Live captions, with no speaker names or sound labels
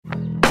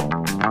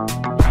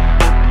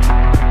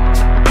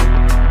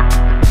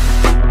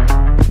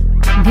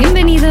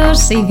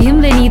Bienvenidos y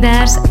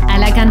bienvenidas a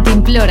la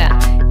Cantimplora,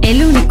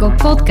 el único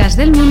podcast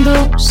del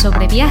mundo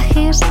sobre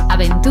viajes,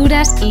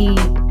 aventuras y...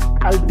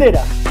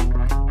 Altera.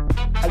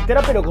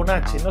 Altera pero con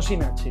H, no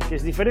sin H, que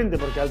es diferente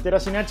porque altera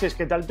sin H es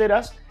que te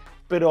alteras,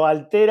 pero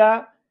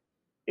altera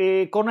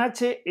con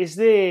H es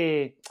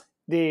de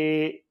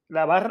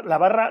la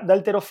barra de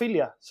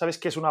halterofilia. ¿Sabes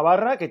qué es una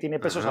barra que tiene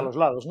pesos a los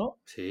lados, no?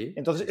 Sí.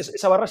 Entonces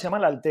esa barra se llama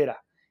la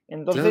altera.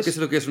 Entonces... Claro que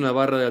sé lo que es una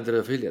barra de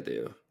halterofilia,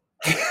 tío.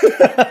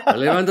 La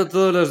levanto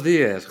todos los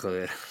días,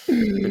 joder.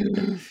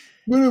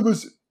 Bueno,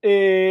 pues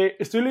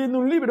estoy leyendo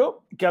un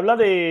libro que habla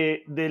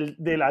de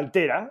la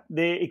altera,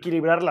 de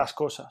equilibrar las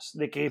cosas,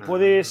 de que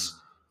puedes...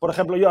 Por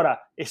ejemplo, yo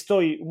ahora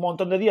estoy un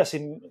montón de días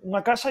en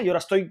una casa y ahora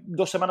estoy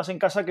 2 semanas en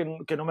casa que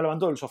no me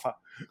levanto del sofá.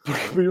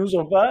 Porque voy a un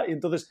sofá y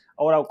entonces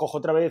ahora cojo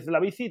otra vez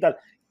la bici y tal.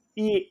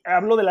 Y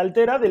hablo de la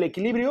altera, del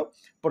equilibrio,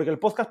 porque el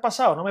podcast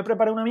pasado no me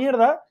preparé una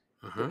mierda,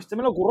 pero este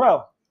me lo he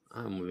currado.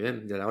 Ah, muy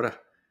bien, ya era hora.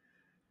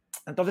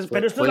 Entonces,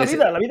 pero esto es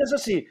la vida es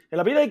así. En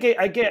la vida hay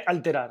que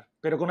alterar,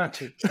 pero con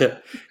H.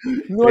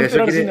 No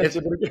alterar sin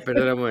H.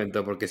 Perdona un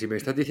momento, porque si me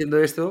estás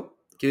diciendo esto,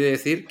 quiere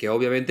decir que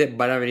obviamente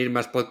van a venir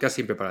más podcasts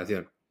sin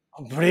preparación.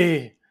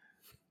 ¡Hombre!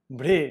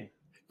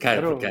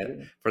 Claro,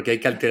 porque hay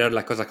que alterar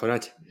las cosas con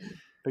H.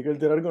 Hay que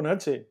alterar con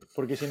H,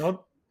 porque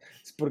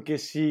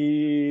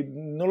si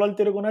no lo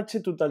altero con H,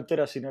 tú te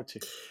alteras sin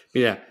H.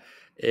 Mira,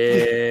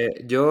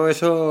 yo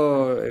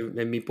eso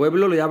en mi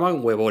pueblo lo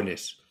llaman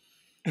huevones.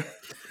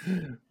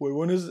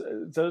 Huevones,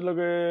 ¿sabes lo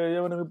que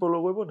llaman en mi pueblo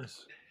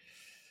huevones?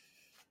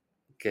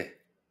 ¿Qué?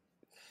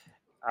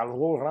 A los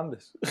huevos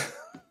grandes.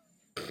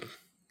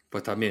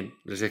 Pues también,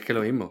 es que es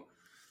lo mismo.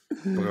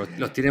 Porque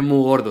los tienes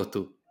muy gordos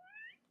tú.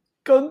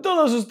 Con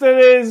todos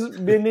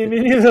ustedes,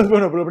 bienvenidos.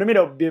 Bueno, pero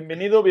primero,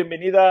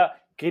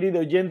 bienvenida, querido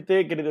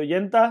oyente, querido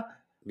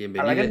oyenta,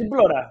 Bienvenido. a la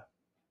Cantimplora.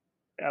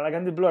 A la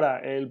Cantimplora,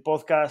 el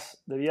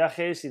podcast de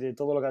viajes y de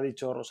todo lo que ha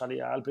dicho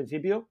Rosalía al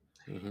principio.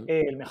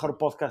 El mejor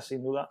podcast,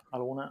 sin duda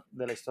alguna,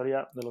 de la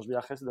historia de los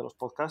viajes, de los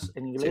podcasts,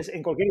 en inglés,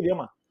 en cualquier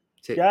idioma.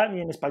 Sí. Ya ni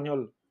en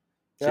español.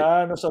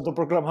 Ya nos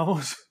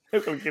autoproclamamos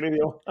en cualquier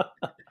idioma.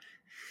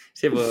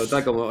 Sí, pues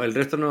tal como el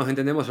resto no nos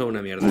entendemos, son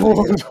una mierda.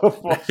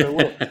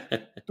 Seguro.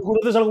 ¿Tú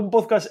conoces algún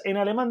podcast en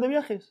alemán de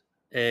viajes?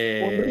 ¿O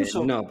en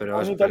ruso? No, pero...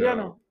 ¿O en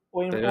italiano?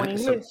 ¿O en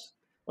inglés?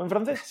 ¿O en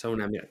francés? Son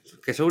una mierda.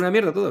 Que son una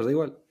mierda todos, da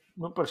igual.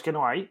 No, pero es que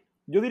no hay.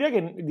 Yo diría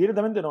que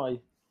directamente no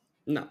hay.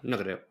 No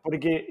creo.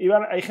 Porque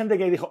hay gente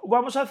que dijo,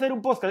 vamos a hacer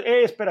un podcast.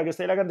 Espera, que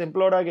esté la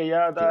Cantimplora, que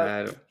ya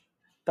está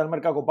el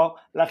mercado copado.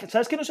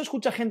 ¿Sabes que no se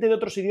escucha gente de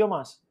otros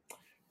idiomas?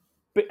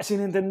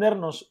 Sin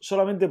entendernos,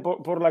 solamente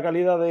por la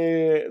calidad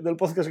del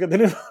podcast que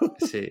tenemos.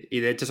 Sí, y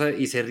de hecho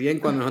se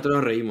ríen cuando nosotros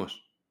nos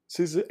reímos.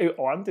 Sí,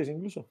 o antes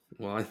incluso.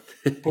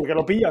 Porque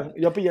lo pillan.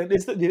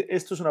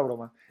 Esto es una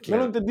broma. Claro. No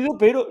lo he entendido,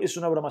 pero es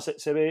una broma.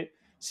 Se ve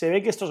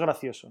que esto es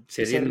gracioso.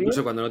 Se ríen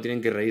incluso cuando no tienen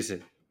que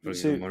reírse.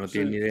 Porque como no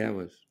tienen ni idea,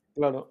 pues...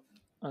 Claro.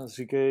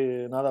 Así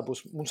que nada,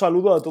 pues un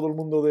saludo a todo el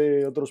mundo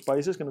de otros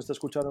países que nos está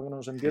escuchando, que no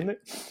nos entiende.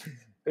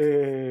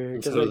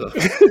 Un saludo.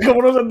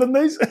 ¿Cómo nos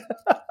entendéis?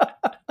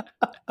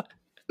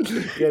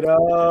 Que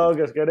no,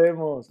 que os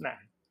queremos. Nah.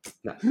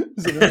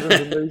 Si no nos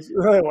entendéis,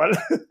 da igual.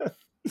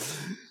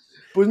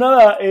 Pues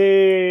nada,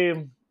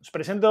 os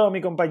presento a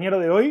mi compañero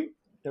de hoy.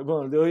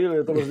 Bueno, el de hoy, el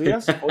de todos los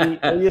días.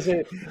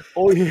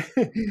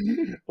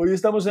 Hoy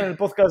estamos en el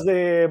podcast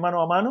de Mano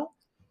a Mano.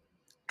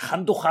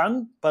 Hand to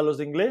hand, para los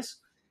de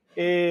inglés.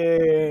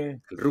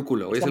 El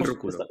rúculo, hoy es el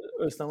rúculo.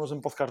 Estamos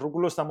en podcast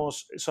rúculo,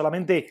 estamos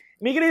solamente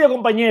mi querido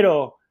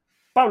compañero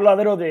Pablo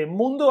Adro de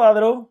Mundo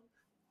Adro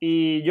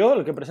y yo,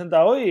 el que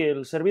presenta hoy,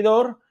 el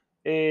servidor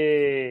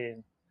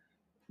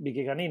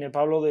Viqueganine,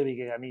 Pablo de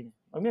Viqueganine.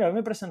 Mira, me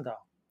he presentado.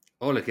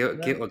 Ole,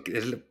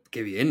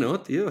 qué bien, ¿no,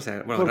 tío? O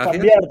sea, bueno, por gracias.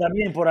 Cambiar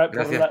también, por el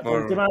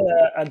tema de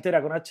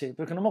altera con H,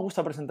 pero es que no me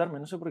gusta presentarme,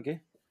 no sé por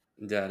qué.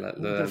 Ya,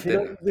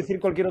 prefiero decir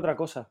cualquier otra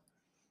cosa.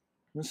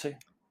 No sé.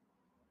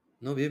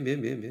 No, bien.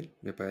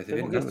 Me parece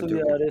Tengo bien. Tengo que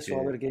estudiar eso,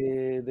 a ver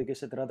de qué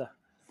se trata.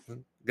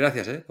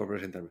 Gracias, por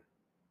presentarme.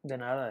 De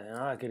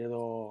nada,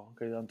 querido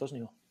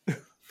Antonio.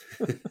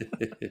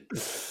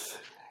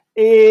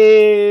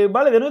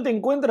 Vale, ¿de dónde te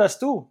encuentras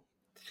tú?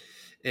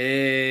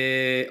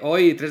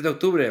 Hoy, 3 de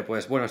octubre,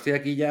 pues bueno, estoy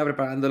aquí ya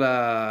preparando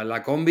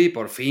la combi,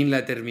 por fin la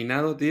he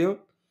terminado,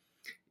 tío.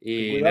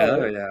 Y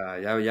cuidado,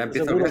 nada, ya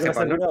empiezo el viaje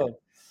para el norte.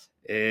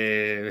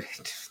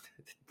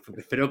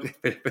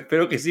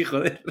 Espero que sí,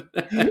 joder.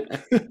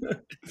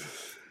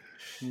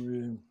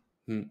 Muy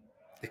bien.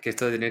 Es que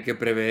esto de tener que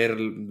prever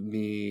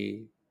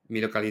mi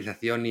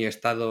localización y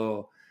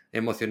estado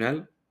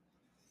emocional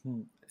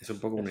es un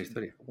poco una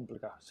historia.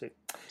 Complicado, sí.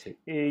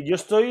 Yo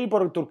estoy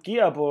por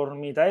Turquía, por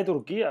mitad de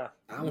Turquía.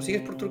 ¿Aún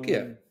sigues por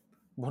Turquía?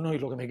 Bueno, y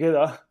lo que me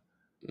queda.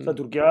 O sea,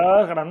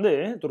 Turquía es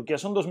grande, ¿eh? Turquía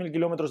son 2.000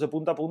 kilómetros de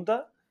punta a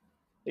punta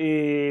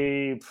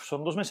y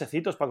son 2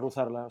 mesecitos para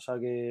cruzarla. O sea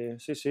que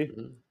sí.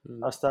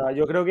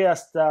 Yo creo que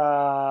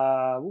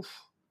hasta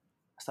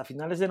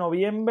finales de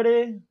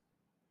noviembre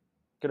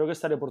creo que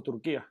estaré por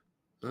Turquía.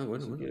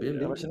 Bueno, A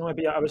ver si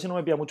no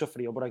me pilla mucho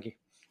frío por aquí.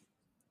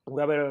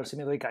 Voy a ver si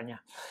me doy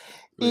caña.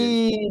 Muy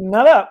Y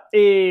nada,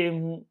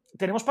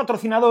 tenemos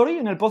patrocinador hoy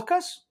en el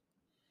podcast.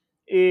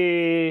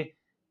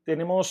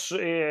 Tenemos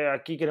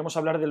aquí, queremos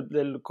hablar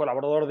del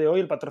colaborador de hoy,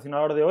 el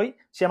patrocinador de hoy.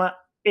 Se llama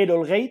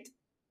Erolgate.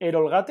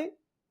 Erolgate.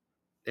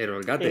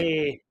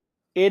 Erolgate.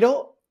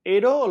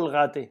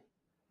 Erolgate.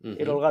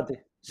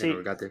 Erolgate. Sí.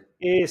 Erolgate.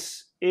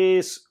 Es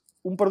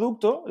un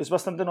producto, es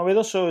bastante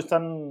novedoso,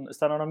 están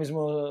ahora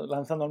mismo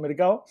lanzando al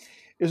mercado.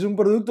 Es un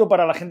producto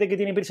para la gente que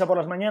tiene prisa por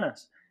las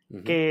mañanas,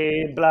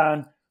 que en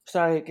plan, o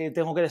sea, que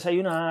tengo que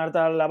desayunar,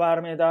 tal,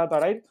 lavarme, tal,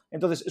 para ir.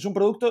 Entonces, es un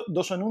producto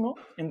 2 en 1.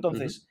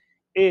 Entonces,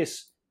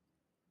 es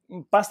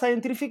pasta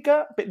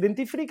dentífrica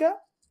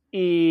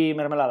y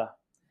mermelada.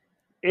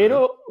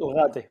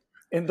 Erolgate.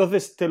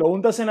 Entonces, te lo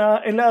untas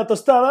en la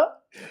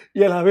tostada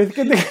y a la vez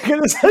que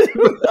desayunas...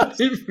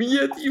 ¡Madre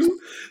mía, tío!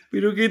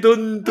 Pero qué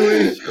tonto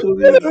es,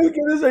 joder. A la vez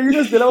que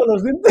desayunas te lavas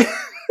los dientes.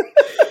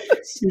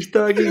 Sí,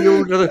 estaba aquí yo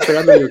un rato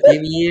esperando. Digo, ¿qué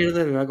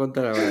mierda me va a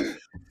contar ahora?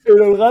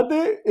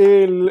 Erolgate,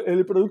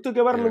 el producto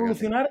que va a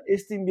revolucionar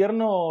este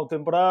invierno,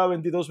 temporada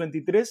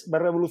 22-23, va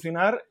a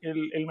revolucionar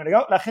el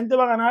mercado. La gente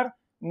va a ganar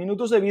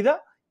minutos de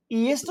vida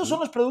y estos son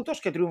los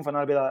productos que triunfan,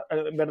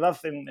 en verdad,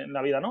 en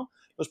la vida, ¿no?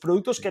 Los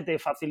productos que te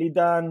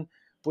facilitan,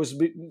 pues,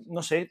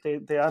 no sé, te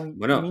dan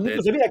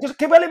minutos de vida.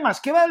 ¿Qué vale más?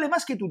 ¿Qué vale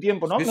más que tu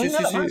tiempo? No, no hay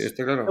nada más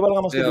está claro. que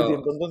valga más que tu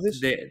tiempo. Entonces...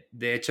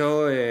 De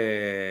hecho,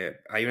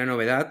 hay una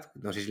novedad,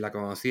 no sé si la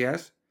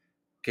conocías,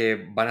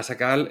 que van a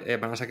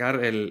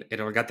sacar el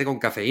Erolgate con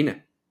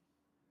cafeína.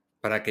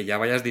 Para que ya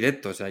vayas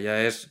directo, o sea, ya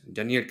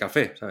ni el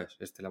café, ¿sabes?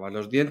 Lavas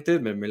los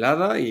dientes,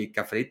 mermelada y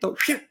cafelito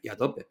y a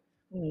tope.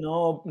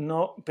 No.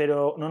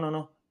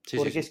 Sí,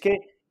 porque sí. es que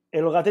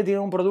Erolgate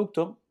tiene un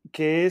producto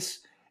que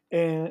es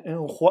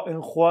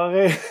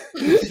enjuague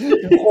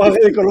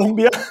de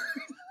Colombia.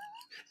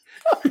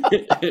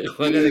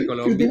 Enjuague de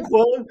Colombia.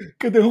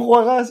 Que te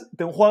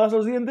enjuagas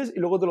los dientes y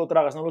luego te lo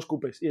tragas, no lo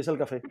escupes. Y es el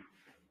café.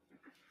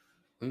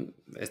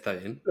 Está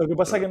bien. Lo que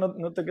pasa es que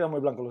no te quedan muy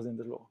blancos los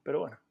dientes luego. Pero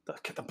bueno,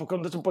 es que tampoco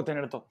no se puede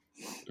tener todo.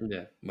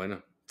 Ya,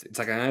 bueno.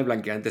 Sacarán el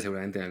blanqueante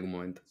seguramente en algún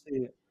momento.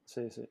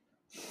 Sí.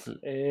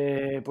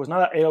 Pues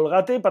nada,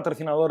 Erolgate,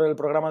 patrocinador del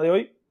programa de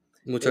hoy.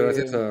 Muchas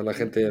gracias a la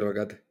gente de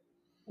Erolgate.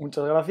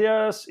 Muchas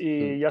gracias.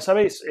 Y ya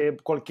sabéis,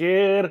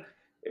 cualquiera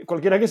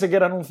que se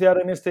quiera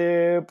anunciar en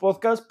este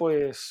podcast,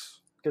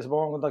 pues que se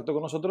ponga en contacto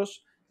con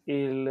nosotros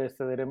y le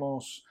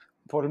cederemos,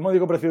 por el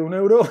módico precio de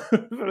 €1,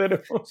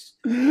 cederemos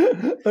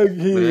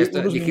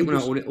aquí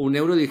unos minutos.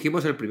 €1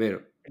 dijimos el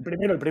primero.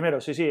 El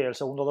primero, sí. El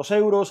segundo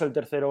 €2, el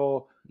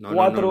tercero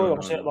 4.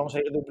 Vamos a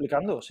ir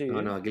duplicando, sí.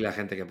 No, aquí la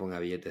gente que ponga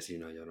billetes, sí,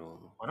 no, yo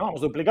no. Bueno,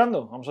 vamos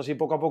duplicando, vamos así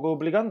poco a poco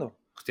duplicando.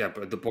 Hostia,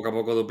 pero poco a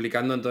poco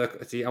duplicando,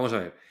 entonces, sí, vamos a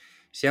ver.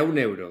 Si a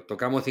 €1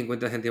 tocamos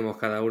 50 céntimos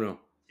cada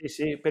uno.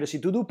 Sí, pero si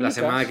tú duplicas...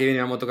 La semana que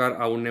viene vamos a tocar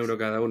a €1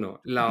 cada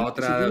uno. La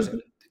otra...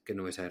 que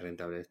no me sale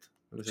rentable esto.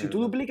 Si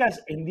tú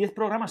duplicas en 10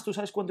 programas, ¿tú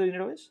sabes cuánto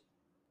dinero es?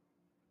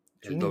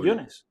 El doble.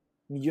 Millones.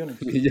 Millones,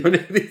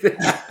 dice.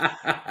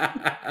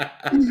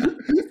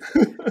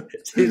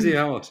 Sí,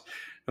 vamos.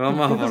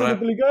 Vamos a borrar.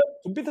 Tú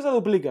empiezas a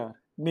duplicar.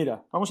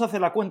 Mira, vamos a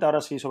hacer la cuenta ahora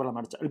sí sobre la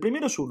marcha. El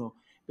primero es 1,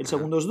 el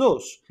segundo es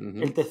 2,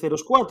 el tercero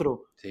es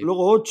 4,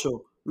 luego 8,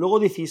 luego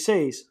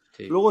 16,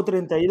 luego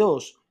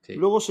 32,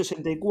 luego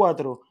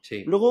 64,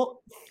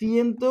 luego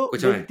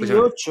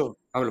 128.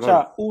 Pablo, o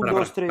sea, 1,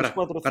 2, 3,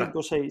 4,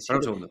 5, 6,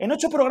 7. En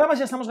 8 programas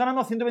ya estamos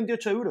ganando a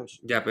 €128.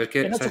 Ya, pero es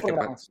que... En 8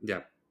 programas.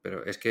 Ya,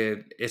 pero es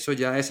que eso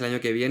ya es el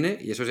año que viene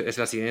y eso es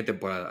la siguiente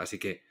temporada, así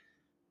que...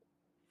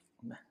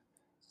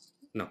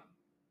 No.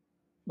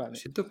 Vale. Lo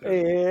siento,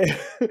 pero...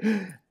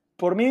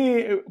 por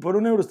mí, por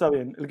 €1 está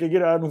bien, el que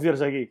quiera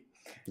anunciarse aquí.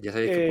 Ya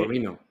sabéis que por mí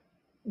no.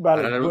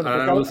 Vale,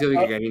 ahora anuncio de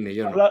que viene,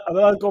 yo no.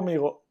 Hablad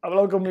conmigo.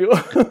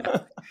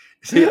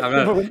 Sí,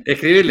 hablar.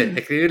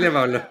 Escribirle,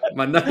 Pablo.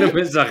 Mandarle un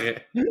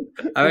mensaje.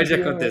 A ver si os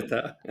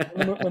contesta.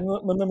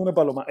 Mándame una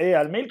paloma.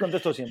 Al mail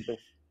contesto siempre.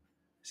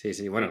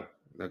 Sí, bueno.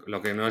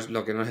 Lo que no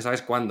se sabe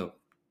es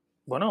cuándo.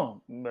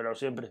 Bueno, pero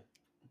siempre.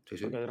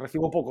 Sí. Porque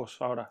recibo pocos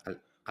ahora.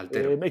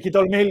 Altero. Me he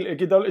quitado el mail. Es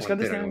que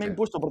antes tenía el mail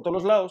puesto por todos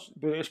los lados.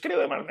 Pero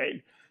escribe mal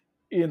mail.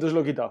 Y entonces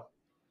lo he quitado.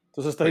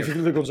 Entonces está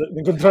difícil de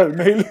encontrar el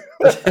mail.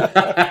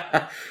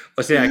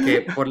 O sea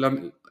que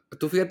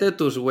tú fíjate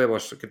tus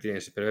huevos que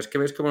tienes, pero es que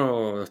ves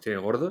cómo los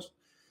tienes gordos.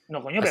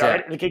 No, coño, pero a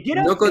ver, el que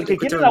quiera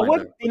la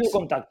web tiene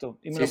contacto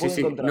y me lo puede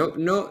encontrar.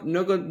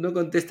 No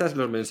contestas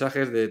los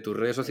mensajes de tus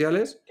redes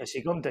sociales. Que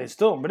sí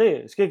contesto,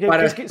 hombre. Es que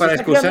para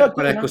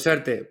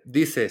excusarte,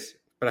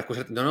 dices,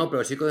 no,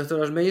 pero sí contesto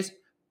los mails,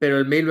 pero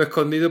el mail lo he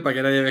escondido para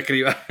que nadie me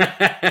escriba.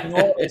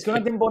 No, es que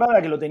una temporada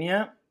que lo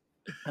tenía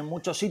en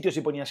muchos sitios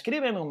y ponía,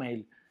 escríbeme un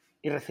mail.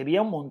 Y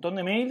recibía un montón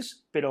de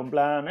mails, pero en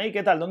plan, hey,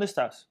 ¿qué tal? ¿Dónde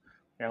estás?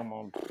 Era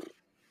como,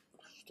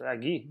 estoy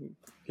aquí,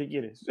 ¿qué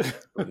quieres?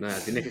 Pues nada,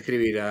 tienes que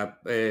escribir a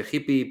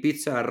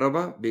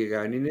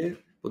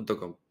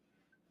hippiepizza@veganine.com.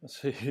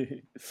 Sí.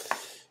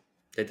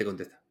 Ahí te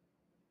contesta.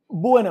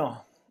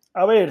 Bueno,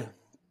 a ver,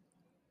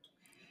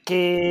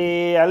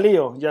 que al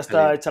lío, ya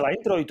está hecha la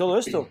intro y todo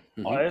esto.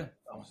 A ver,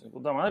 de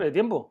puta madre, de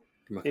tiempo.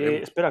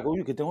 Espera,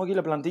 que tengo aquí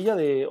la plantilla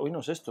de hoy no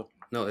es esto.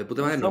 No, de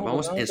puta madre no,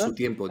 vamos en su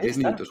tiempo, 10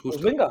 minutos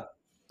justo. Pues venga,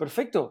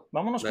 perfecto.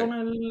 Vámonos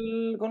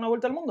con la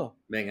vuelta al mundo.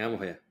 Venga,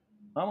 vamos allá.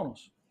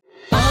 Vámonos.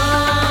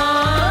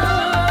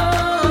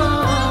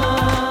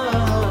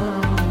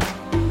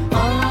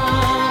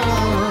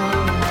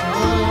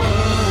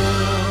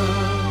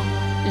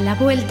 La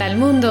vuelta al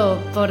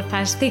mundo por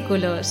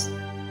fascículos.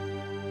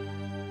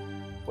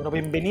 Bueno,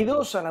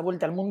 bienvenidos a la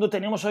vuelta al mundo.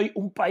 Tenemos hoy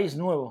un país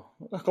nuevo,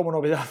 como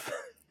novedad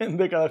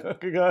de cada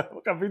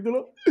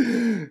capítulo.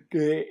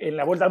 Que en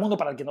la vuelta al mundo,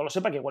 para el que no lo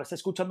sepa, que igual está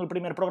escuchando el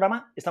primer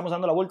programa, estamos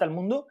dando la vuelta al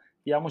mundo.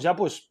 Llevamos ya,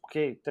 pues,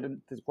 ¿qué?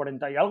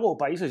 40 y algo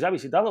países ya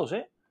visitados,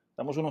 ¿eh?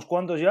 Estamos unos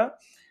cuantos ya.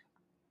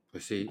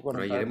 Pues sí, 40,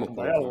 por ahí iremos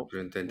por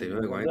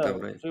 39, 40,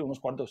 por ahí. Sí,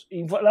 unos cuantos.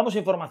 Damos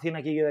información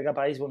aquí de cada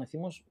país, bueno,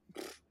 decimos,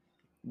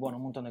 bueno,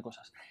 un montón de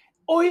cosas.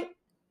 Hoy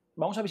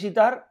vamos a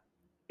visitar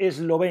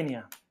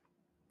Eslovenia.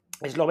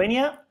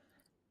 Eslovenia,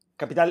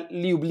 capital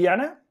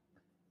Ljubljana,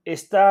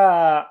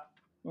 está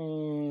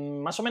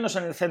más o menos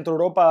en el centro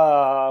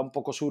Europa, un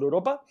poco sur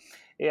Europa,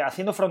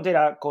 haciendo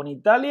frontera con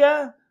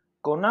Italia,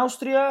 con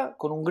Austria,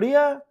 con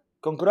Hungría,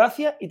 con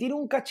Croacia, y tiene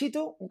un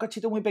cachito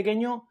muy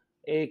pequeño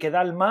que da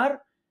al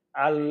mar,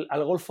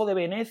 al Golfo de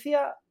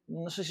Venecia.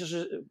 No sé si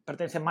eso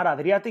pertenece al mar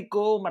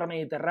Adriático, mar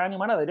Mediterráneo,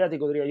 mar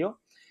Adriático diría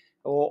yo,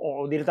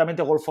 o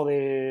directamente Golfo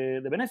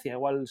de Venecia,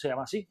 igual se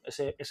llama así,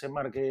 ese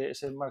mar que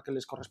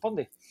les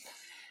corresponde.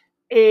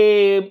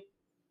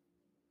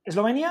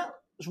 Eslovenia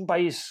es un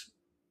país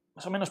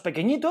más o menos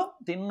pequeñito,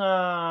 tiene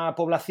una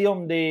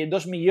población de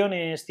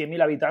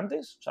 2.100.000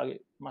 habitantes, o sea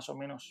que más o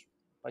menos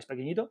un país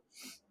pequeñito.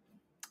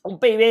 Un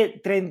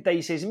PIB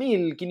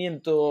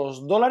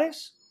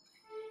 $36.500.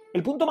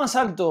 El punto más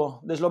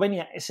alto de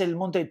Eslovenia es el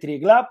monte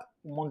Triglav,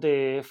 un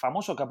monte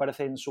famoso que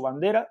aparece en su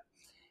bandera,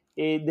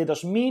 de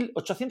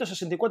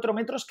 2.864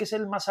 metros, que es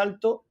el más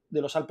alto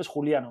de los Alpes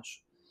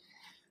julianos.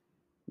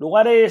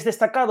 Lugares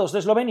destacados de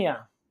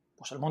Eslovenia,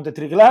 pues el monte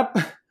Triglav,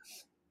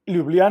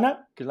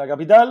 Ljubljana, que es la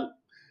capital,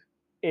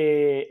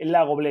 el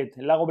lago Bled.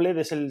 El lago Bled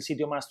es el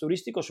sitio más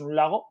turístico, es un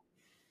lago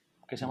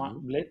que se llama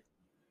Bled,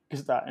 que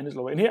está en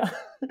Eslovenia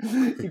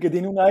y que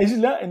tiene una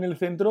isla en el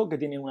centro que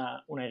tiene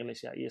una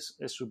iglesia, y es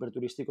súper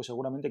turístico,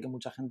 seguramente que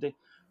mucha gente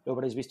lo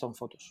habréis visto en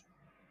fotos.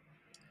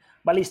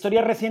 Vale,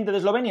 historia reciente de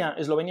Eslovenia.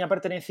 Eslovenia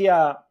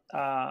pertenecía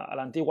a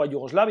la antigua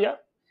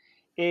Yugoslavia,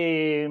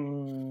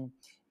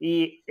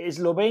 y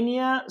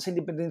Eslovenia se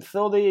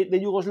independizó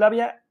de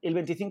Yugoslavia el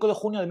 25 de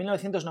junio de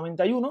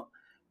 1991.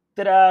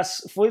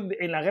 Fue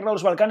en la guerra de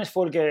los Balcanes,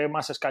 fue el que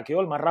más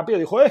escaqueó, el más rápido,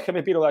 dijo, que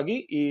me piro de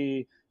aquí,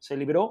 y se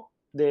libró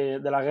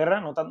de la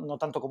guerra, no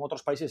tanto como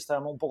otros países,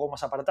 estaba un poco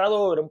más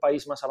apartado, era un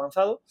país más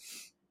avanzado,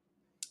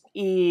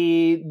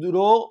 y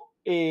duró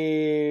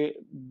 10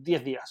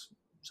 días.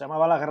 Se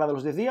llamaba la guerra de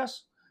los 10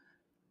 días,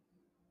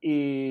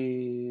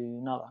 y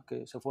nada,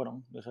 que se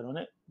fueron, dijeron,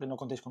 no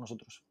contéis con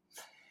nosotros.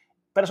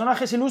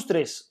 Personajes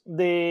ilustres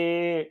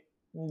de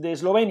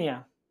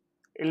Eslovenia.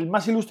 El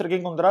más ilustre que he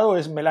encontrado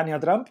es Melania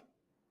Trump,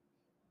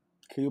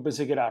 que yo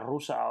pensé que era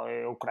rusa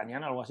o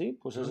ucraniana, algo así,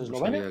 pues es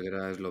eslovena. No sabía que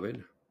era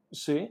eslovena.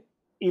 Sí,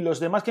 y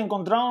los demás que he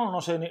encontrado no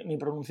sé ni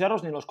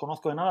pronunciarlos, ni los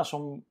conozco de nada,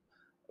 son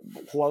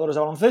jugadores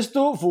de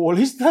baloncesto,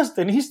 futbolistas,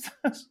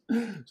 tenistas.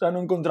 O sea, no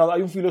he encontrado,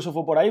 hay un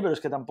filósofo por ahí, pero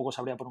es que tampoco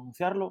sabría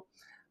pronunciarlo,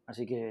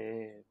 así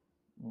que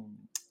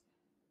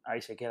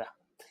ahí se queda.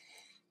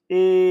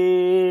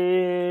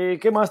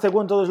 ¿Qué más te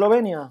cuento de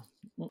Eslovenia?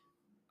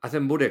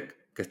 Hacen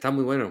burek, que está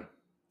muy bueno.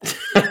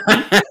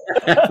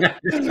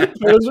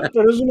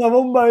 pero es una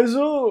bomba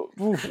eso.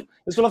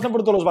 Eso lo hacen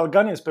por todos los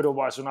Balcanes, pero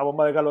es una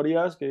bomba de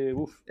calorías que...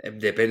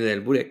 Depende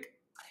del burek.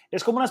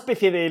 Es como una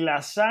especie de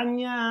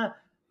lasaña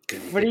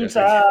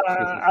frita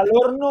al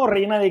horno,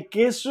 rellena de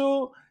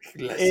queso.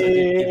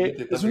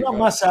 Es una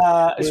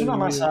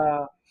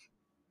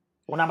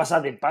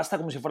masa de pasta,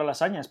 como si fuera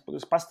lasaña,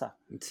 es pasta.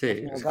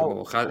 Sí, es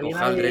como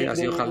hojaldre,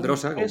 así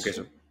hojaldrosa con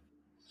queso.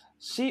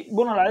 Sí,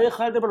 bueno, la hay de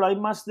hojaldre, pero la hay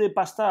más de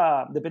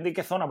pasta, depende de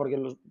qué zona, porque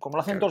como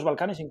lo hacen todos los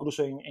Balcanes,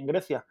 incluso en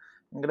Grecia.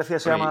 En Grecia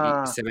se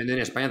llama... Y se vende en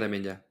España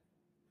también ya.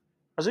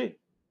 ¿Ah, sí?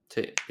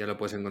 Sí, ya lo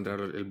puedes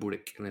encontrar el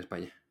burek en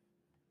España.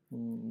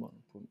 Bueno,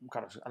 pues,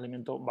 claro, es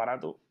alimento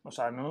barato, o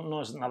sea,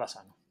 no es nada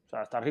sano. O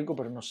sea, está rico,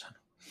 pero no es sano.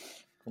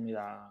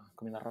 Comida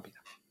rápida.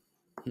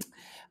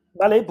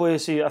 Vale,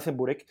 pues sí, hacen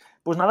burek.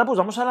 Pues nada, pues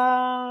vamos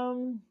a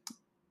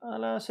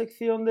la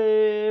sección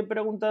de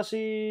preguntas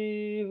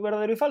y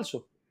verdadero y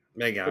falso.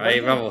 Venga, ahí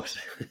vamos.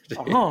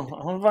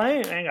 Vamos para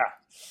ahí,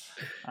 venga.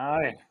 A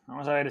ver,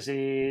 vamos a ver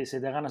si te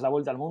ganas la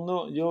vuelta al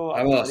mundo. Yo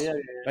apostaría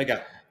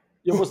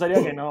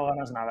que no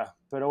ganas nada,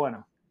 pero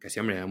bueno. Que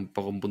sí, hombre, un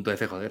poco un punto de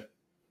fe, joder.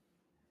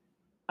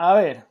 A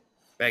ver.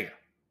 Venga.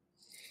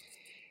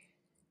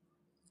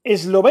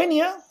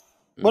 Eslovenia,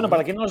 bueno,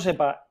 para quien no lo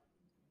sepa,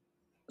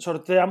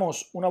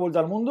 sorteamos una vuelta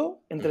al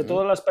mundo entre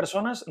todas las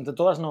personas, entre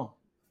todas no.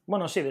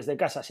 Bueno, sí, desde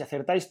casa. Si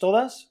acertáis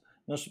todas,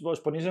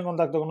 os ponéis en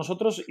contacto con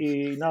nosotros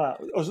y nada,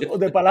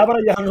 de palabra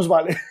ya nos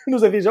vale.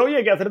 Nos decís,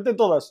 oye, que acerte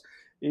todas.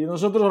 Y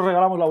nosotros os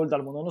regalamos la vuelta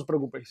al mundo, no os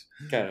preocupéis.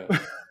 Claro,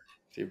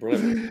 sin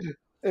problema.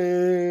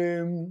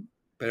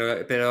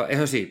 Pero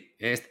eso sí,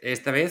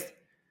 esta vez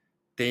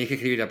tenéis que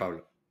escribir a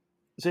Pablo.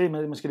 Sí,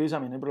 me escribís a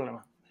mí, no hay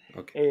problema.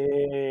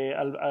 Okay.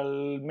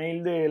 Al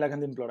mail de la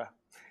Cantimplora.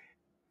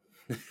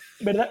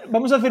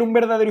 Vamos a hacer un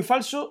verdadero y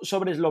falso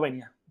sobre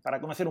Eslovenia, para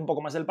conocer un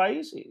poco más del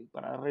país y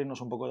para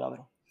reírnos un poco de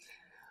Adro.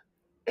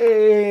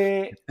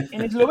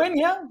 En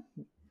Eslovenia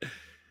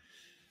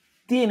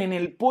tienen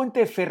el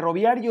puente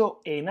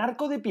ferroviario en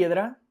arco de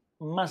piedra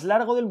más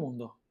largo del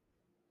mundo.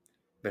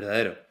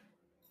 Verdadero.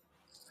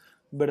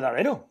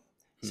 Verdadero.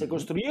 Se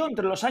construyó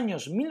entre los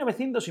años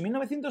 1900 y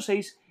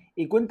 1906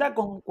 y cuenta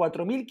con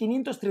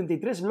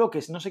 4.533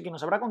 bloques, no sé quién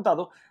nos habrá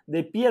contado,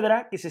 de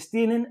piedra que se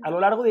extienden a lo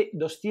largo de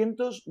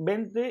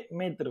 220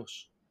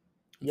 metros.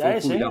 Ya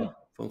es, ¿eh?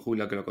 Fue un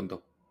jubilado que lo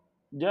contó.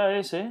 Ya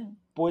es, ¿eh?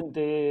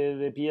 Puente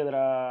de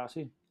piedra,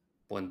 sí.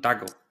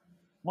 Puentaco.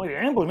 Muy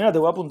bien, pues mira, te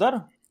voy a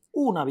apuntar.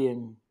 Una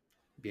bien.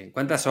 Bien.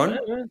 ¿Cuántas son?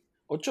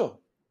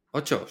 8.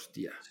 8,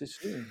 hostia. Sí.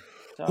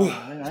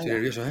 Venga. Estoy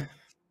nervioso, ¿eh?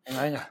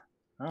 Venga.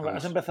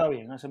 Has empezado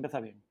bien.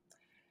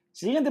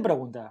 Siguiente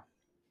pregunta.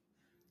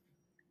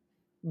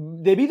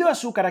 Debido a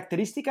su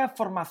característica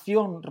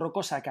formación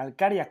rocosa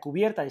calcárea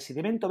cubierta de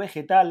sedimento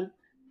vegetal,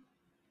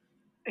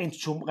 en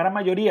su gran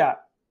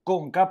mayoría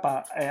con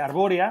capa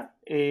arbórea,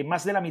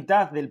 más de la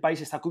mitad del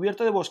país está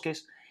cubierto de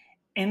bosques,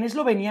 en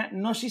Eslovenia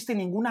no existe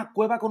ninguna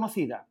cueva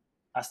conocida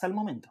hasta el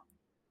momento.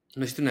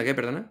 ¿No existe una qué,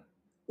 perdona?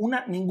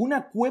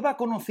 Ninguna cueva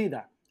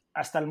conocida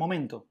hasta el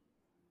momento.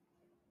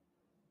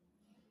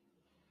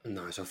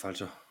 No, eso es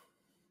falso.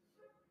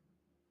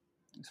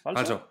 ¿Es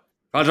falso?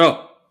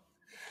 ¡Falso!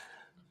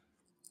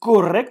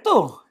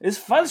 ¡Correcto! ¡Es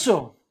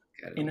falso!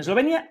 Claro. En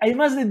Eslovenia hay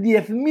más de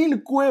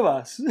 10.000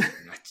 cuevas.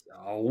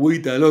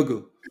 Agüita,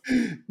 loco.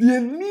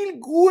 10.000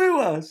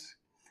 cuevas.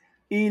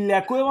 Y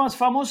la cueva más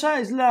famosa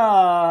es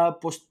la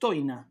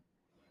Postojna.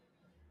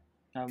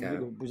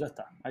 Claro. Pues ya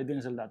está, ahí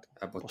tienes el dato.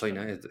 La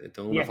Postojna,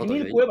 tengo una foto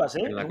 10.000 cuevas,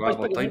 ¿eh? En la en un cueva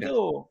país Postojna.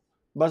 pequeñito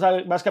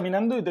vas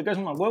caminando y te caes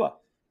en una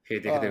cueva. Sí,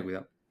 tienes que tener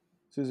cuidado.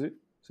 Sí.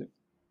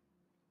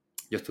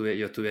 Yo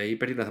estuve ahí y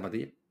perdí una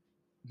zapatilla.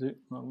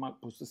 Sí, normal.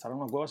 Pues estará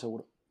en una cueva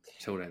seguro.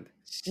 Seguramente.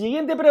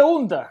 Siguiente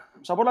pregunta.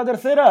 Vamos a por la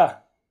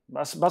tercera.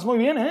 Vas muy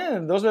bien, ¿eh?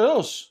 2 de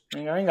 2.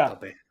 Venga.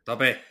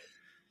 Tope.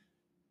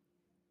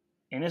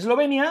 En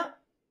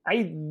Eslovenia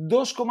hay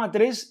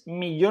 2,3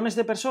 millones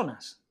de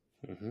personas,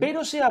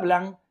 pero se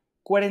hablan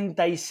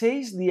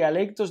 46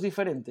 dialectos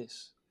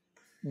diferentes.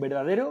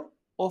 ¿Verdadero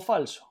o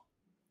falso?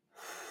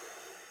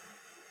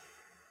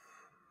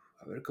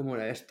 A ver cómo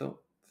era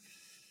esto.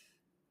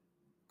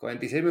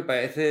 46 me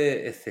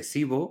parece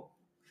excesivo.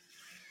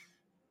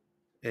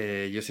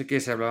 Yo sé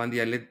que se hablaban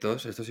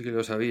dialectos, esto sí que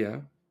lo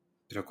sabía,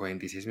 pero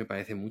 46 me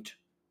parece mucho.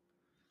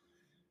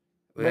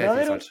 Voy a decir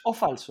 ¿Verdadero falso. o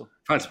falso?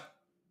 Falso.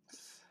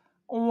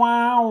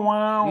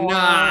 ¡No!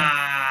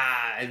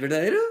 ¿Es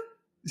verdadero?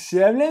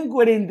 Se hablan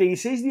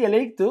 46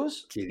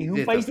 dialectos en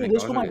un país de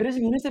 ¿Estás flipado, 2,3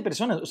 millones de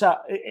personas. O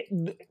sea,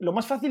 lo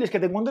más fácil es que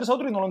te encuentres a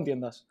otro y no lo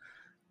entiendas.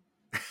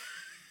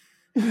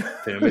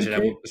 Pero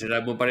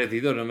será muy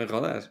parecido, no me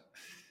jodas.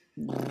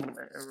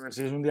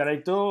 Si es un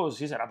dialecto,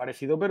 sí será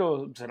parecido,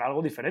 pero será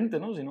algo diferente,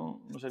 ¿no? Si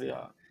no, no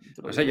sería...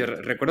 O sea, yo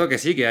recuerdo que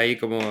sí, que hay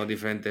como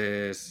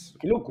diferentes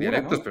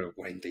dialectos, ¿no? Pero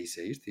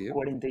 46, tío.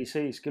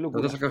 46, qué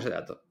locura. ¿Dónde has sacado ese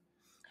dato?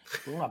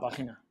 Por una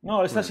página.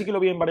 No, esta sí que lo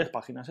vi en varias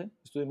páginas, ¿eh?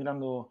 Estuve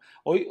mirando...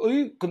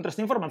 Hoy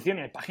contrasté información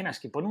y hay páginas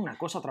que ponen una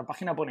cosa, otra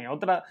página pone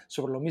otra,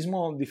 sobre lo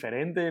mismo,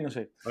 diferente, no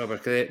sé. Bueno,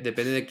 pues es que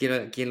depende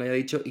de quién lo haya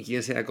dicho y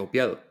quién se haya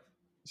copiado.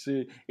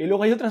 Sí. Y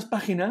luego hay otras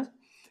páginas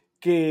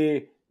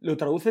que lo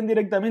traducen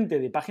directamente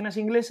de páginas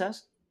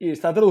inglesas y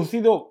está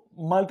traducido,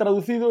 mal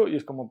traducido, y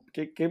es como,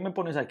 ¿qué me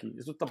pones aquí?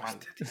 Esto está mal.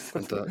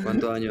 Hostia,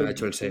 ¿cuánto daño ha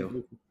hecho el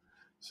SEO?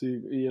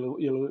 Sí, y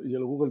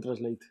el Google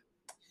Translate.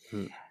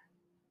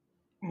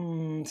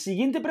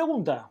 Siguiente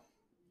pregunta.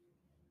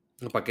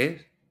 ¿Para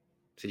qué?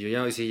 Si yo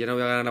no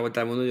voy a ganar la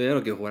vuelta al mundo, yo ya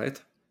no quiero jugar a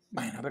esto.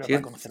 Bueno, pero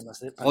para conocer más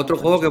de... Otro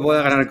juego que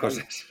pueda ganar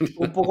cosas.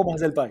 Un poco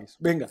más del país.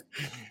 Venga.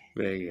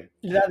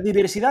 La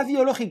diversidad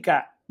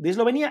biológica de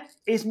Eslovenia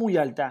es muy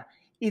alta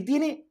y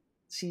tiene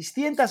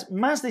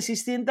más de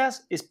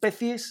 600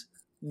 especies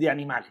de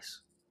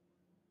animales.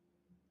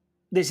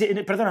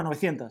 Perdona,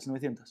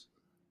 900.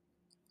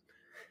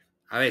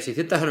 A ver,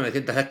 600 o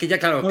 900. Es que ya,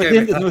 claro,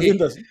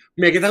 900.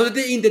 Me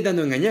estás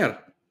intentando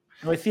engañar.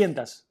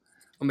 900.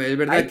 Hombre, es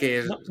verdad que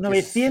es...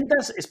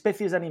 900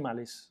 especies de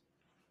animales.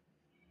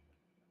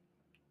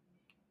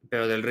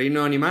 ¿Pero del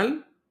reino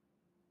animal?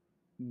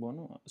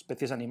 Bueno,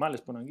 especies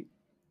animales, pone aquí.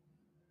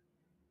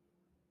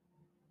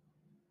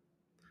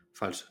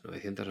 Falso,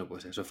 900 no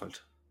puede ser, eso es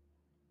falso.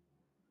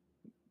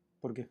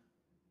 ¿Por qué?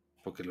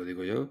 Porque lo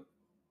digo yo.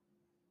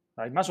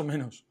 ¿Hay más o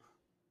menos?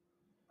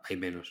 Hay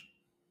menos.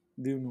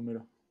 Di un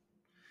número.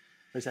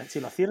 O sea,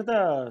 si lo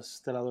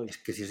aciertas, te la doy. Es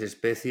que si es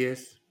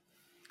especies...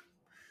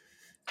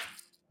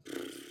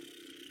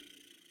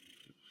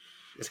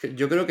 Es que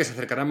yo creo que se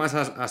acercará más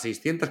a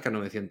 600 que a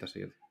 900.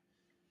 ¿Sí?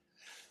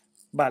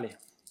 Vale.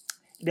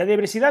 La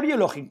diversidad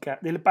biológica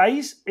del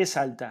país es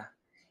alta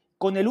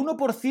con el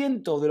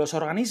 1% de los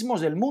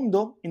organismos del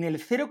mundo en el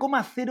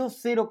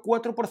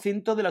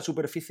 0,004% de la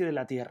superficie de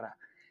la Tierra.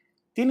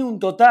 Tiene un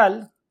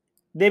total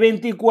de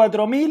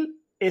 24.000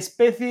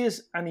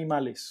 especies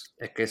animales.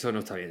 Es que eso no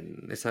está bien.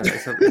 Esa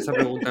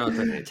pregunta no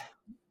está bien hecha.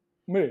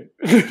 Hombre,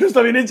 no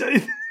está bien hecha,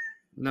 dice.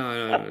 No,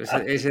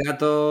 ese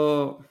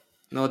dato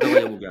no lo tengo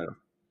yo muy claro.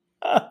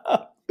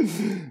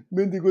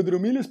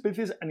 24.000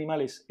 especies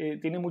animales.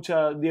 Tiene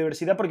mucha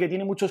diversidad porque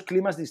tiene muchos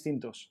climas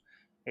distintos.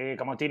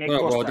 Como tiene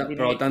costa... Por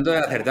lo tanto, he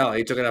acertado. He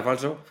dicho que era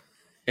falso.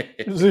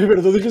 Sí,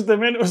 pero tú dijiste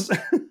menos.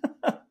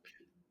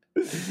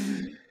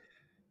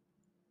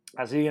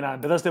 Así que nada,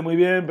 empezaste muy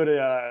bien, pero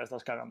ya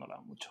estás cagándola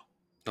mucho.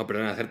 No, pero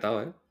no he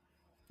acertado, ¿eh?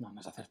 No, me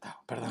has acertado,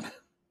 perdona.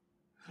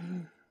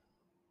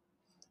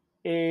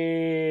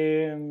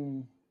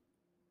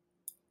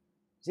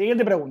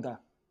 Siguiente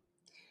pregunta.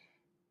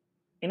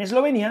 En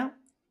Eslovenia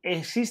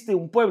existe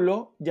un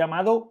pueblo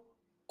llamado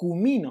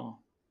Kumino,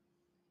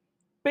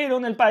 pero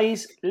en el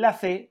país la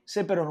C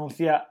se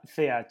pronuncia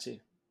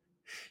CH.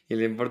 Y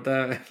les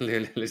importa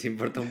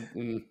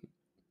un...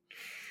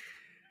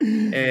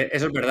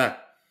 eso es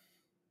verdad.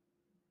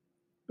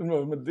 No,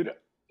 es mentira.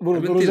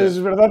 Bueno, ¿Es tú no sé mentira? si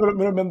es verdad, pero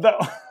me lo he inventado.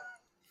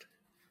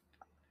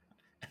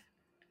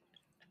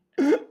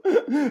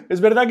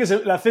 Es verdad que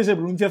la C se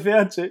pronuncia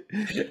CH,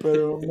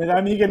 pero me da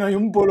a mí que no hay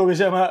un pueblo que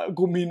se llama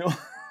Kumino.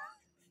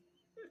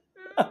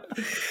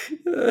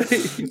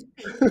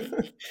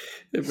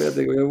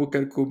 Espérate, que voy a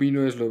buscar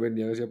Kumino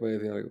Eslovenia, a ver si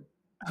aparece algo.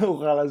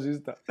 Ojalá sí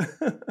está.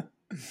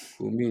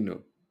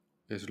 Kumino,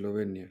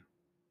 Eslovenia.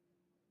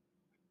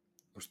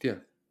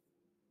 Hostia.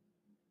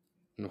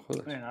 No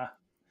jodas. Venga.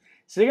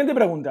 Siguiente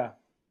pregunta.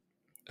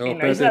 Oh, En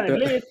la isla de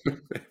Bled...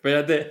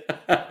 Espérate.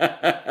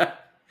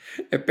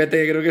 Espérate,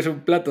 que creo que es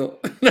un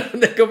plato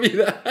de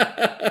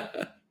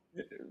comida.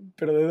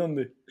 ¿Pero de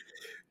dónde?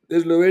 De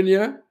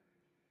Eslovenia.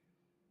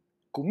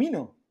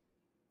 Kumino.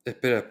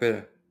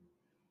 Espera.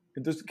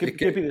 Entonces, ¿qué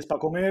pides? ¿Para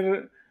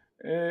comer?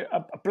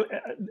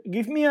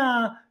 Give me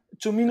a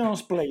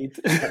Chumino's plate.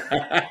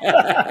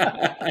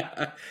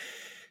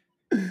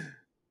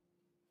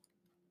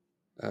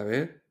 A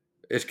ver.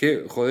 Es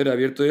que, joder, he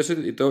abierto eso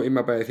y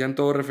me aparecían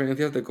todas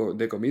referencias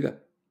de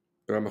comida.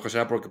 Pero a lo mejor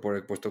será porque por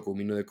el puesto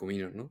Kumino de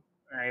cominos, ¿no?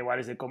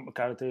 Igual es de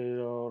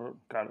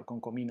claro,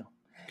 con comino.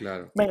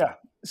 Claro. Venga,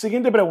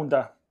 siguiente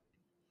pregunta.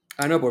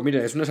 Ah, no, pues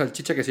mira, es una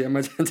salchicha que se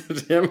llama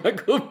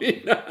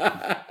comino.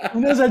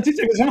 Una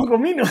salchicha que se llama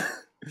comino. O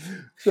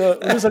sea,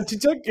 una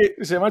salchicha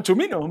que se llama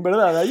chumino, en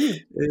verdad, de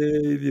allí.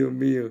 Ay, Dios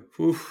mío.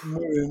 Uf.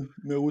 Muy bien,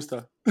 me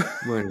gusta.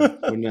 Bueno,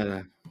 pues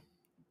nada.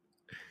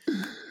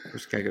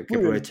 Pues que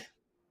aproveche.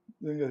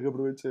 Venga, que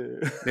aproveche.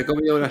 Me he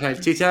comido una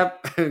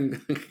salchicha.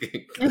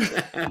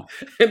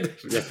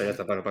 Ya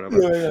está, para.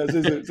 Venga,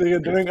 sí,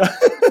 siguiente, venga.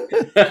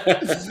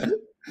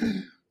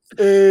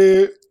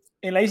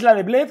 En la isla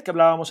de Bled, que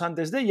hablábamos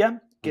antes de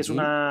ella, que es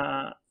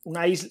una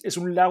isla, es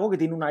un lago que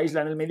tiene una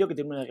isla en el medio que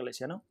tiene una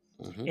iglesia, ¿no?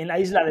 En la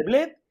isla de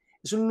Bled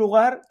es un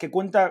lugar que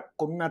cuenta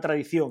con una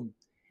tradición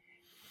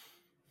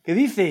que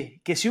dice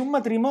que si un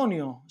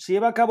matrimonio se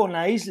lleva a cabo en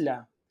la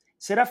isla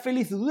será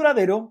feliz y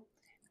duradero,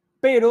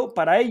 pero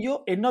para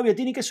ello el novio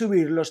tiene que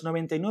subir los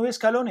 99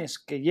 escalones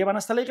que llevan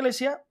hasta la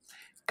iglesia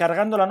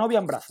cargando a la novia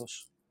en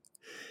brazos.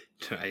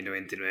 ¿Hay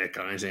 99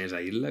 escalones en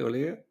esa isla,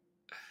 colega?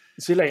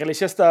 Sí, la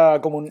iglesia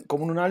está como en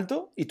un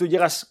alto y tú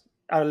llegas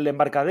al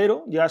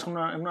embarcadero, llegas en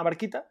una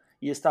barquita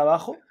y está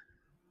abajo,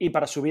 y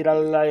para subir a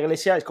la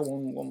iglesia es como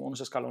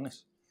unos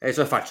escalones.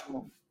 Eso es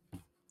falso.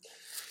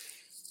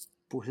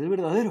 Pues es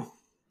verdadero.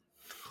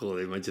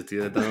 Joder, macho, estoy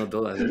detectando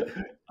todas, ¿eh?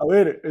 A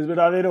ver, es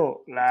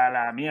verdadero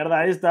la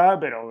mierda esta,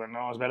 pero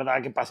no es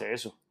verdad que pase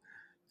eso.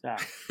 O sea...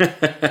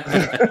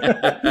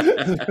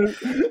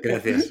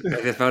 Gracias,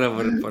 Pablo,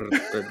 por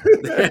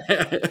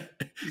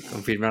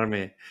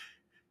confirmarme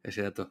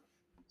ese dato.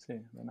 Sí,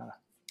 de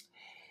nada.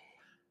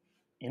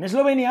 En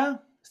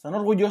Eslovenia están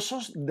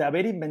orgullosos de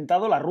haber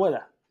inventado la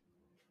rueda.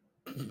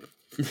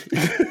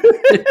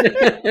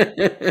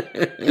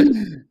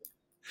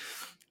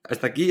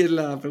 ¿Hasta aquí es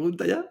la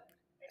pregunta ya?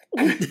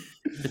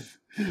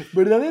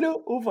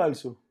 ¿Verdadero o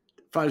falso?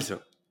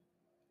 Falso.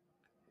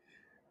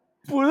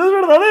 Pues es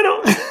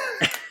verdadero.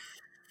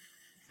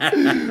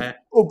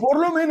 O por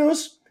lo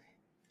menos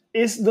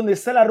es donde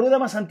está la rueda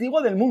más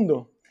antigua del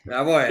mundo.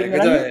 Vamos,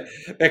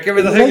 es que me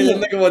estás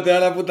engañando como te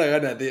da la puta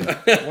gana, tío.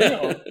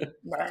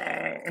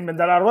 Bueno,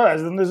 inventar la rueda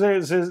es donde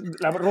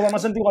la rueda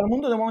más antigua del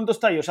mundo, de momento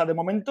está ahí. O sea, de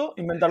momento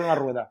inventaron la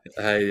rueda.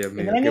 Ay, Dios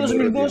mío. En el año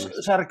 2002,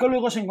 los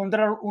arqueólogos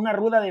encontraron una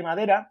rueda de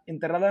madera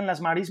enterrada en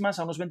las marismas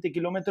a unos 20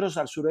 kilómetros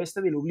al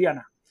suroeste de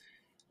Ljubljana.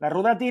 La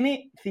rueda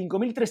tiene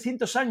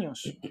 5.300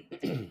 años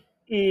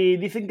y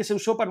dicen que se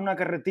usó para una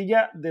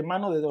carretilla de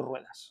mano de 2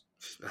 ruedas.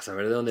 A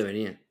saber de dónde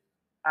venía.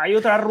 Hay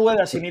otras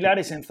ruedas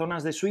similares en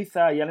zonas de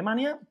Suiza y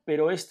Alemania,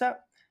 pero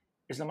esta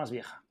es la más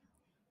vieja.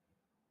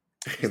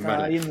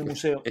 Está ahí en el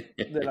museo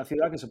de la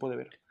ciudad que se puede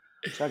ver.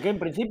 O sea que, en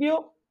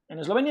principio, en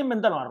Eslovenia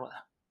inventaron la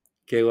rueda.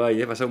 Qué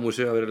guay, he pasado a un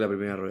museo a ver la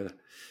primera rueda.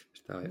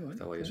 Está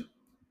guay eso.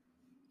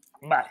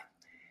 Vale.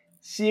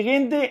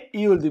 Siguiente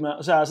y última.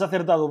 O sea, has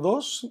acertado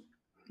 2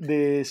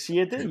 de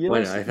 7.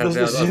 Bueno, a veces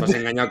nos has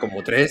engañado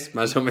como 3,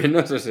 más o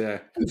menos, o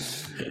sea...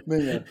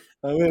 Venga,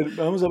 a ver,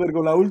 vamos a ver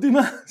con la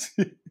última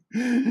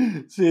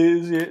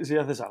si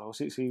haces algo,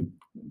 si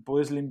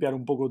puedes limpiar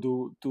un poco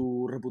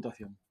tu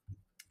reputación.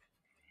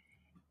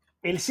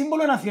 El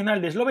símbolo nacional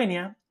de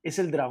Eslovenia es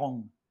el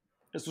dragón.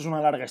 Esto es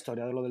una larga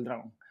historia de lo del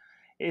dragón.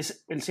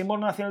 El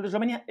símbolo nacional de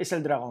Eslovenia es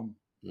el dragón.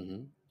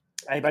 Uh-huh.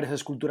 Hay varias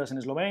esculturas en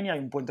Eslovenia, hay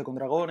un puente con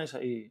dragones,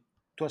 y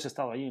tú has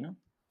estado allí, ¿no?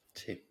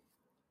 Sí.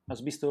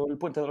 ¿Has visto el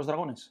puente de los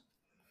dragones?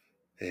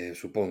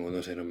 Supongo,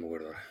 no sé, no me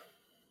acuerdo ahora.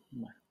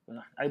 Bueno, pues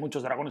nada, hay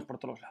muchos dragones por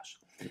todos lados.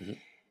 Uh-huh.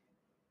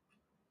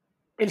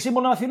 El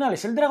símbolo nacional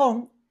es el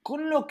dragón,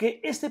 con lo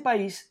que este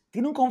país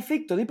tiene un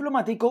conflicto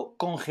diplomático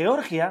con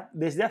Georgia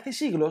desde hace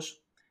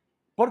siglos,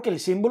 porque el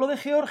símbolo de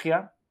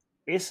Georgia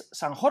es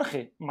San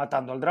Jorge,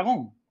 matando al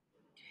dragón.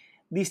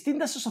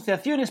 Distintas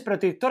asociaciones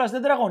protectoras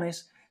de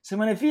dragones se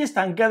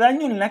manifiestan cada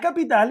año en la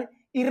capital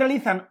y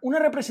realizan una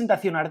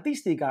representación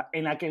artística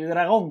en la que el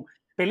dragón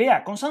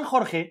pelea con San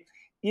Jorge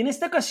y en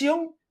esta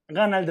ocasión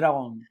gana el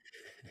dragón.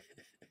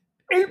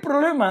 El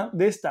problema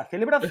de esta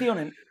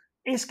celebración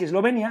es que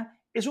Eslovenia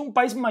es un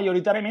país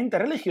mayoritariamente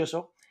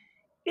religioso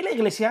y la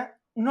Iglesia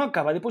no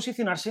acaba de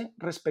posicionarse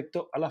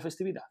respecto a la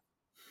festividad.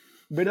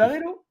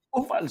 ¿Verdadero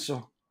o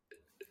falso?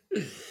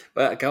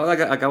 Bueno,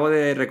 acabo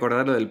de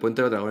recordar lo del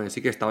puente de los dragones.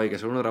 Sí que estaba ahí, que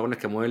son unos dragones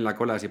que mueven la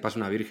cola si pasa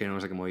una virgen o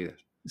no sé qué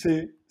movidas.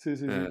 Sí.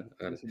 Vale.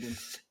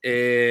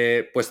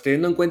 Pues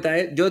teniendo en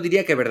cuenta, yo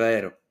diría que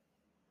verdadero.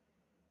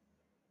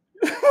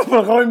 Lo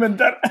acabo de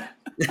inventar.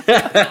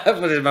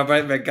 Pues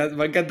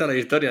me encanta la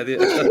historia, tío.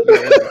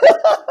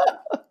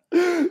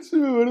 Sí,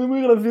 me parece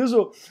muy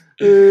gracioso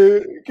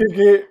que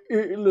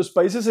los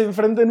países se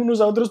enfrenten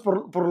unos a otros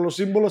por los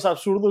símbolos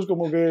absurdos,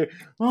 como que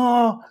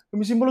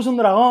mi símbolo es un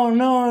dragón,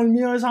 no, el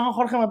mío es San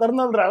Jorge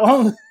matando al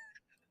dragón.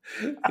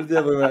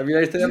 Hostia, pues a mí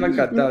la historia me ha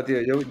encantado, tío.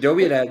 Yo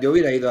hubiera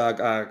ido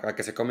a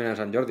que se comen a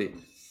San Jordi.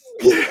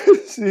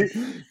 Sí,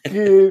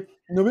 que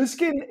 ¿no ves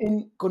que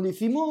cuando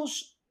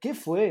hicimos, ¿qué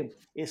fue?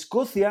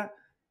 Escocia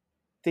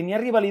tenía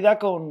rivalidad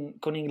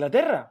con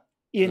Inglaterra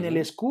y en el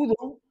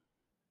escudo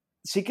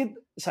sí que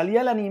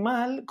salía el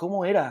animal,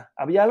 ¿cómo era?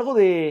 Había algo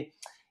en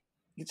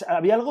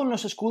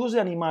los escudos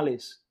de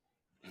animales.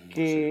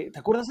 Que, ¿te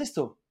acuerdas de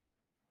esto?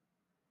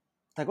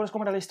 ¿Te acuerdas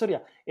cómo era la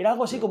historia? Era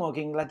algo así como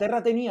que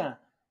Inglaterra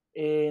tenía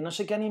no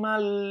sé qué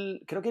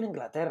animal, creo que en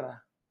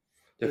Inglaterra.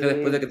 Yo es que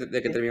después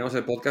de que terminamos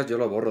el podcast, yo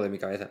lo borro de mi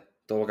cabeza.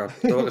 Todo lo que ha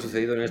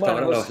sucedido en esta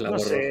hora pues, la no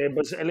borro. sé,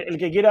 pues el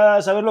que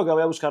quiera saberlo, que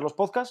voy a buscar los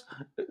podcasts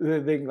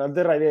de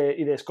Inglaterra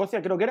y de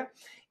Escocia, creo que era.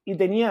 Y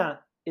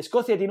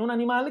Escocia tiene un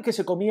animal que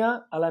se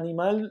comía al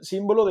animal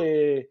símbolo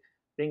de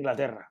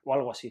Inglaterra, o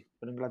algo así.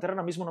 Pero Inglaterra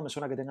ahora mismo no me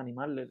suena que tenga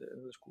animal en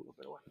el escudo,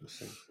 pero bueno. No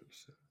sé.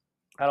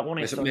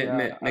 Alguna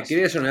historia. Me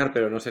quiere sonar,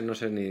 pero no sé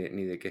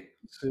ni de qué.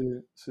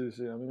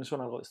 Sí, a mí me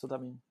suena algo de esto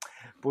también.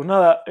 Pues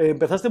nada,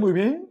 empezaste muy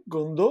bien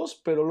con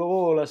 2, pero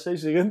luego las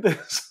 6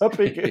 siguientes a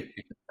pique.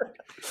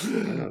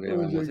 Bueno, ¿qué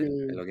vamos a hacer?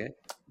 ¿Es lo que es?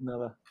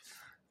 Nada.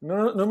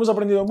 No hemos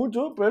aprendido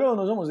mucho, pero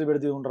nos hemos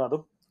divertido un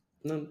rato.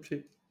 No,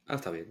 sí.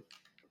 Está bien.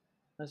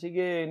 Así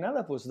que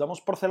nada, pues damos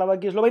por celada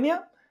aquí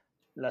Eslovenia.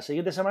 La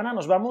siguiente semana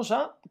nos vamos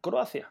a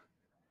Croacia.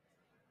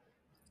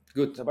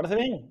 Good. ¿Te parece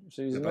bien?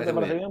 Si no te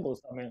parece bien,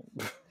 pues también.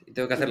 Y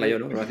tengo que hacerla yo,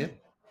 ¿no? Croacia.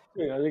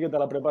 Venga, así que te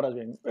la preparas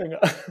bien. Venga.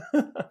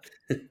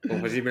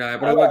 Pues si me la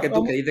preparo igual que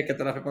tú, que dices que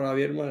te la has preparado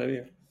bien, madre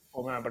mía.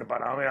 Pues me he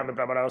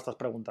preparado estas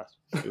preguntas.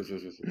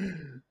 Sí.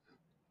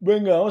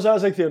 Venga, vamos a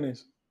las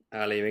secciones.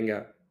 Vale,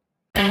 venga.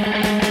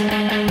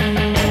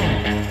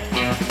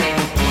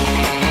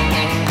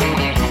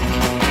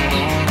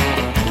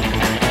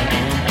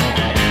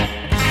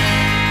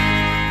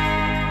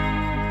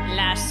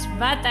 Las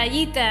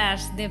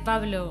batallitas de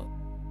Pablo.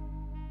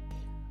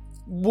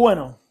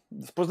 Bueno,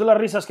 después de las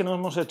risas que nos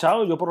hemos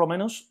echado, yo por lo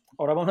menos,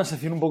 ahora va una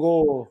sección un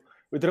poco...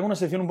 Hoy traigo una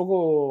sección un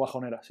poco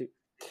bajonera, sí.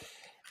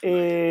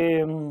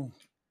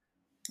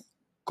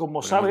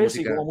 Como sabes...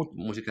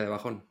 Música de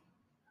bajón.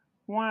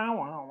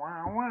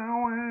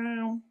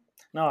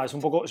 No, es un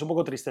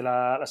poco triste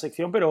la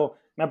sección, pero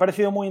me ha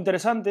parecido muy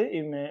interesante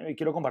y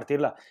quiero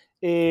compartirla.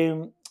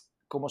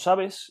 Como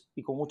sabes,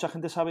 y como mucha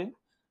gente sabe,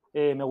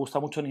 me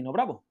gusta mucho Nino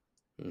Bravo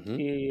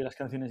y las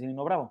canciones de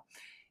Nino Bravo.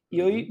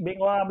 Y hoy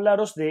vengo a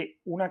hablaros de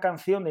una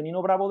canción de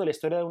Nino Bravo, de la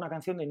historia de una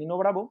canción de Nino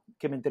Bravo,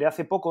 que me enteré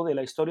hace poco de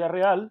la historia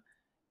real,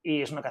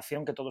 y es una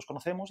canción que todos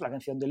conocemos, la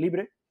canción del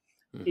Libre,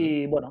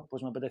 y bueno,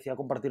 pues me apetecía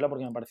compartirla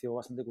porque me pareció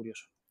bastante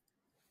curioso.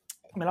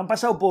 Me la han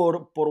pasado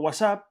por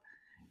WhatsApp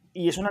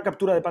y es una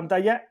captura de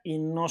pantalla y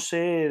no sé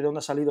de dónde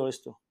ha salido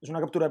esto. Es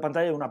una captura de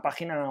pantalla de una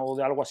página o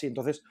de algo así,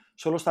 entonces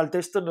solo está el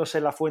texto, no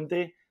sé la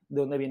fuente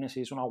de dónde viene, si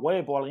es una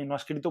web o alguien lo ha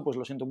escrito, pues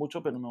lo siento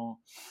mucho, pero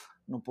no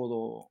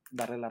puedo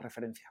darle la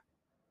referencia.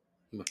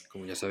 Bueno,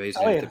 como ya sabéis,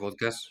 en este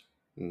podcast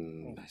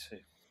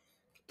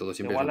todo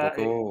siempre igual es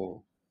un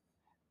poco...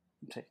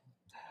 Sí.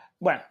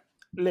 Bueno,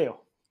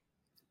 leo.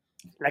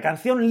 La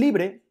canción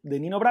Libre de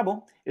Nino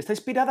Bravo está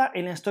inspirada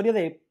en la historia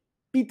de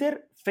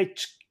Peter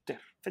Fechter,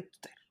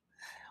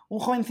 un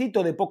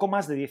jovencito de poco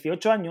más de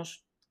 18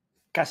 años,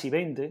 casi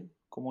 20,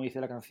 como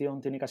dice la canción,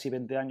 tiene casi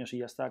 20 años y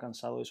ya está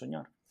cansado de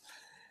soñar.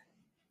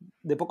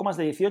 De poco más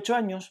de 18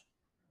 años,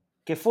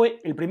 que fue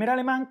el primer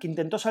alemán que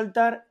intentó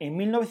saltar en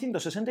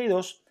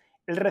 1962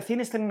 el recién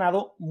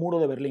estrenado Muro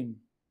de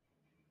Berlín.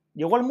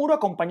 Llegó al muro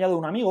acompañado de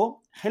un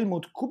amigo,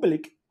 Helmut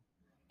Kupelik,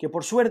 que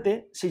por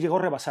suerte sí llegó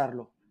a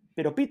rebasarlo.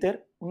 Pero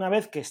Peter, una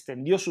vez que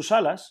extendió sus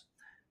alas,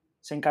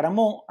 se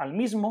encaramó al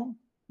mismo,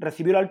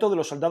 recibió el alto de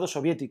los soldados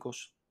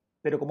soviéticos,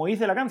 pero como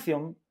dice la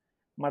canción,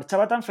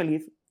 marchaba tan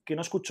feliz que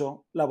no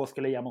escuchó la voz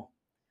que le llamó.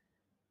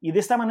 Y de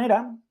esta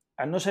manera,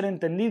 al no ser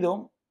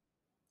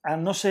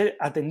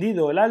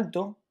atendido el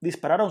alto,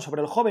 dispararon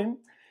sobre el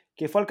joven,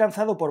 que fue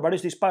alcanzado por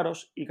varios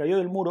disparos y cayó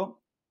del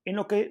muro en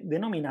lo que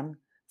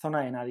denominan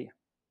zona de nadie.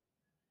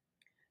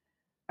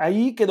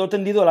 Allí quedó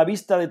tendido a la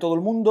vista de todo el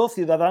mundo,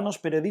 ciudadanos,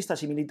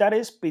 periodistas y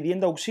militares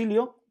pidiendo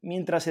auxilio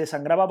mientras se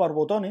desangraba a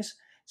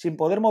borbotones sin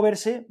poder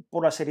moverse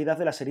por la seriedad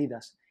de las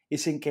heridas y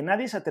sin que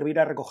nadie se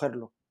atreviera a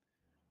recogerlo.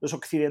 Los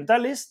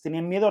occidentales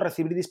tenían miedo a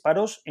recibir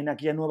disparos en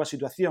aquella nueva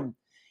situación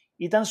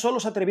y tan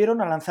solo se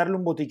atrevieron a lanzarle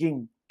un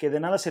botiquín que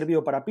de nada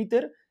sirvió para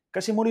Peter,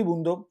 casi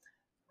moribundo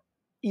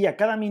y a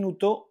cada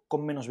minuto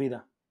con menos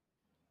vida.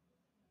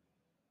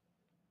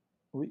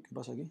 Uy, ¿qué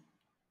pasa aquí?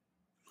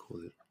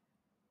 Joder.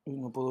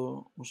 No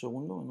puedo, un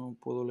segundo, no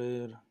puedo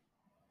leer.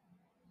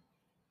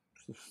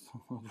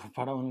 Me he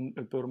parado en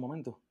el peor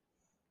momento.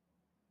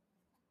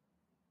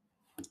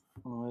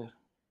 A ver.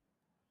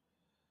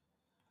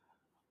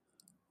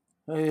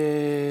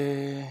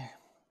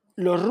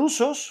 Los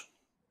rusos,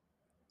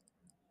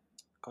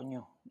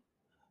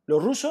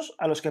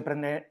 a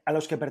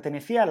los que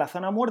pertenecía la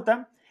zona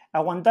muerta,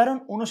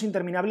 aguantaron unos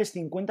interminables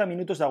 50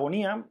 minutos de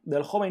agonía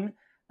del joven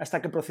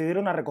hasta que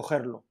procedieron a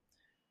recogerlo.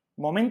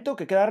 Momento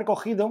que queda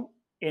recogido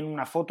en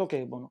una foto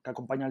que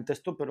acompaña el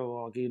texto,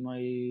 pero aquí no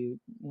hay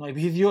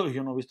vídeo y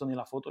yo no he visto ni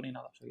la foto ni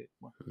nada. O sea que,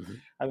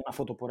 hay una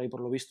foto por ahí, por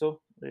lo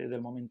visto,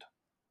 del momento.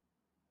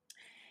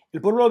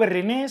 El pueblo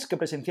berlinés que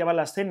presenciaba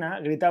la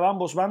escena gritaba a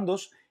ambos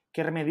bandos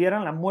que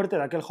remediaran la muerte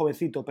de aquel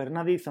jovencito, pero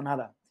nadie hizo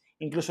nada.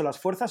 Incluso las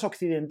fuerzas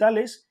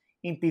occidentales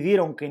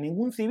impidieron que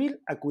ningún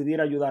civil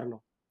acudiera a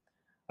ayudarlo.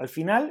 Al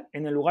final,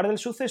 en el lugar del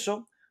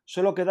suceso,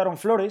 solo quedaron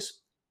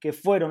flores que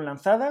fueron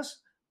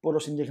lanzadas por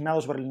los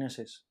indignados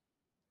berlineses.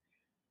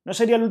 No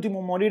sería el último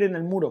en morir en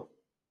el muro.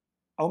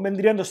 Aún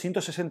vendrían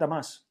 260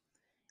 más.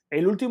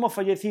 El último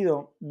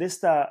fallecido de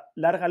esta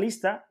larga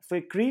lista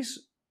fue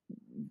Chris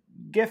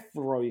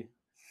Geoffroy,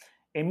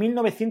 en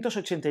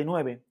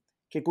 1989,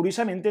 que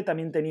curiosamente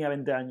también tenía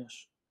 20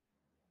 años.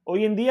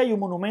 Hoy en día hay un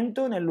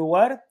monumento en el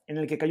lugar en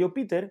el que cayó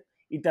Peter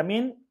y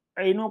también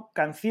hay una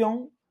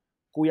canción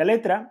cuya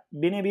letra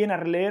viene bien a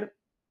releer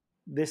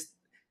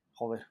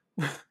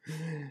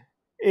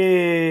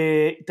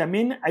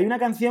también hay una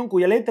canción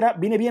cuya letra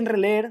viene bien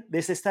releer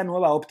desde esta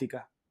nueva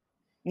óptica.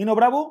 Nino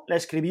Bravo la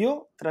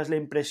escribió tras la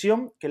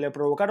impresión que le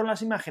provocaron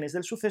las imágenes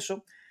del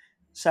suceso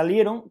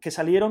que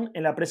salieron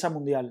en la prensa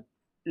mundial.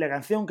 La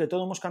canción que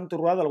todos hemos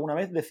canturreado alguna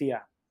vez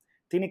decía: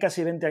 tiene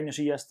casi 20 años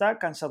y ya está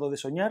cansado de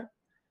soñar,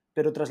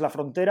 pero tras la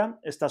frontera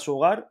está su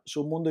hogar,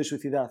 su mundo y su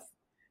ciudad.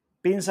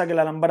 Piensa que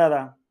la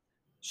alambrada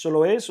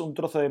solo es un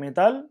trozo de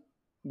metal,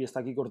 y está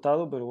aquí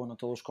cortado, pero bueno,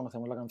 todos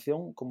conocemos la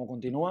canción, cómo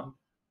continúa.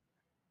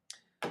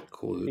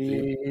 Joder,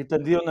 y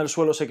tendido en el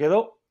suelo se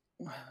quedó,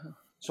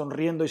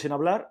 sonriendo y sin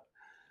hablar,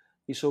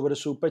 y sobre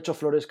su pecho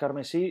flores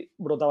carmesí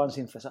brotaban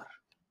sin cesar.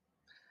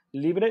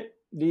 Libre,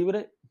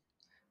 libre,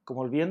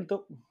 como el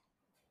viento,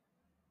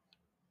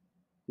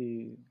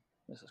 y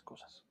esas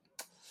cosas.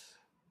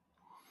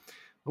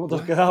 ¿Cómo te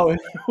has quedado,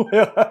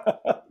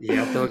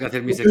 Ya tengo que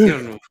hacer mi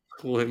sección, ¿no?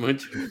 Joder,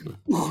 macho.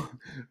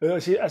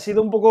 Ha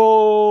sido un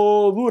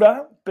poco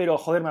dura, pero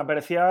joder, me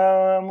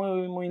parecía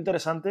muy, muy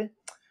interesante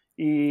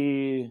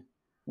y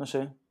no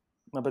sé,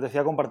 me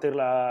apetecía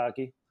compartirla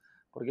aquí,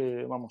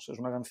 porque vamos, es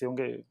una canción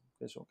que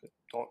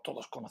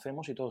todos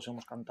conocemos y todos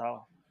hemos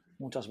cantado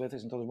muchas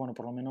veces, entonces bueno,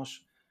 por lo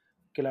menos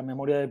que la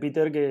memoria de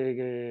Peter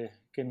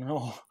que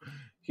no...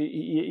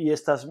 Y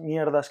estas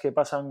mierdas que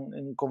pasan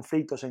en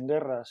conflictos, en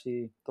guerras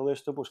y todo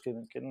esto, pues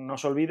que no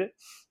se olvide.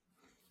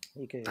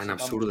 Y que tan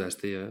sepamos, absurdas,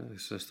 tío.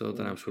 Eso es todo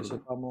tan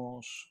absurdo.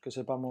 Que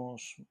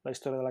sepamos la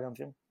historia de la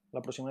canción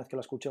la próxima vez que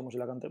la escuchemos y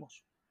la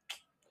cantemos.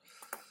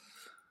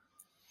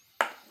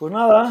 Pues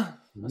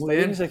nada, hasta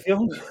aquí mi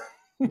sección.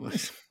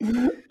 Pues,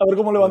 a ver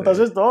cómo levantas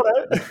esto ahora,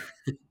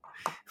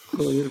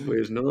 Joder,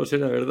 pues no lo sé,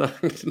 la verdad.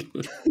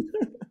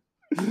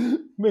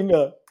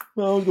 Venga,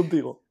 vamos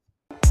contigo.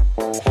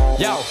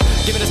 Yo,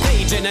 give it a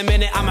stage in a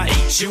minute, I'ma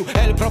eat you.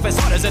 El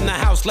profesor is in the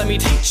house, let me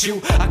teach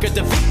you. I could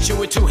defeat you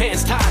with two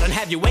hands tied and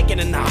have you waking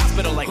in the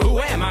hospital like, who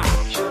am I?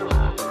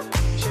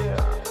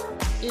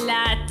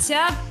 La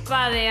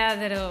chapa de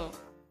Adro.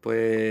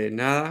 Pues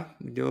nada,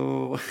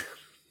 yo...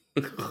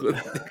 Joder,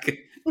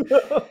 que...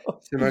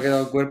 Se me ha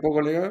quedado el cuerpo,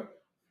 colega.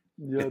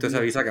 Esto se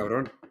avisa,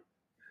 cabrón.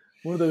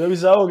 Bueno, te había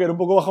avisado que era un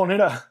poco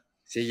bajonera.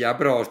 Sí, ya,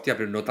 pero hostia,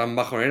 pero no tan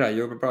bajonera.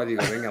 Yo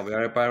digo, venga, voy a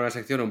preparar una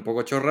sección un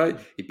poco chorra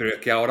pero es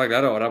que ahora,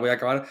 claro, ahora voy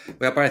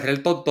a parecer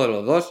el tonto de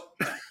los dos.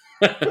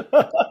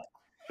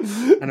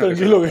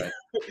 Tranquilo,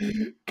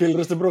 que el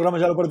resto del programa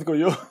ya lo parezco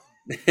yo.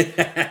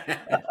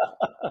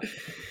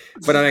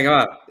 Bueno, venga,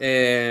 va.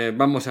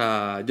 Vamos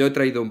a... Yo he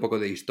traído un poco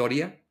de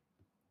historia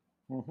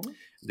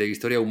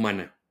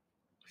humana.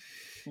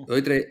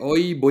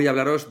 Hoy voy a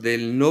hablaros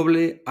del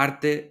noble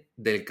arte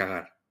del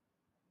cagar.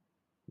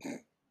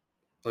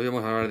 Hoy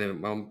vamos a hablar de...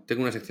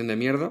 Tengo una sección de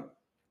mierda,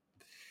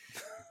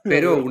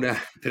 pero una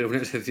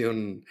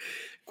sección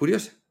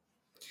curiosa.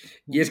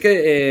 Y es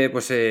que,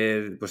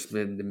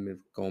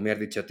 como me has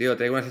dicho, tío,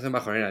 traigo una sección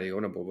bajonera. Digo,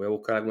 bueno, pues voy a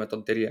buscar alguna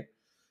tontería,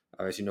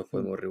 a ver si nos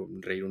podemos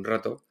reír un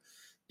rato.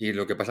 Y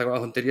lo que pasa con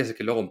las tonterías es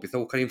que luego empiezo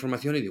a buscar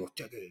información y digo,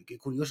 hostia, qué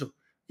curioso.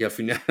 Y al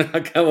final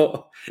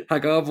acabo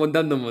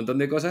apuntando un montón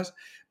de cosas,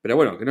 pero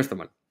bueno, que no está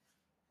mal.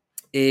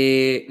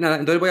 Nada,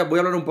 entonces voy a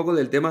hablar un poco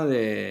del tema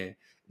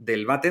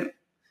del váter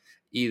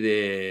y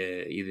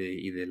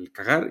del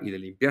cagar y de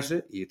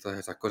limpiarse y todas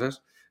esas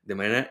cosas de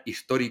manera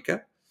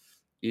histórica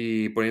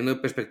y poniendo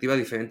en perspectiva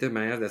diferentes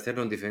maneras de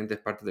hacerlo en diferentes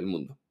partes del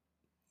mundo.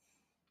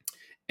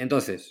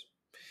 Entonces,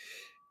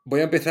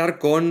 voy a empezar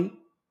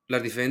con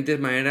las diferentes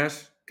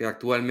maneras que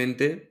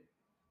actualmente,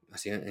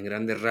 así en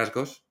grandes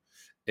rasgos,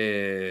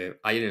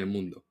 hay en el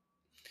mundo.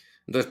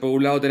 Entonces, por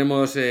un lado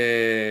tenemos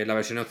la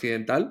versión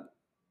occidental,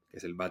 que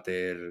es el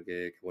váter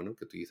que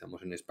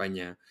utilizamos en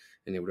España,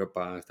 en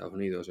Europa, Estados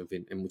Unidos, en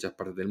fin, en muchas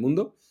partes del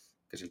mundo,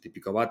 que es el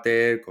típico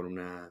váter con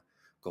una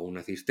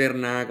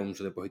cisterna, con un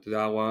depósito de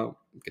agua,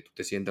 que tú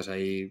te sientas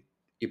ahí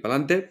y para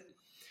adelante.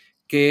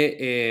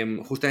 Que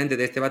justamente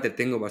de este váter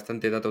tengo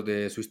bastante datos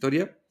de su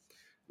historia.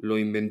 Lo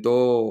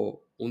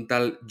inventó un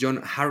tal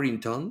John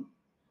Harrington,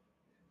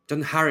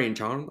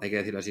 hay que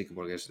decirlo así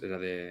porque era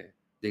de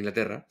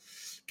Inglaterra,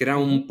 que era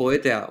un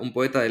poeta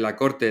de la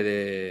corte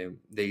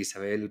de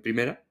Isabel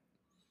I,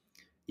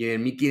 y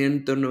en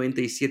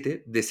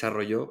 1597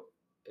 desarrolló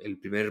el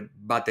primer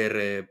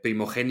váter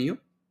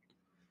primogenio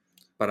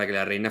para que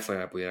la reina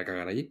pudiera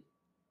cagar allí.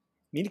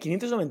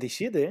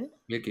 1597, ¿eh?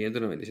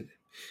 1597.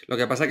 Lo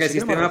que pasa es que el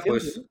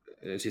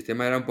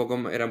sistema era un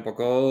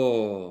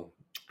poco...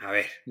 A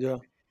ver,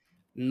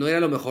 no era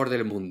lo mejor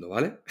del mundo,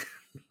 ¿vale?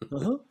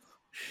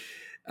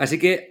 Así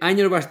que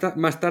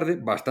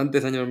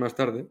bastantes años más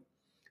tarde,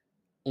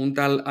 un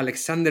tal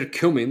Alexander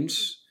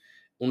Cummins,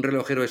 un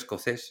relojero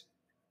escocés,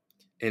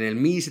 en el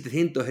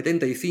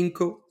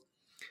 1775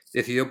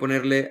 decidió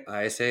ponerle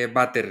a ese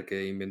váter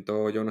que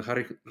inventó John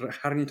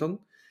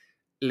Harrington,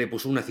 le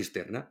puso una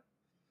cisterna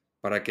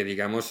para que,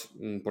 digamos,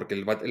 porque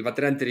el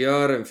váter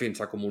anterior, en fin,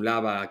 se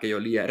acumulaba, aquello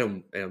olía, era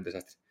un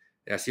desastre.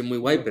 Era así muy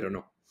guay, pero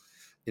no.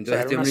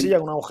 Entonces, era una silla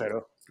con un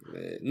agujero.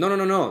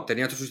 No,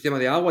 tenía todo su sistema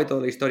de agua y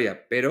toda la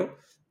historia, pero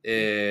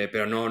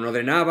no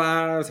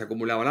drenaba, se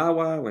acumulaba el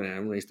agua, bueno,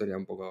 era una historia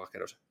un poco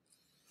asquerosa.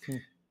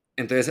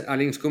 Entonces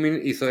Alex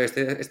Cummins hizo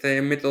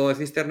este método de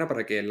cisterna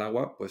para que el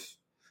agua,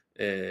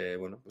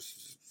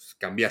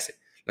 cambiase.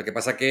 Lo que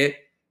pasa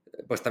que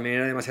pues también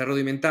era demasiado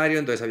rudimentario,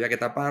 entonces había que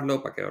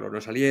taparlo para que el olor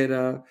no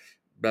saliera,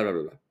 bla, bla,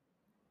 bla, bla.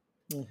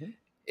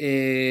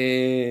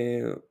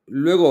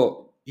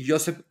 Luego,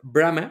 Joseph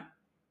Bramah,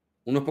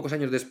 unos pocos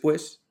años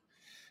después,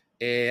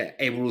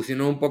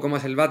 evolucionó un poco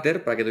más el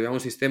váter para que tuviera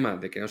un sistema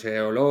de que no se dé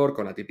olor,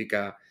 con la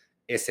típica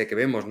S que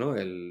vemos, ¿no?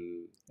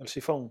 El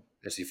sifón.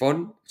 El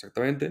sifón,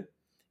 exactamente.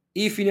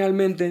 Y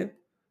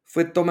finalmente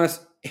fue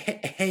Thomas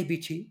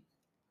Abitchi,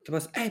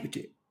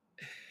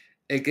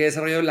 el que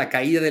desarrolló la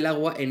caída del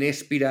agua en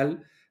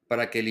espiral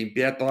para que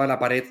limpiara toda la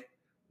pared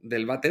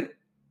del váter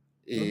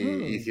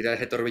y hiciera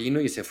ese torbellino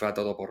y se fue a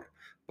todo por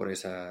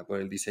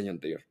el diseño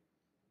anterior.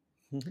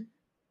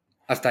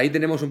 Hasta ahí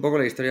tenemos un poco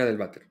la historia del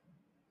váter.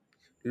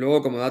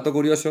 Luego, como dato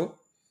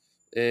curioso,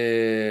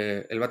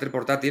 el váter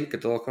portátil que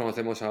todos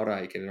conocemos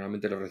ahora y que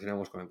normalmente lo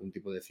relacionamos con algún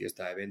tipo de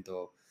fiesta,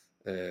 evento,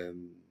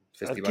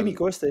 festival. El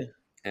químico este.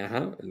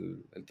 Ajá,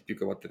 el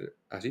típico váter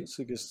así.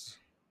 Sí que es...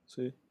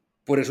 Sí.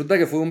 Pues resulta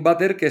que fue un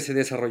váter que se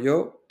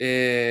desarrolló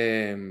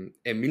en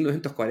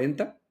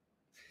 1940,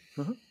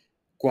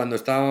 cuando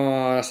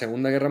estaba la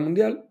Segunda Guerra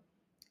Mundial,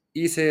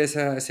 y se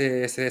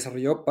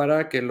desarrolló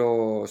para que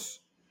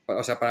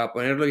para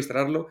ponerlo e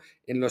instalarlo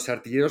en los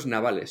artilleros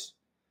navales.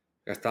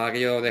 Estaba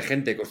aquello de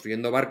gente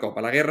construyendo barcos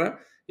para la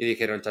guerra y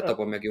dijeron, chato,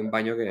 ponme aquí un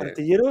baño que...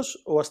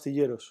 ¿Artilleros o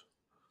astilleros?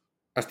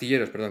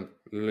 Astilleros, perdón,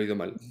 lo he oído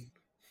mal.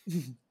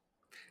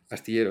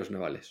 Astilleros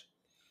navales.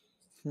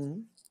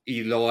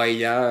 Y luego ahí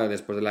ya,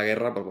 después de la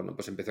guerra,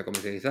 pues empezó a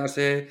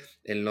comercializarse.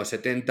 En los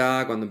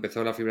 70, cuando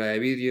empezó la fibra de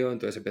vidrio,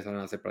 entonces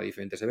empezaron a hacer para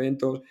diferentes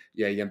eventos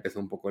y ahí ya empezó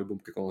un poco el boom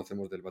que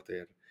conocemos del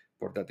váter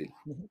portátil.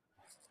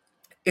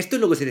 Esto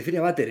es lo que se refiere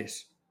a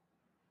váteres.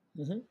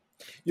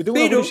 Yo tengo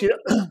una curiosidad.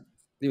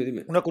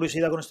 Dime. Una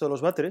curiosidad con esto de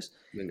los váteres.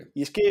 Venga.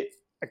 Y es que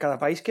a cada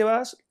país que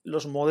vas,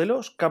 los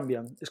modelos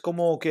cambian. Es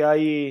como que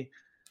hay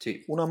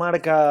una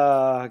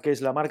marca que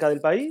es la marca del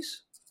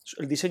país,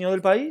 el diseño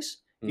del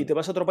país, y te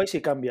vas a otro país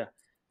y cambia.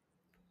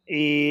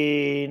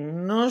 Y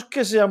no es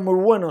que sean muy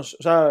buenos.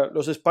 O sea,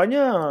 los de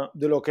España,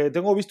 de lo que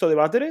tengo visto de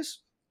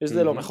váteres, es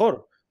de lo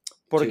mejor.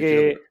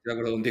 Porque estoy de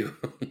acuerdo contigo.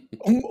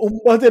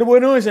 un váter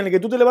bueno es en el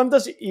que tú te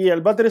levantas y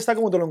el váter está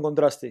como te lo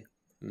encontraste.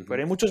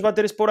 Pero hay muchos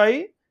váteres por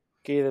ahí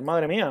que,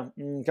 madre mía,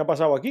 ¿qué ha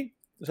pasado aquí?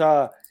 O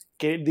sea,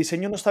 que el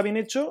diseño no está bien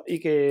hecho y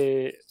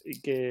que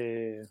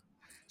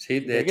Sí,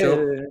 de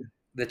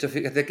hecho,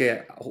 fíjate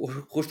que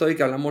justo hoy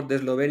que hablamos de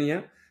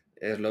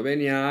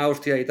Eslovenia,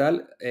 Austria y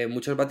tal,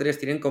 muchos váteres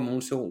tienen como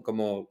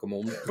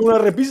una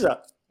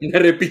repisa. una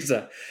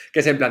repisa,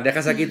 que es en plan,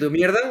 dejas aquí tu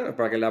mierda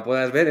para que la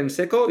puedas ver en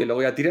seco y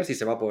luego ya tiras y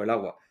se va por el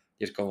agua.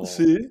 Y es como...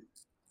 Sí.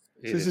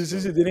 y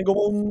Sí. Tienen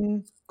como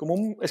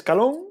un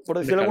escalón, por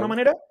decirlo de alguna escalón.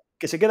 manera,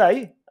 que se queda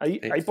ahí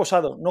Sí.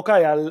 posado. No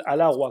cae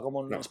al agua,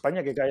 como en No.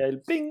 España, que cae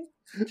el ping.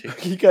 Sí.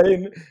 Aquí cae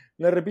en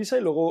la repisa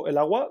y luego el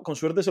agua, con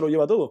suerte, se lo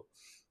lleva todo.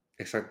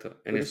 Exacto.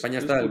 En Pero España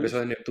es está el curioso. beso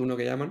de Neptuno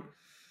que llaman.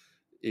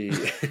 Y...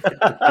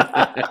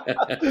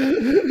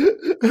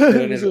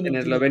 Pero Eso en no tiene.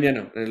 Eslovenia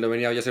no. En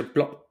Eslovenia oyes el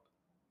plop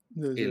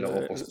y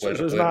luego pues Eso es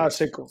puedes más ver.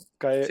 seco.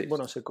 Cae, Sí,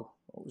 bueno, seco.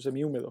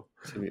 Semihúmedo.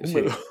 sí,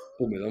 Húmedo.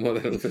 húmedo,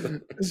 húmedo.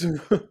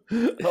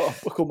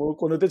 Pues como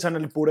cuando te echan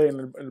el puré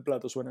en el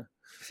plato, suena.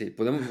 Sí,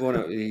 podemos,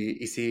 bueno,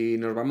 y si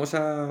nos vamos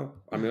al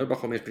menos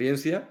bajo mi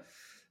experiencia,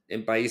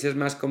 en países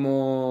más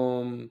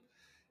como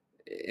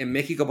en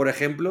México, por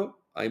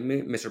ejemplo, a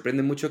mí me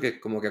sorprende mucho que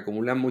como que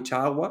acumulan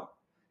mucha agua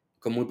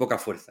con muy poca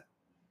fuerza.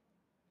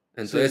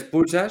 Entonces Sí.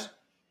 pulsas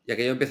y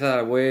aquello empieza a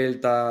dar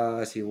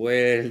vueltas y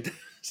vueltas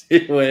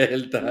y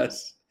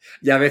vueltas.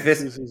 Y a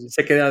veces Sí.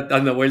 se queda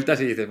dando vueltas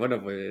y dices,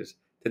 bueno, pues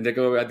tendré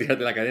que volver a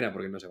tirarte la cadena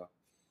porque no se va.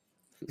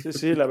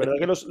 Sí, la verdad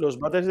que los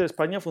váteres de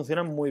España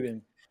funcionan muy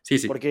bien. Sí,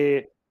 sí.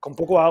 Porque con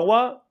poco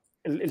agua,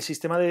 el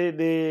sistema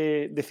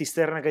de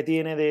cisterna que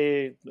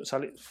tiene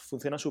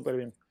funciona súper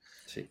bien.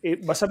 Sí.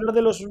 ¿Vas a hablar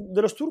de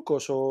los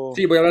turcos?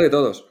 Sí, voy a hablar de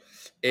todos.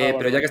 Vale, Pero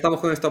ya vale. que estamos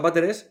con estos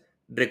váteres,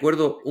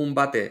 recuerdo un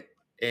váter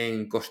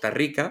en Costa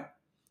Rica,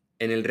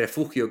 en el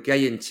refugio que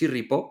hay en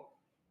Chirripó,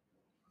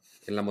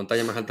 en la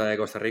montaña más alta de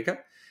Costa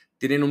Rica.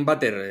 Tienen un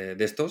váter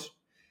de estos,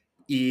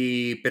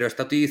 pero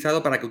está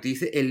utilizado para que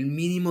utilice el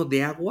mínimo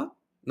de agua.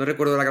 No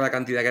recuerdo la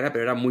cantidad que era,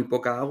 pero era muy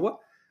poca agua.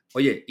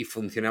 Oye, y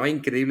funcionaba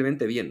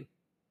increíblemente bien.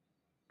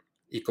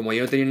 Y como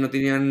ellos no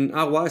tenían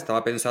agua,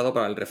 estaba pensado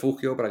para el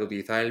refugio, para que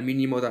utilizara el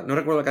mínimo. No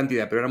recuerdo la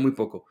cantidad, pero era muy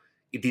poco.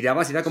 Y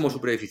tirabas y era como Sí.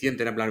 súper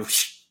eficiente, era en plan...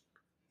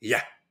 Y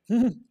ya.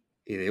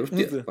 Y de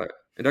hostia. Hostia.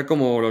 Era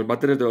como los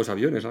váteres de los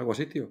aviones, algo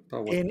así, tío.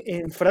 Estaba guay.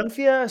 En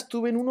Francia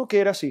estuve en uno que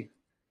era así.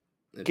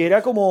 Que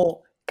era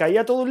como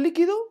caía todo el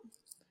líquido,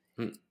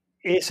 Mm.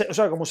 o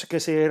sea, como que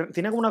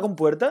tenía como una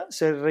compuerta,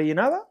 se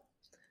rellenaba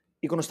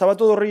y cuando estaba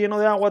todo relleno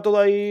de agua, todo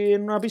ahí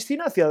en una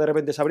piscina, de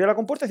repente se abría la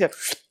compuerta y hacía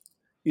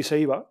y se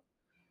iba.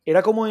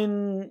 Era como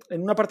en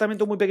un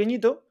apartamento muy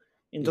pequeñito,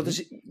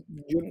 entonces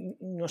yo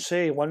no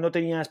sé, igual no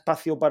tenía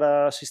espacio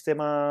para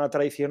sistema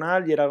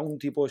tradicional y era algún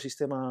tipo de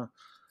sistema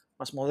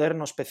más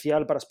moderno,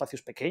 especial para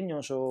espacios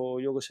pequeños o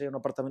yo que sé, un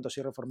apartamento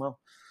así reformado.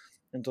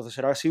 Entonces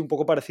era así un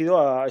poco parecido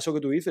a eso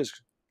que tú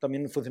dices.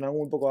 También funcionaba con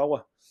muy poco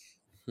agua.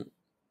 Muy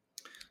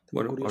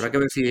Bueno, habrá curioso. que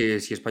ver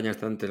si España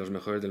está entre los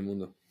mejores del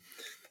mundo.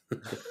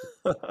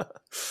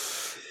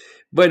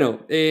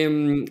 Bueno,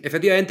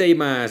 efectivamente hay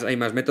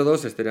más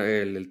métodos. Este era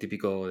el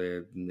típico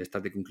de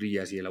estar de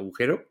cuclillas y el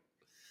agujero.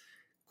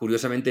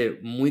 Curiosamente,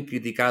 muy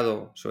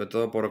criticado, sobre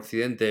todo por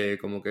Occidente,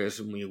 como que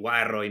es muy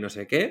guarro y no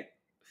sé qué.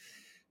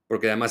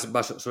 Porque además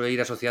suele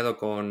ir asociado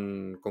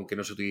con que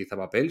no se utiliza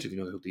papel,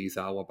 sino que se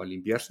utiliza agua para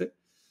limpiarse.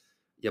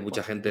 Y a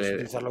mucha Bueno, gente puedes le...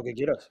 utilizar lo que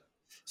quieras.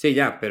 Sí,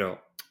 ya,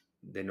 pero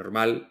de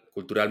normal,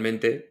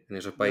 culturalmente, en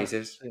esos Ya,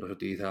 países sí, no se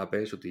utiliza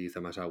papel, se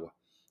utiliza más agua.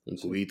 Un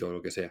sí, cubito o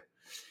lo que sea.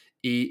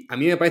 Y a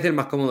mí me parece el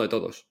más cómodo de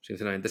todos,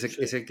 sinceramente. sí,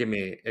 Es el que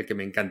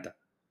me encanta.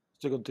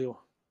 estoy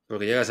contigo.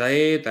 Porque llegas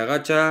ahí, te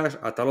agachas,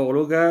 hasta luego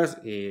Lucas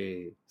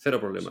y cero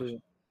problemas.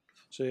 Sí,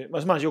 sí.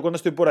 Es más, yo cuando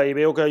estoy por ahí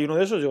veo que hay uno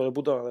de esos, digo, de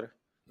puta madre.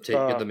 O Sí,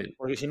 yo sea, también.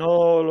 porque si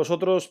no, los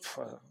otros,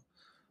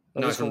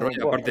 No, haces es un como,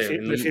 rollo. "Buah, Aparte,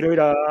 prefiero ir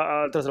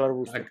atrás del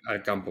arbusto".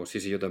 al campo. Sí,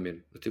 yo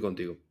también. Estoy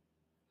contigo.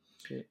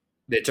 Sí.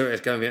 De hecho,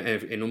 es que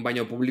en un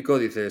baño público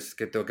dices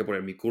que tengo que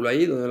poner mi culo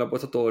ahí, donde lo ha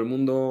puesto todo el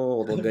mundo,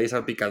 o donde hay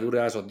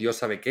salpicaduras, o Dios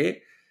sabe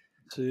qué.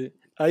 Sí.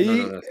 No, Ahí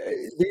no, no.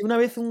 vi una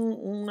vez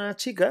una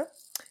chica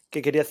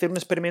que quería hacer un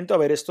experimento a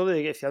ver esto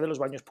de que decía de los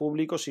baños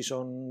públicos, si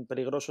son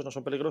peligrosos, no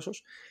son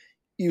peligrosos,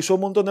 y usó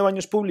un montón de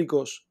baños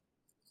públicos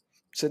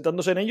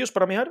sentándose en ellos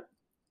para mear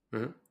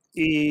Ajá.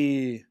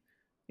 y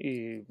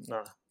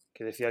nada,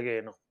 que decía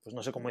que no, pues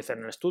no sé cómo dicen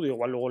en el estudio,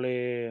 igual luego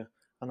la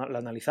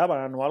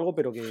analizaban o algo,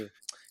 pero que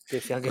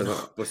decían que Pues,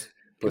 no, pues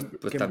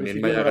que en también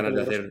principio no era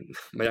peligroso.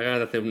 vaya ganas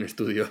de hacer un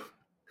estudio.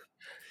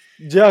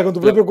 Ya, con tu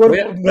propio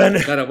cuerpo.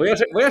 Claro,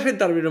 voy a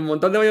sentarme en un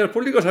montón de baños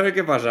públicos a ver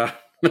qué pasa.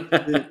 Sí.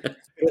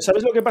 Pero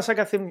 ¿sabes lo que pasa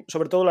que hacen,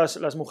 sobre todo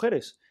las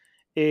mujeres?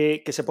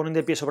 Que se ponen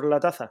de pie sobre la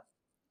taza.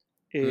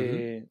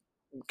 Ujú.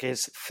 Que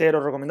es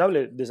cero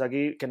recomendable, desde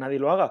aquí que nadie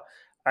lo haga.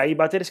 Hay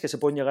váteres que se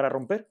pueden llegar a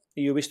romper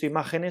y yo he visto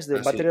imágenes de Ah,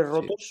 sí, váteres sí,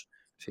 rotos.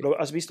 sí. ¿Lo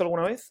has visto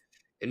alguna vez?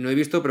 No he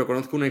visto, pero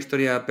conozco una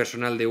historia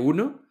personal de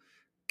uno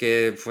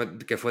que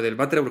fue del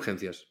váter a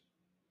urgencias.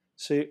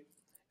 Sí.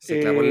 Se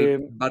clavó el Eh,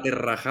 váter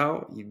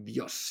rajado y sí,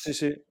 Dios.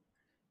 sí.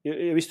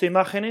 He visto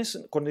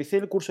imágenes, cuando hice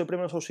el curso de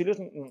primeros auxilios,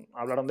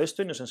 hablaron de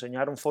esto y nos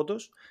enseñaron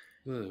fotos.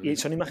 Y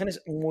son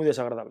imágenes muy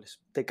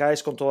desagradables. Te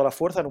caes con toda la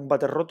fuerza en un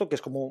váter roto, que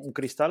es como un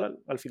cristal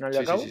al final y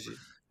al cabo,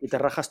 y te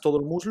rajas todo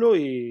el muslo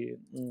y...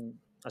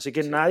 Así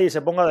que nadie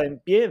se ponga en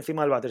pie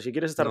encima del váter. Si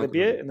quieres estar de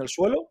pie en el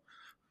suelo,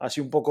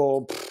 así un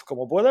poco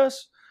como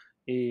puedas,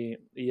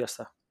 y ya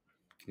está.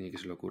 Ni que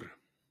se le ocurra.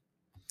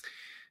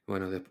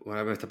 Bueno,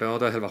 ahora me está pegando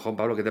otra vez el bajón,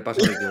 Pablo. ¿Qué te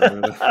pasa?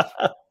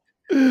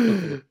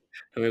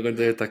 No me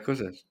cuentes estas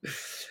cosas.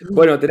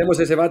 Bueno, tenemos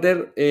ese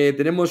váter.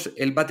 Tenemos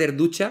el váter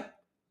ducha,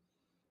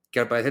 que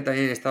al parecer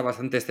también está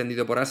bastante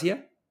extendido por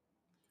Asia.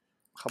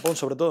 Japón,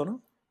 sobre todo,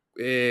 ¿no?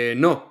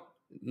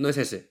 No es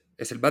ese.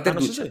 Es el váter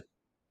 ¿no ducha. es ese?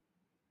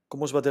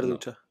 ¿Cómo es váter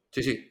ducha?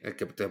 Sí. El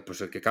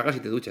que cagas y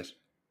te duchas.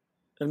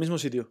 ¿El mismo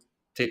sitio?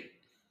 Sí.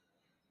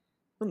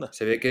 ¿Dónde?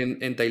 Se ve que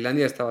en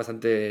Tailandia está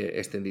bastante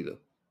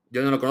extendido.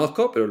 Yo no lo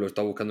conozco, pero lo he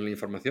estado buscando en la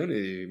información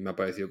y me ha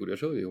parecido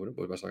curioso. Y digo, bueno,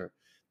 pues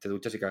te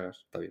duchas y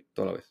cagas. Está bien,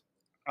 toda la vez.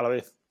 A la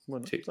vez.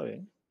 Bueno, sí. Está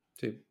bien.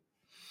 Sí.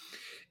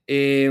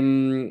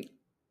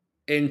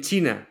 En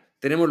China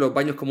tenemos los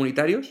baños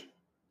comunitarios.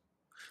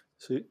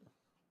 Sí.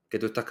 Que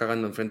tú estás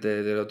cagando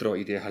enfrente del otro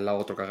y tienes al lado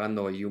otro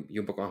cagando y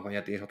un poco más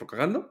allá tienes otro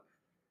cagando.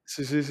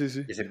 Sí.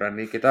 Y ese plan,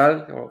 ¿qué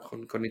tal?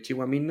 Con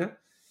Ichiwa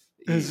Minna.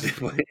 Y te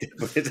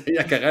pones ahí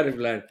a cagar en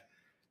plan,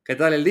 ¿qué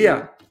tal el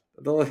día?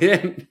 ¿Todo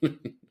bien?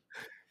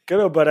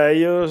 Claro, para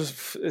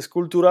ellos es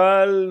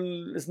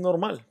cultural, es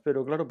normal,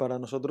 pero claro, para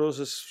nosotros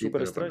es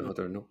súper extraño. Para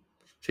nosotros no.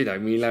 Sí, a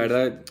mí la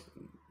verdad,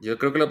 yo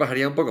creo que lo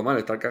pasaría un poco mal,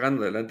 estar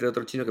cagando delante de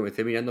otro chino que me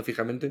esté mirando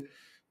fijamente,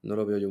 no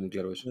lo veo yo muy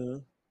claro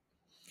eso.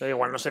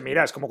 Igual no se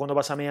mira, es como cuando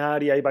vas a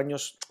mear y hay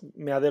baños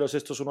meaderos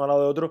estos uno al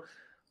lado de otro.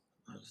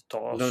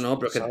 Todos,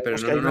 pero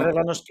hay una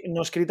regla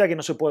no escrita que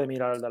no se puede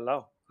mirar al de al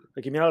lado,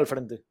 hay que mirar al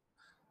frente.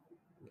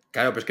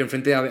 Claro, pero es que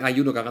enfrente hay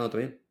uno cagando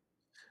también.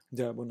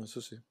 Ya, bueno,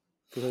 eso sí.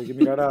 Pues hay que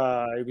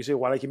mirar yo qué sé,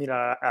 igual hay que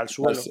mirar al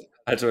suelo.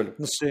 Al suelo.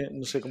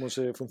 No sé cómo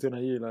se funciona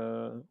allí.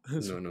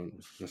 No sé,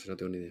 no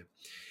tengo ni idea.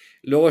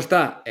 Luego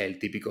está el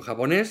típico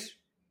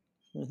japonés,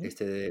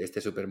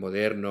 este súper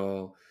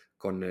moderno,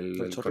 con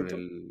el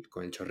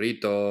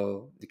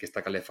chorrito, y que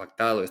está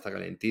calefactado, está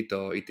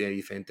calentito, y tiene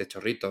diferentes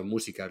chorritos,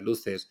 músicas,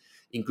 luces,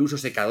 incluso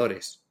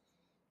secadores,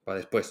 para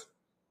después.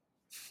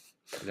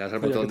 Le das al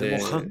botón de...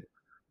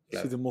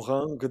 Claro. Si te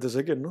mojan, que te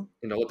sequen, ¿no?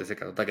 Y luego te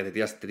seca, total, que te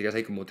tiras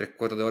ahí como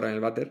 3-4 de hora en el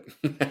váter.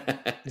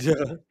 Ya.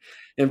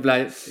 En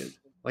plan,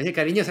 oye,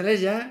 cariño, ¿sales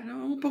ya?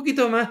 No, un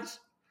poquito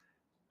más.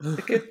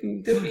 Es que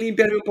tengo que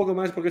limpiarme un poco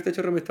más porque este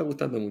chorro me está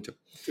gustando mucho.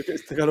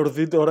 Este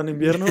calorcito ahora en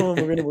invierno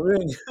me viene muy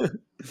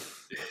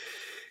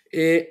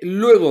bien.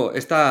 Luego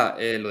está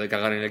lo de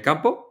cagar en el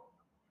campo,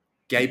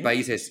 que hay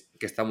países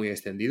que está muy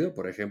extendido,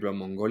 por ejemplo en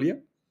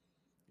Mongolia.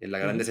 En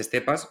las grandes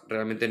estepas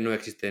realmente no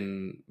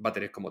existen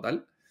váteres como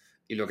tal.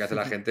 Y lo que hace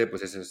la gente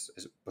pues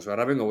es pues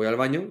ahora vengo, voy al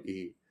baño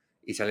y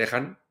se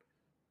alejan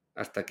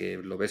hasta que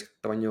lo ves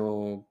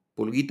tamaño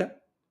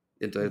pulguita.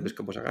 Y entonces ves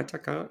cómo se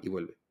agacha, caga y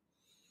vuelve.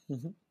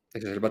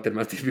 Ese es el váter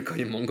más típico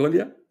ahí en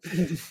Mongolia.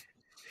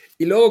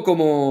 Y luego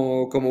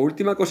como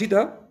última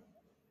cosita,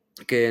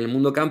 que en el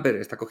mundo camper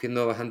está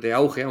cogiendo bastante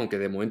auge, aunque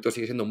de momento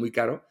sigue siendo muy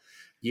caro,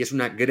 y es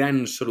una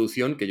gran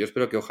solución que yo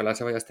espero que ojalá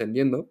se vaya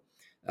extendiendo.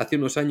 Hace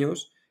unos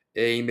años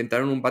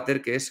inventaron un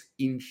váter que es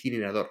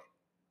incinerador.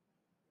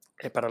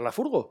 ¿Para la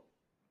furgo?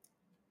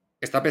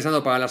 Está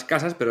pensando para las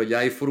casas, pero ya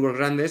hay furgos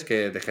grandes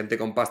de gente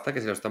con pasta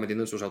que se lo está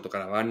metiendo en sus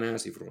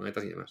autocaravanas y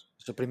furgonetas y demás.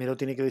 Eso primero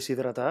tiene que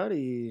deshidratar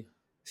y...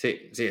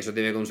 Sí, eso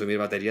tiene que consumir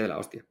batería de la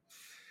hostia.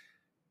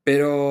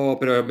 Pero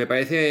me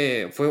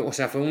parece, fue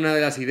una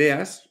de las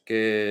ideas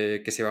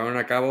que se llevaron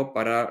a cabo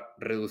para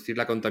reducir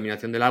la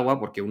contaminación del agua,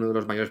 porque uno de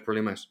los mayores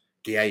problemas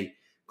que hay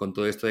con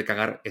todo esto de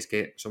cagar es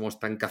que somos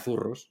tan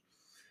cazurros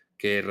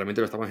que realmente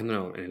lo estamos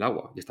haciendo en el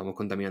agua y estamos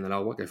contaminando el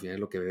agua, que al final es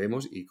lo que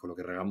bebemos y con lo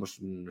que regamos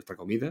nuestra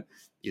comida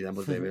y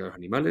damos de beber a los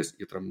animales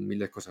y otras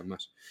miles de cosas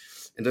más.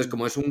 Entonces,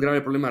 como es un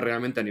grave problema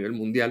realmente a nivel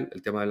mundial,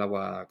 el tema del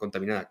agua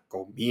contaminada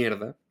con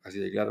mierda, así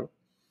de claro,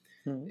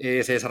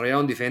 se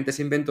desarrollaron diferentes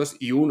inventos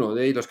y uno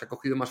de ellos que ha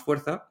cogido más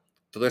fuerza,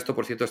 todo esto,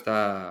 por cierto,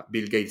 está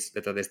Bill Gates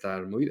detrás de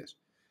estas movidas,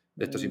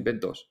 de estos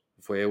inventos.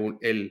 Fue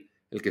él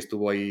el que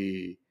estuvo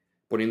ahí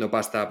poniendo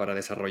pasta para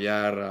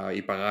desarrollar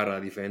y pagar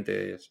a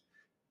diferentes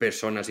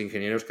personas,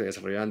 ingenieros que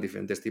desarrollaran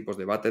diferentes tipos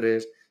de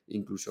váteres,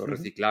 incluso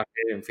reciclaje,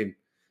 en fin.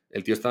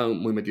 El tío está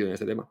muy metido en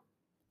este tema.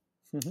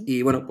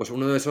 Y bueno, pues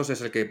uno de esos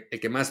es el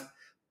que más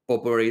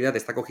popularidad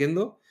está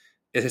cogiendo,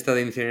 es esta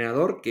de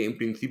incinerador, que en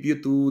principio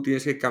tú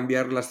tienes que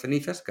cambiar las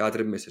cenizas cada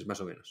 3 meses, más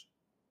o menos.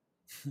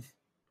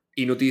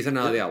 Y no utiliza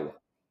nada de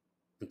agua.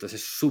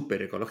 Entonces es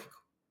súper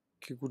ecológico.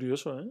 Qué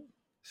curioso, ¿eh?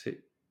 Sí.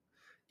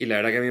 Y la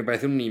verdad que a mí me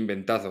parece un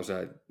inventazo. O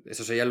sea,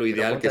 eso sería lo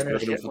ideal, que espero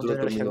que en un futuro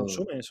todo el mundo...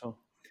 consume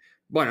eso?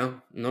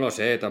 Bueno, no lo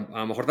sé. A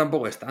lo mejor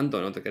tampoco es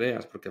tanto, no te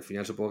creas, porque al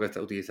final supongo que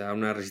utilizar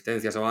unas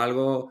resistencias o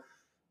algo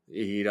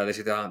e ir a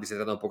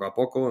deshidratando poco a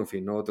poco, en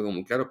fin, no lo tengo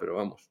muy claro, pero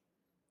vamos.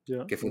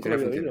 Ya, que funciona.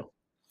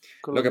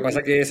 Lo que pasa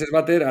es que ese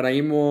váter ahora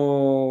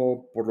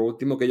mismo, por lo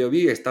último que yo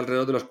vi, está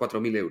alrededor de los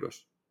 4.000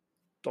 euros.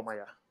 Toma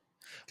ya.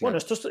 Bueno,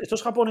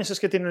 estos japoneses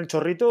que tienen el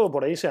chorrito,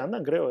 por ahí se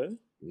andan, creo, ¿eh?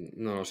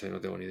 No lo sé,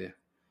 no tengo ni idea.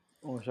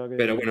 O sea que...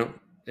 Pero bueno,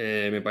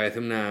 me parece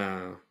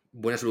una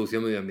buena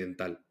solución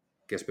medioambiental,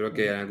 que espero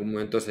que en algún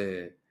momento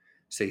se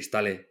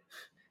instale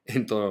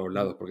en todos los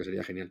lados, porque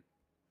sería genial.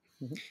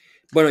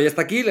 Bueno, y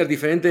hasta aquí las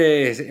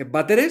diferentes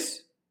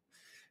váteres.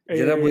 Y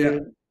ahora voy a...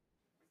 ¿Tienes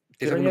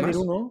Quiero alguno añadir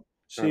más? uno,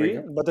 Ah, sí,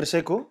 venga. váter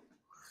seco,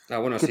 Ah,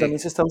 bueno, que sí. también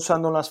se está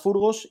usando en las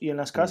furgos y en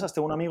las casas.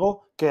 Tengo un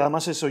amigo que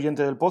además es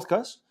oyente del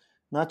podcast,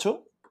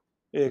 Nacho.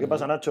 ¿Qué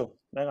pasa, Nacho?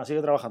 Venga,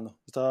 sigue trabajando.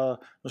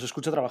 Nos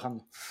escucha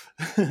trabajando.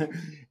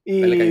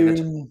 Dale caña, Y...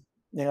 Nacho.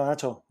 Venga,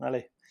 Nacho,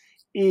 vale.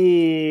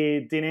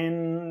 Y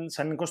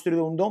se han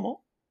construido un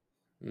domo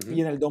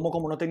y en el domo,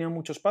 como no tenían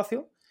mucho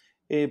espacio,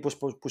 pues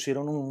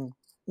pusieron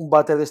un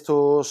váter de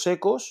estos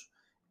secos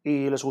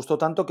y les gustó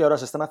tanto que ahora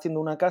se están haciendo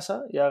una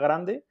casa ya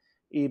grande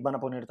y van a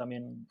poner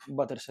también un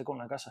váter seco en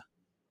la casa.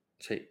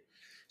 Sí.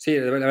 Sí,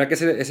 la verdad que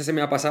ese se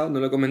me ha pasado, no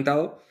lo he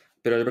comentado,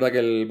 pero es verdad que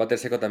el váter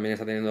seco también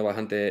está teniendo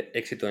bastante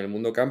éxito en el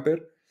mundo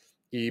camper.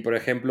 Y, por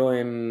ejemplo,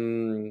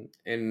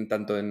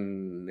 tanto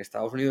en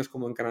Estados Unidos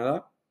como en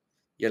Canadá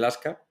y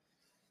Alaska,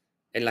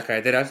 en las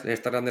carreteras, en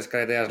estas grandes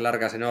carreteras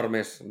largas,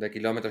 enormes, de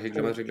kilómetros y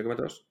kilómetros y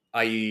kilómetros,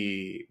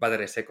 hay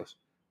váteres secos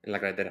en la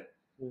carretera.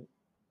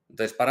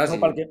 Entonces paras No,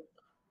 y...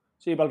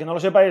 sí, para el que no lo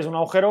sepa, es un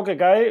agujero que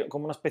cae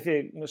como una especie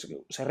de... No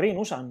sé, serrín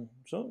usan.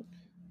 No sé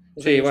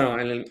Sí, qué bueno,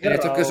 usan. en Tierra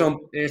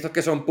estos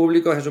que son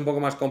públicos es un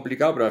poco más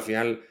complicado, pero al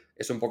final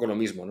es un poco lo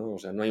mismo, ¿no? O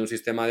sea, no hay un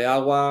sistema de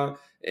agua,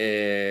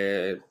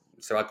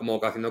 se va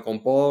como haciendo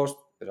compost,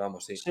 pero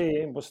vamos, sí. Sí,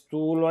 pues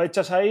tú lo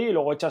echas ahí y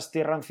luego echas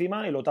tierra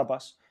encima y lo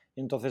tapas.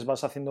 Y entonces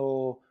vas haciendo,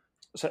 o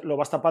sea, lo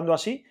vas tapando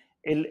así.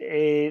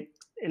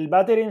 El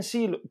váter en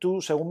sí, tú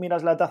según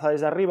miras la taza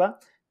desde arriba,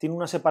 tiene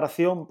una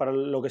separación para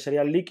lo que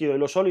sería el líquido y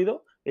lo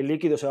sólido. El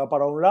líquido se va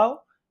para un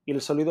lado y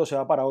el sólido se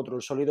va para otro.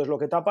 El sólido es lo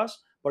que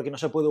tapas porque no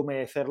se puede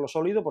humedecer lo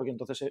sólido porque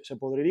entonces se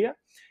podriría.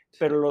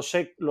 Pero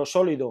lo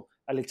sólido,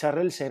 al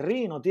echarle el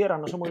serrín o tierra,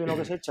 no sé muy bien lo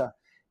que se echa,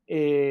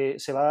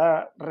 se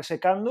va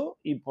resecando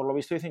y por lo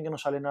visto dicen que no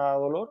sale nada de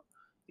dolor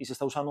y se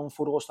está usando en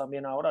furgos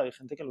también ahora. Hay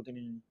gente que lo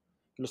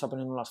está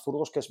poniendo en las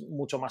furgos, que es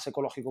mucho más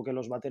ecológico que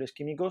los váteres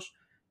químicos,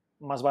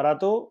 más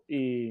barato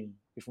y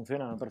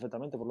funciona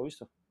perfectamente, por lo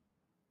visto.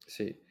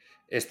 Sí.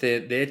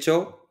 De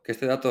hecho, que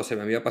este dato se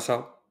me había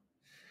pasado,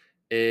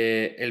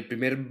 el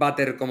primer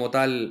váter como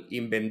tal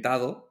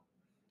inventado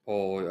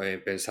o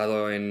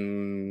pensado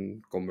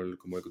como el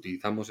que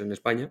utilizamos en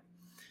España,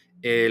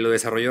 lo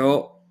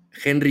desarrolló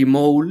Henry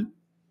Moule,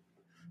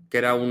 que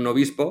era un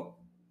obispo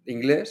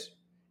inglés,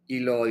 y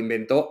lo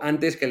inventó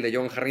antes que el de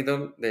John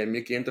Harrington de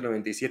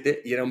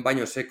 1597 y era un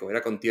baño seco,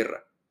 era con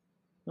tierra.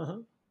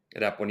 Ajá.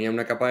 Ponía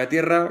una capa de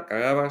tierra,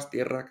 cagabas.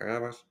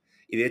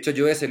 Y de hecho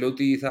yo ese lo he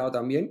utilizado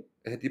también,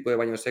 ese tipo de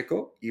baño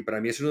seco, y para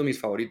mí es uno de mis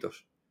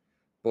favoritos.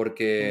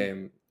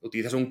 Porque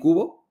utilizas un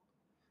cubo,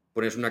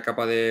 pones una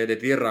capa de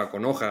tierra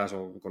con hojas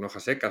o con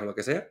hojas secas o lo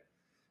que sea,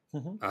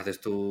 haces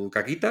tu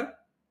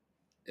caquita.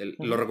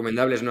 Lo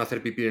recomendable es no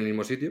hacer pipí en el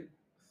mismo sitio.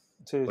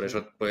 Sí, Por sí.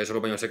 eso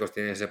los baños secos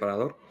tienen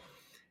separador.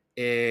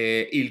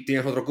 Y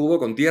tienes otro cubo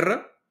con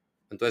tierra.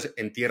 Entonces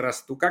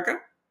entierras tu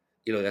caca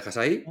y lo dejas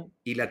ahí.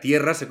 Y la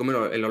tierra se come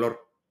el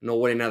olor. No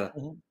huele nada.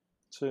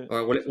 Sí.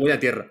 Huele a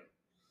tierra.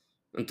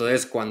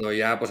 Entonces, cuando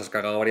ya pues, has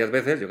cagado varias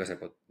veces, yo qué sé,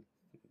 pues,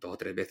 2 o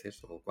 3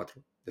 veces o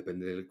 4,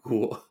 depende del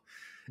cubo.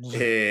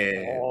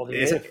 O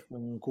 10,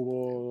 un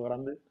cubo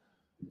grande.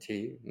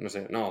 Sí, no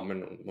sé. No,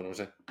 bueno, no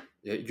sé.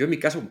 Yo en mi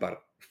casa un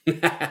par.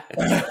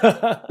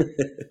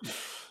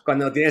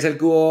 Cuando tienes el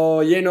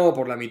cubo lleno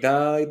por la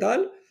mitad y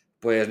tal,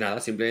 pues nada,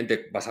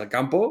 simplemente vas al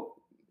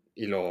campo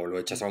y lo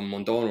echas a un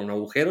montón, un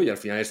agujero, y al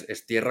final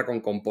es tierra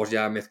con compost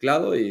ya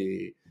mezclado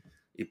y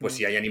pues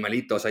si hay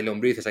animalitos, hay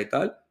lombrices, hay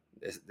tal,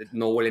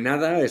 no huele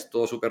nada, es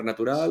todo súper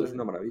natural, Sí. es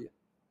una maravilla.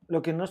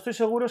 Lo que no estoy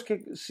seguro es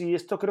que si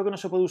esto creo que no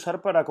se puede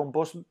usar para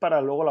compost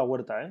para luego la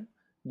huerta, ¿eh?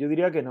 Yo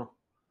diría que no.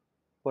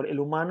 El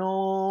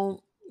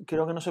humano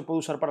creo que no se puede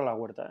usar para la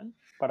huerta, ¿eh?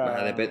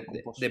 Para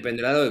compost.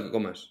 Dependerá de lo que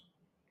comas.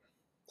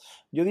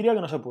 Yo diría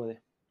que no se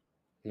puede.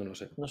 No lo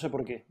sé. No sé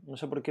por qué. No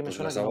sé por qué me Pues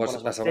suena las que no. Por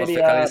aguas, las las aguas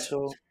bacterias fecales,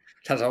 o...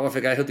 las aguas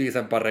fecales se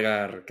utilizan para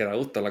regar que da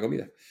gusto la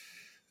comida.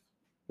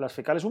 ¿Las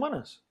fecales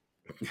humanas?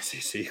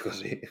 Sí, hijo,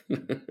 sí.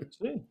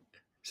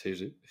 Sí.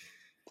 Sí.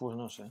 Pues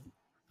no sé.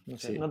 No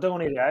sé. Sí. No tengo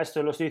ni idea.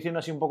 Esto lo estoy diciendo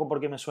así un poco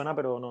porque me suena,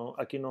 pero no,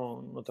 aquí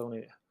no tengo ni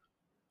idea.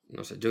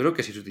 No sé, yo creo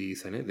que sí se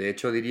utilizan, ¿eh? De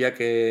hecho, diría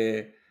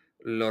que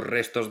los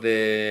restos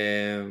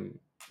de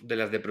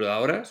las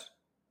depredadoras,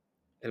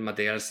 el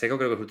material seco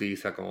creo que se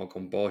utiliza como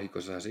compost y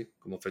cosas así,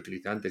 como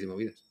fertilizantes y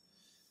movidas.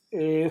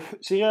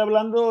 Sigue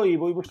hablando y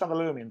voy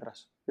buscándolo yo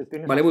mientras.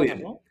 Tienes Vale, más muy cosas,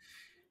 bien. ¿no?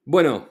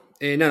 Bueno,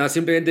 nada,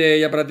 simplemente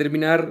ya para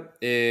terminar,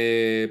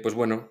 pues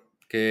bueno,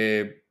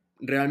 que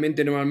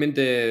realmente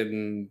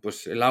normalmente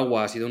pues el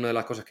agua ha sido una de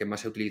las cosas que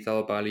más se ha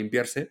utilizado para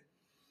limpiarse,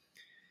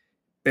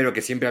 pero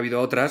que siempre ha habido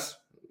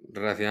otras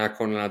relacionadas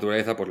con la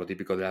naturaleza, pues lo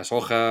típico de las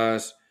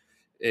hojas,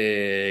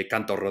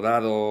 cantos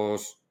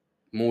rodados,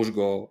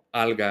 musgo,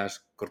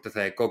 algas,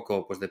 corteza de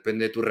coco, pues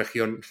depende de tu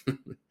región.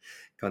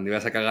 Cuando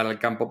ibas a cagar al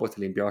campo, pues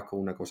te limpiabas con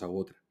una cosa u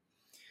otra.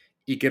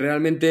 Y que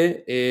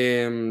realmente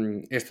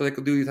esto de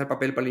utilizar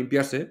papel para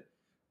limpiarse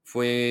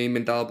fue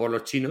inventado por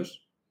los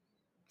chinos.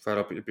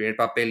 El primer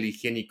papel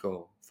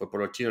higiénico fue por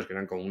los chinos, que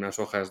eran como unas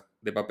hojas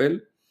de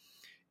papel.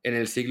 En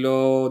el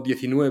siglo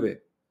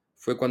XIX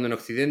fue cuando en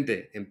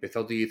Occidente empezó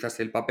a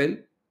utilizarse el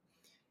papel,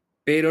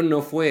 pero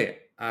no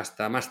fue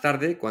hasta más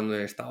tarde cuando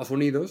en Estados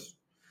Unidos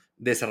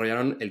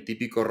desarrollaron el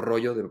típico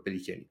rollo de papel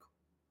higiénico.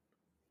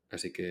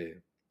 Así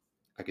que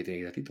aquí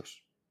tenéis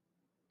datitos.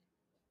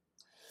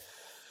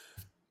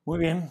 Muy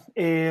bien.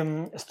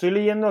 Estoy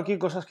leyendo aquí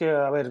cosas que,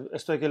 a ver,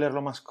 esto hay que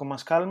leerlo con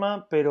más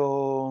calma,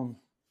 pero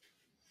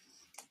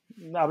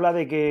habla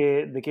de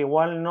que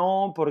igual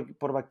no,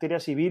 por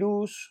bacterias y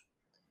virus,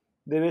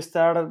 debe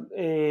estar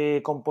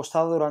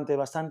compostado durante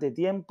bastante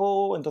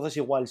tiempo, entonces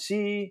igual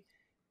sí,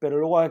 pero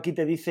luego aquí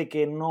te dice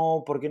que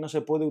no, porque no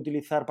se puede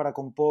utilizar para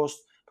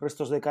compost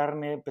restos de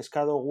carne,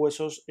 pescado,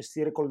 huesos,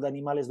 estiércol de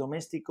animales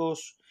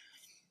domésticos.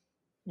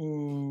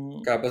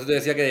 Claro, pues te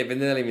decía que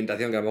depende de la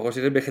alimentación, que a lo mejor si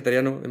eres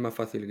vegetariano es más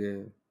fácil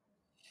que...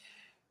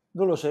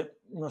 No lo sé,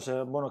 no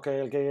sé. Bueno, que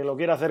el que lo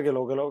quiera hacer, que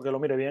lo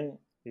mire bien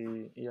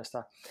y ya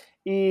está.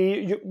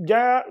 Y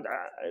ya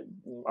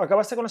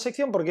acabaste con la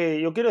sección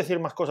porque yo quiero decir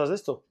más cosas de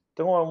esto.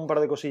 Tengo un par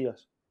de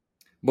cosillas.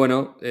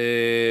 Bueno,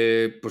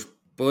 pues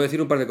puedo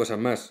decir un par de cosas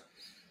más.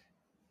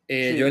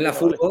 Sí, Yo en la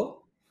venga, vale.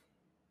 Furgo,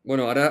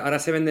 bueno, ahora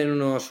se venden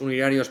unos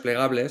urinarios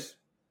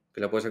plegables,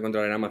 que lo puedes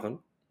encontrar en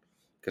Amazon,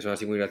 que son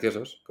así muy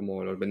graciosos,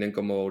 como los venden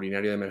como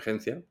urinario de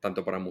emergencia,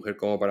 tanto para mujer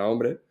como para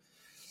hombre,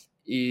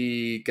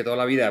 y que toda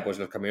la vida pues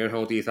los camioneros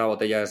han utilizado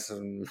botellas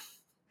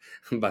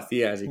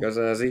vacías y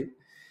cosas así,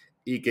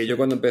 y que yo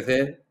cuando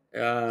empecé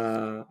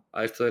a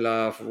esto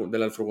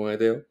del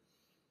furgoneteo,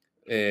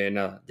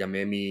 nada,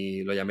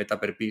 lo llamé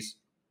Tupper Piece,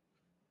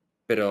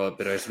 pero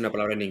es una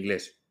palabra en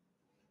inglés,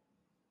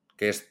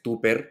 que es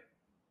tupper,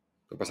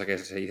 lo que pasa es que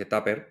se dice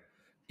tupper,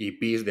 y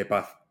peace de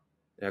paz,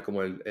 era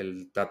como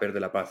el tupper de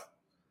la paz,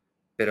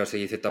 pero se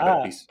dice Tupper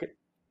Ah, Piece.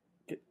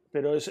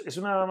 pero ¿es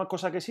una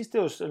cosa que existe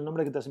o es el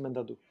nombre que te has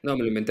inventado tú? No,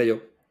 me lo inventé yo,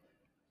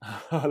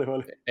 Vale,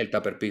 vale. el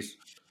Tupper Piece.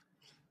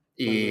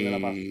 Pues el de la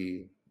paz.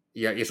 Y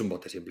es un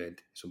bote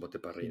simplemente, es un bote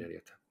para rellenar y ya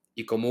está.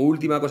 Y como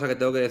última cosa que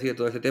tengo que decir de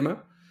todo este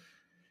tema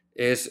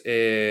es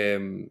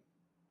que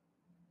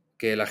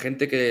la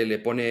gente que le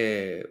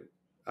pone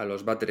a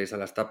los váteres, a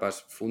las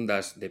tapas,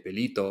 fundas de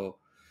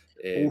pelito,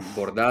 Uf,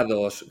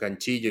 bordados,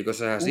 ganchillo y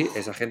cosas así, uf,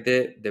 esa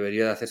gente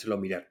debería de hacérselo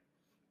mirar.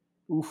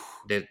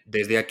 uf.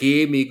 Desde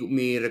aquí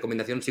mi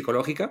recomendación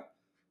psicológica,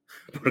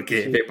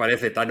 porque Sí, me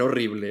parece tan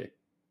horrible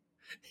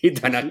y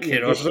tan sí, y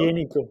asqueroso.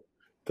 antihigiénico.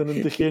 Tan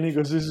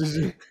antihigiénico, sí, sí,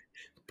 sí.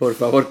 Por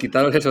favor,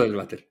 quitaros eso del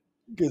váter.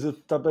 Que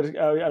esos tuppers,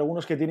 hay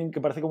algunos que tienen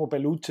que parece como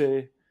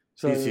peluche. O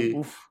sea, Sí, sí.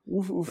 uf,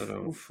 uf, No, uf,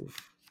 no. uf.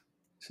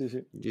 Sí,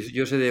 sí.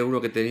 Yo sé de uno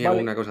que tenía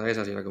Vale. una cosa de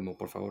esas y era como,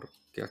 por favor,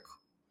 qué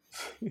asco.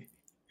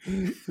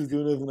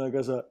 Estuve una vez en una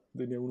casa,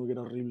 tenía uno que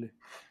era horrible.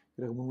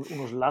 Era como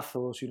unos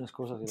lazos y unas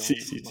cosas. Era Sí,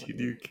 sí, madre sí,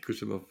 mía. tío, qué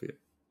cosa más fea.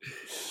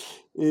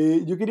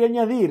 Yo quería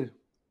añadir,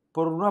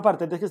 por una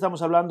parte, antes que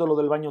estamos hablando lo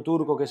del baño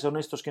turco, que son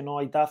estos que no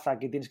hay taza,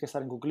 que tienes que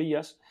estar en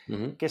cuclillas,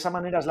 Ujú. que esa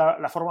manera es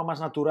la forma más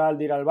natural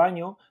de ir al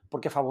baño,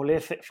 porque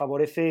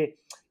favorece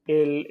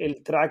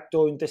el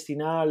tracto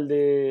intestinal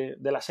de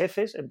las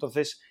heces.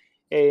 Entonces,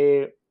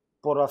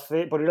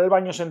 por ir al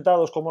baño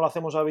sentados como lo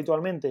hacemos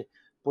habitualmente,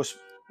 pues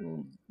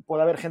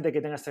puede haber gente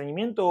que tenga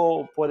estreñimiento,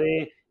 o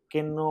puede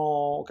que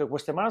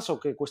cueste más o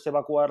que cueste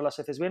evacuar las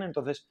heces bien.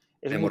 Entonces,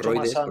 es mucho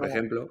más Hemorroides, por sano,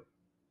 ejemplo,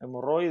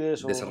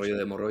 hemorroides o no desarrollo de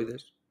sé,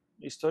 hemorroides.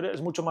 historia,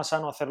 es mucho más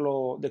sano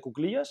hacerlo de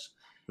cuclillas.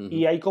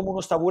 Y Ujú. hay como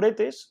unos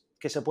taburetes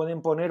que se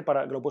pueden poner que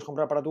lo puedes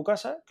comprar para tu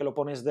casa, que lo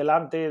pones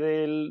delante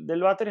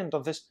del váter,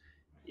 entonces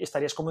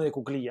estarías como de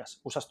cuclillas.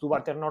 Usas tu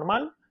váter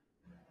normal,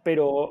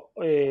 pero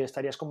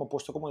estarías como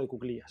puesto como de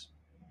cuclillas.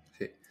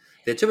 Sí.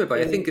 De hecho, me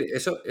parece Eh,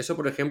 eso,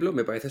 por ejemplo,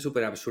 me parece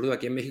súper absurdo.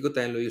 Aquí en México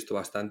también lo he visto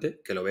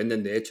bastante, que lo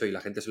venden de hecho y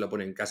la gente se lo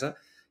pone en casa.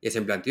 Y es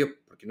en plan, tío,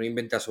 ¿por qué no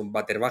inventas un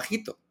váter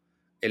bajito?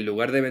 En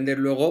lugar de vender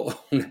luego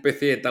una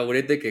especie de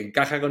taburete que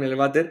encaja con el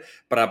váter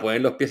para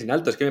poner los pies en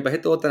alto. Es que me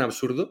parece todo tan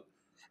absurdo.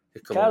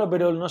 Es claro, como,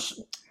 pero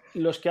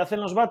los que hacen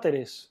los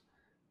váteres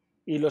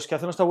y los que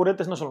hacen los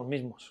taburetes no son los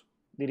mismos,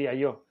 diría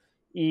yo.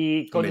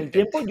 Y con hombre, el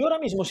tiempo, yo ahora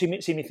mismo, si me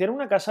hiciera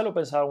una casa, lo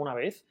pensaba alguna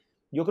vez,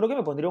 yo creo que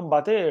me pondría un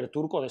váter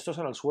turco de estos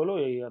en el suelo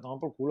y a tomar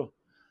por culo.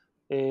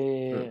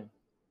 Eh,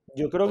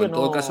 yo creo o que en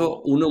todo caso,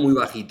 no. uno muy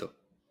bajito.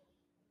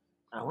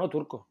 Ah, uno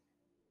turco,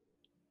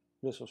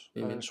 de esos.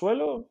 Bien, En el bien.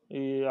 suelo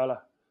y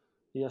ala.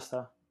 Y ya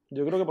está.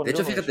 Yo creo que De pondría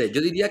hecho, uno de fíjate, esos.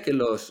 yo diría que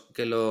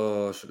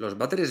los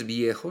váteres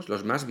viejos,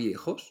 los más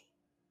viejos,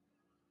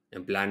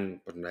 en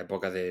plan, pues en la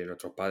época de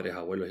nuestros padres,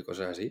 abuelos y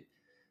cosas así,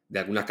 de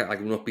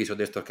algunos pisos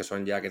de estos que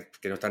son ya que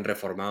no están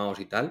reformados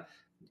y tal,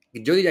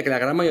 yo diría que la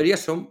gran mayoría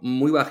son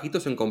muy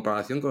bajitos en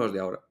comparación con los de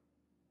ahora.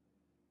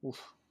 Uf.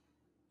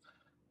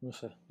 No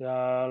sé,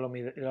 ya lo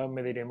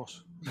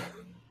mediremos.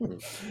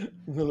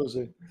 No lo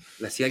sé.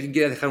 Si alguien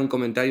quiere dejar un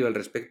comentario al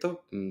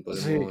respecto, Sí,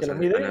 podemos que lo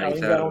mide, alguien que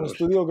analizar haga un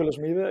estudio que los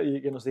mide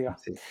y que nos diga.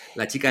 Sí.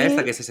 La chica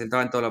esta Y que se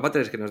sentaba en todos los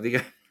váteres, que nos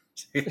diga.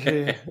 sí,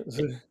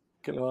 sí,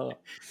 que lo haga.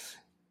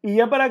 Y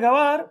ya para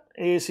acabar,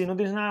 si no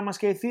tienes nada más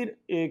que decir,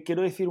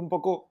 quiero decir un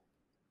poco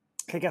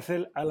qué hay que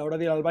hacer a la hora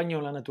de ir al baño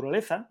en la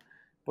naturaleza,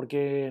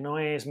 porque no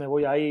es me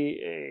voy ahí,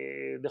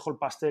 dejo el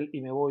pastel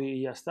y me voy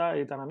y ya está,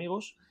 y tan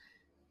amigos.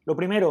 Lo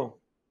primero,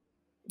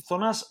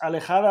 zonas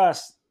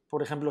alejadas,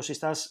 por ejemplo, si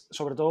estás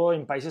sobre todo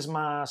en países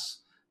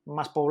más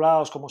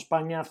poblados como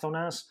España,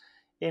 zonas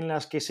en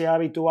las que sea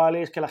habitual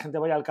es que la gente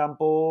vaya al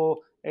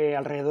campo,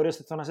 alrededores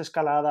de zonas de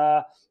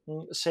escalada,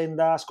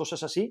 sendas,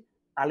 cosas así,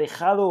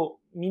 alejado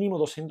mínimo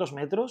 200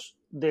 metros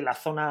de la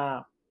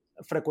zona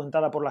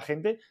frecuentada por la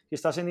gente. Si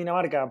estás en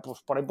Dinamarca,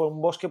 pues por ahí por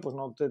un bosque, pues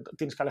no te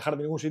tienes que alejar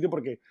de ningún sitio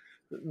porque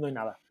no hay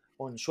nada.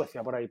 O en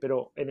Suecia, por ahí.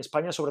 Pero en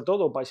España, sobre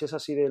todo, países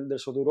así del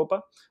sur de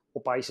Europa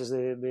o países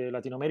de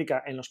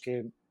Latinoamérica en los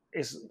que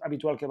es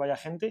habitual que vaya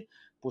gente,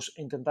 pues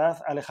intentad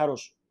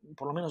alejaros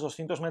por lo menos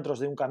 200 metros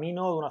de un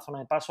camino, de una zona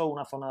de paso,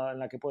 una zona en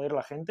la que puede ir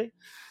la gente.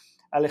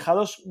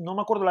 Alejados, no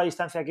me acuerdo la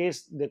distancia que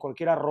es de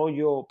cualquier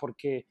arroyo,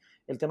 porque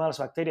el tema de las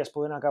bacterias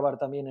pueden acabar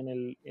también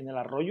en el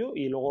arroyo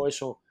y luego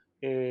eso,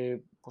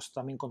 pues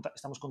también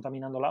estamos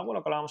contaminando el agua,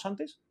 lo que hablábamos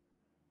antes.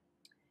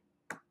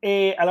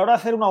 A la hora de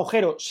hacer un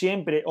agujero,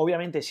 siempre,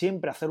 obviamente,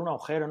 siempre hacer un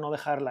agujero, no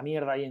dejar la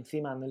mierda ahí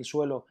encima en el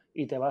suelo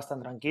y te vas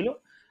tan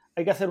tranquilo.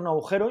 Hay que hacer un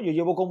agujero. Yo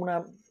llevo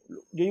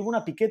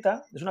una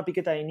piqueta, es una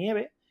piqueta de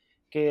nieve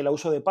que la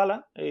uso de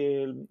pala.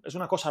 Es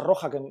una cosa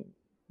roja que,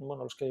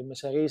 bueno, los que me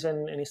seguís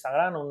en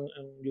Instagram o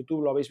en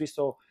YouTube lo habéis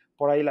visto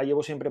por ahí, la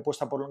llevo siempre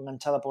puesta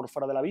enganchada por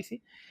fuera de la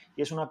bici.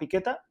 Y es una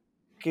piqueta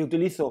que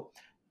utilizo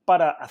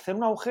para hacer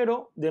un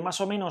agujero de más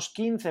o menos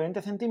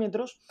 15-20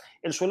 centímetros.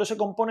 El suelo se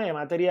compone de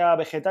materia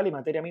vegetal y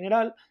materia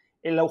mineral.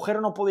 El agujero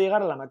no puede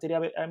llegar a la materia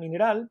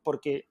mineral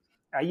porque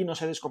ahí no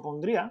se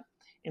descompondría.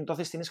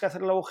 Entonces tienes que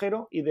hacer el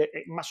agujero y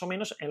más o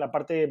menos en la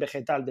parte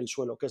vegetal del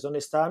suelo, que es donde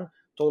están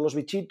todos los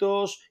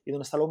bichitos y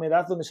donde está la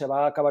humedad, donde se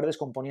va a acabar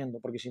descomponiendo.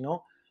 Porque si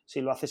no,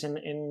 si lo haces,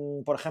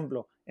 por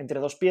ejemplo, entre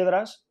dos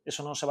piedras,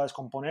 eso no se va a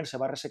descomponer, se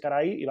va a resecar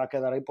ahí y va a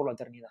quedar ahí por la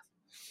eternidad.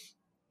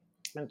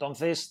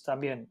 Entonces,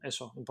 también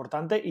eso,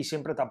 importante, y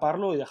siempre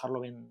taparlo y dejarlo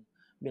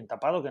bien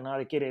tapado, que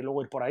nadie quiere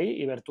luego ir por ahí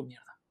y ver tu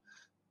mierda.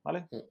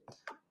 ¿Vale?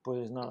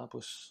 Pues nada,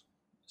 pues...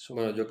 Eso.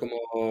 Bueno, yo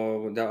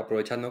como, ya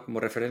aprovechando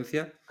como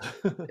referencia,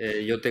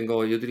 yo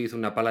utilizo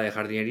una pala de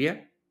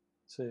jardinería,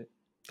 sí.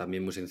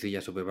 También muy sencilla,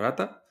 súper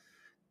barata,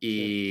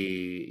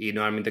 y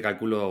normalmente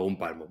calculo un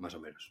palmo, más o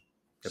menos.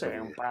 Sí,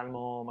 un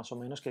palmo más o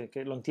menos, que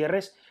lo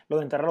entierres. Lo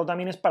de enterrarlo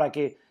también es para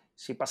que,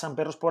 si pasan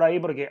perros por ahí,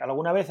 porque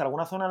alguna vez,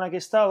 alguna zona en la que he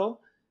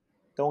estado,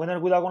 tengo que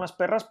tener cuidado con las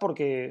perras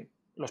porque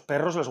los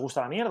perros les gusta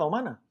la mierda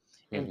humana.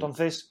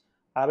 Entonces,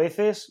 a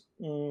veces,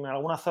 en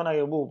alguna zona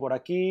que por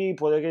aquí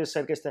puede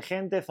ser que esté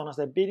gente, zonas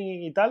de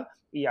picnic y tal,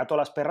 y a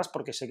todas las perras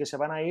porque sé que se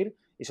van a ir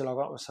y se lo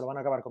van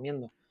a acabar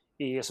comiendo.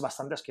 Y es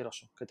bastante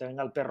asqueroso que te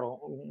venga el perro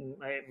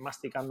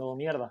masticando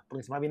mierda. Por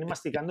encima viene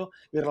masticando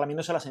y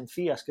relamiéndose las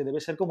encías, que debe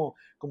ser como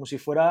si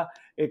fuera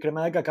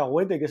crema de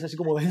cacahuete, que es así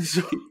como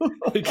denso.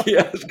 Qué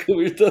asco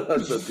visto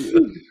tanto, tío.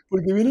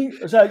 Porque vienen,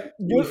 o sea,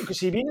 yo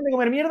si vienen de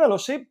comer mierda lo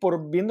sé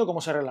por viendo cómo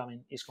se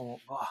relamen. Y es como,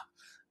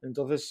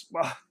 entonces,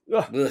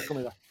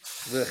 comida.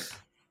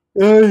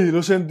 Ay,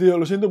 lo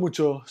siento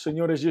mucho,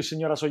 señores y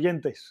señoras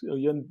oyentes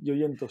y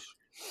oyentos.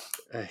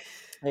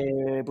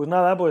 Pues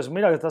nada, pues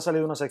mira que te ha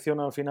salido una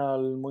sección al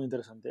final muy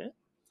interesante, ¿eh?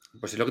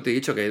 Pues es lo que te he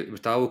dicho, que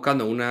estaba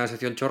buscando una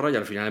sección chorra y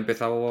al final he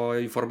empezado a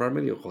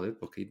informarme y digo, joder,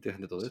 pues qué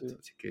interesante todo esto.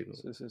 Así que no...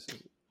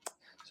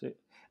 Sí.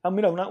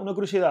 Mira, una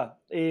curiosidad.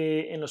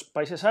 En los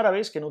países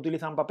árabes que no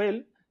utilizan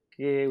papel,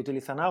 que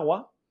utilizan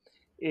agua,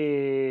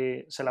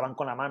 se lavan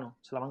con la mano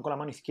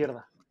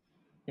izquierda.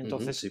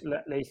 Entonces,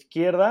 la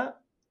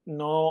izquierda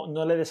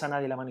no le des a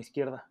nadie la mano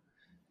izquierda.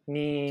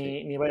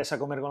 Ni vayas a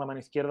comer con la mano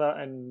izquierda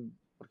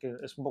porque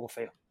es un poco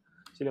feo.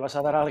 Si le vas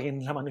a dar a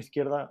alguien la mano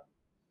izquierda...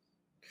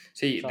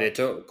 Sí, ¿sabes? De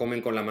hecho,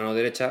 comen con la mano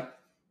derecha.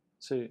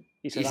 Sí,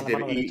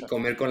 y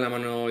comer con la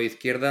mano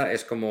izquierda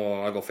es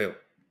como algo feo.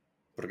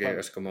 Porque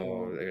claro, es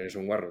como... Es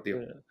un guarro, tío.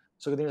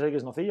 ¿Eso que tienes ahí que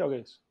es nocilla o qué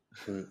es?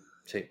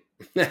 Sí.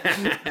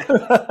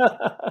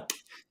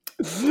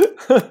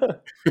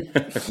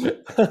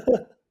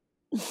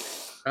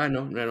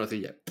 No era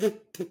nocilla.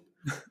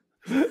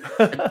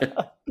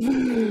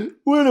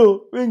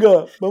 Bueno,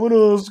 venga,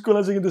 vámonos con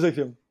la siguiente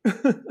sección.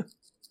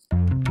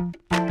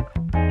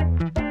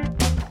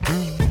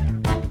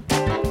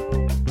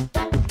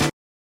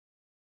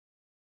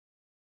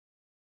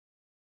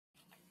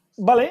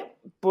 Vale,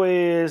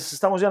 pues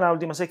estamos ya en la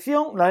última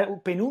sección,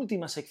 la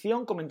penúltima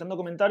sección, comentando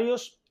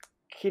comentarios.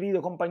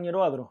 Querido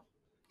compañero Adro,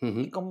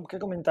 ¿qué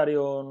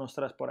comentario nos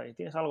traes por ahí?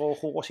 ¿Tienes algo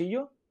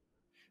jugosillo?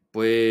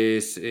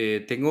 Pues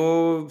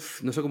tengo,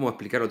 no sé cómo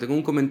explicarlo, tengo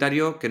un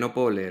comentario que no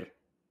puedo leer.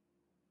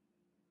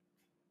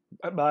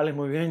 Vale,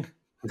 muy bien.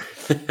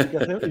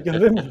 ¿Y qué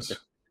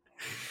hacemos?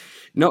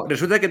 No,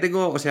 resulta que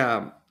tengo, o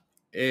sea,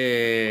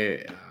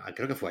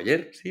 Creo que fue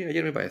ayer. Sí,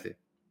 ayer me parece.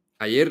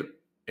 Ayer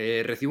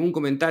recibo un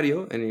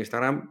comentario en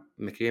Instagram,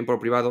 me escriben por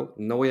privado,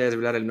 no voy a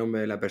desvelar el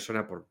nombre de la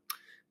persona por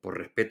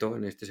respeto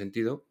en este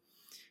sentido,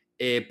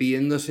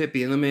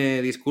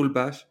 pidiéndome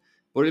disculpas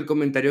por el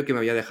comentario que me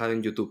había dejado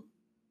en YouTube.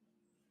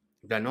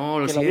 En plan, no,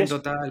 lo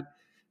siento, tal.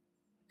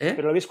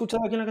 ¿Pero lo había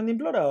escuchado aquí en la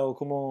Cantimplora o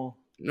como...?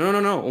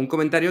 No, un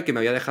comentario que me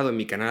había dejado en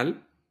mi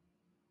canal,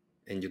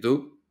 en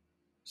YouTube.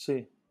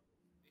 Sí.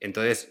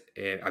 Entonces,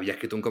 había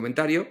escrito un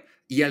comentario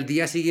y al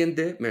día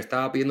siguiente me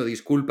estaba pidiendo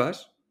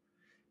disculpas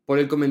por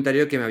el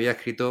comentario que me había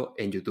escrito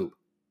en YouTube.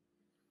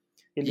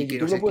 ¿Y el de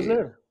YouTube lo puedes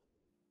leer?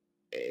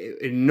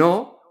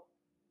 No,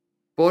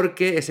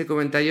 porque ese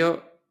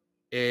comentario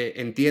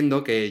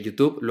entiendo que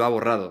YouTube lo ha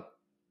borrado.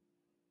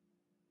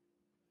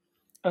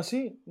 ¿Ah,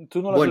 sí?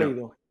 ¿Tú no lo has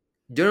leído?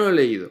 Yo no lo he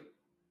leído.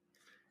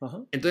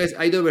 Ajá. Entonces,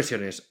 hay dos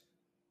versiones.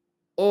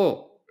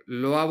 O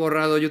lo ha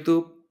borrado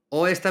YouTube,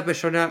 o esta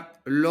persona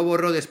lo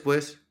borró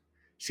después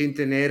sin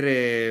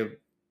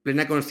tener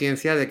plena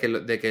conciencia de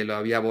que lo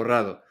había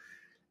borrado.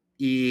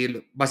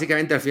 Y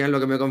básicamente al final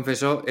lo que me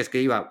confesó es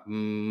que iba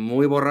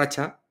muy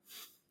borracha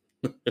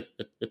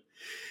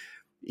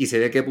y se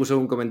ve que puso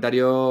un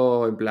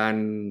comentario en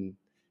plan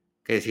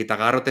que si te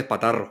agarro te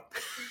espatarro.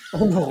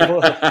 No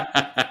jodas.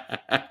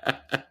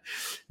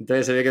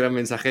 Entonces se ve que era un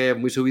mensaje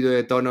muy subido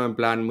de tono, en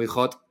plan muy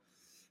hot,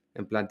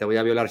 en plan te voy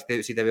a violar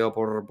si te veo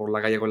por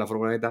la calle con la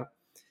furgoneta.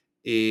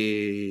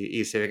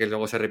 Y se ve que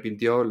luego se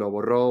arrepintió, lo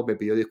borró, me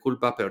pidió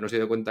disculpas, pero no se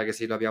dio cuenta que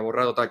sí lo había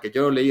borrado, tal, que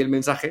yo leí el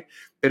mensaje,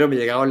 pero me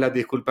llegaban las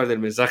disculpas del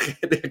mensaje,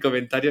 del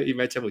comentario, y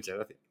me ha hecho mucha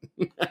gracia.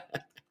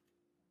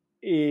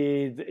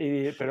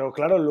 Pero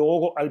claro,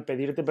 luego al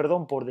pedirte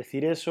perdón por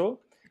decir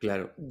eso,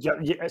 claro,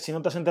 si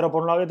no te has enterado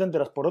por un lado, te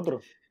enteras por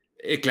otro.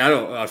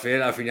 Claro, al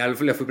final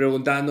le fui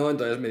preguntando,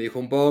 entonces me dijo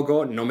un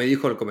poco, no me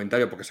dijo el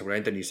comentario, porque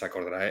seguramente ni se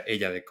acordará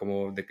ella del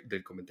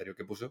comentario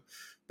que puso,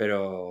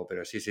 pero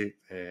sí,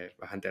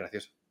 bastante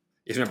gracioso.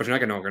 Y es una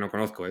persona que no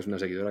conozco, es una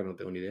seguidora que no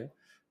tengo ni idea,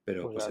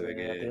 pero pues se ve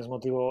que... Ya tienes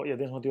motivo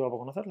para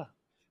conocerla.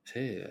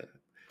 Sí,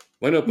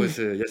 bueno, pues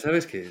ya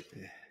sabes que...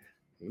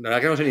 la verdad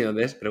que no sé ni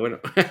dónde es, pero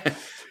bueno.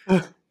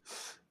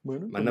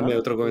 Bueno, mándame pues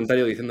otro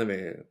comentario diciéndome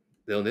de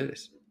dónde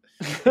eres.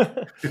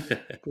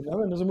 Pues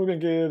nada, no sé muy bien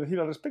qué decir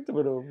al respecto,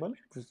 pero vale,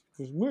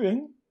 pues muy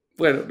bien.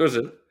 Bueno, no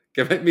sé,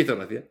 que me hizo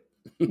gracia.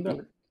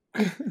 Dale.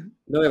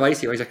 No bebáis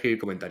si vais a escribir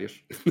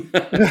comentarios.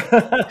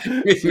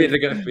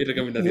 mi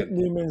recomendación.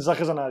 Ni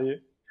mensajes a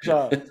nadie. O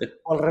sea,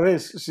 al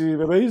revés, si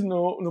bebéis,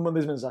 no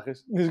mandéis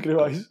mensajes, ni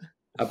escribáis.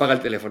 Apaga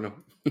el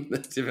teléfono.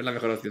 Siempre es la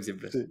mejor opción,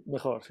 siempre. Sí,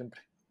 mejor,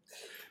 siempre.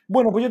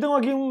 Bueno, pues yo tengo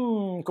aquí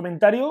un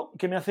comentario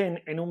que me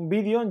hacen en un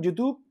vídeo en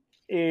YouTube.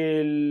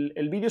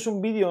 El vídeo es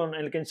un vídeo en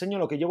el que enseño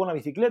lo que llevo en la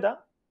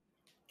bicicleta.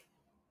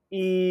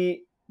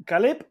 Y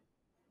Caleb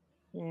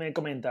me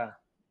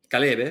comenta.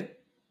 Caleb,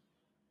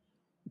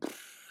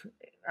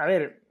 A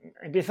ver,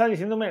 empieza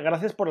diciéndome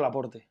gracias por el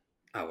aporte.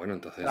 Ah, bueno,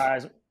 entonces.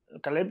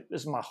 Caleb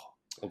es majo.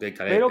 Ok,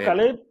 Caleb. Pero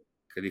Caleb.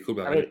 Que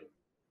disculpa, a ver,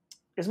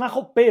 es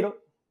majo,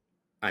 pero.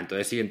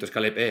 Entonces sí, entonces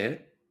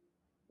Caleb,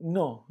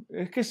 No,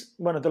 es que es.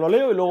 Bueno, te lo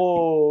leo y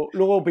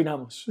luego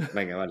opinamos.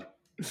 Venga, vale.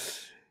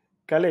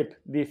 Caleb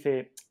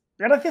dice: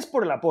 gracias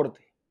por el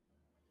aporte.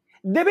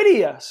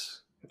 Deberías.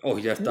 Oh,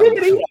 ya estamos.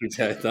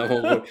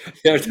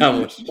 Ya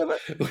estamos.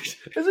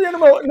 Eso ya no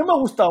me ha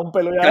gustado un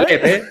pelo. Ya,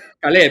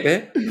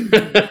 Caleb.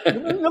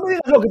 No me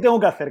digas lo que tengo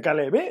que hacer,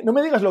 Caleb, ¿eh? No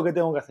me digas lo que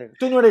tengo que hacer.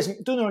 Tú no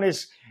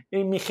eres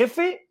mi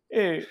jefe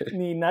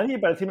ni nadie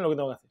para decirme lo que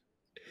tengo que hacer.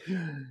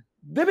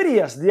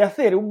 Deberías de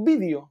hacer un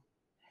vídeo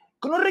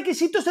con los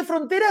requisitos de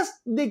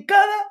fronteras de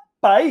cada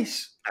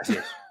país. Así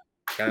es.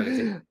 Claro que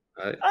sí.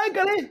 ¡Ay,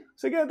 Caleb!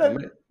 Se queda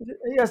tal.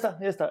 Ya está.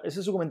 Ese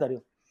es su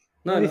comentario.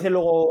 No dice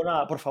luego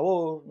nada, por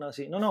favor, nada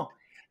así. No.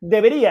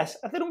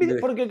 Deberías hacer un vídeo,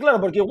 porque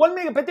igual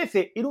me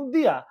apetece ir un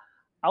día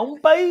a un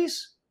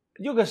país,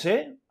 yo qué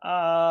sé,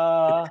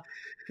 a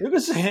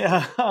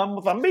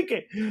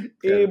Mozambique.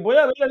 Claro. Voy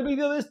a ver el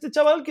vídeo de este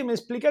chaval que me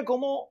explica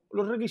cómo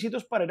los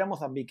requisitos para ir a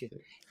Mozambique.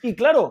 Y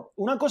claro,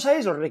 una cosa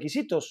es los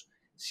requisitos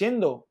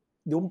siendo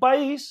de un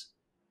país,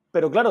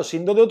 pero claro,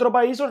 siendo de otro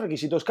país los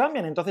requisitos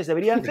cambian. Entonces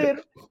debería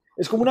hacer,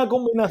 es como una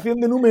combinación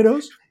de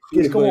números.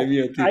 Que es como,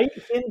 hay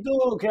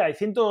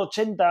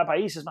 180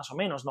 países más o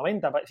menos,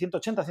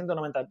 180,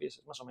 190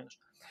 países más o menos.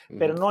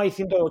 Pero no hay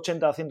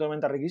 180,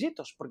 190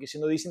 requisitos, porque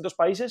siendo distintos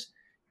países,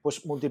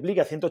 pues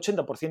multiplica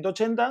 180 por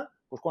 180,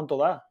 pues ¿cuánto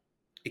da?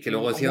 Y que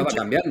luego encima va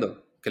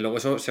cambiando, que luego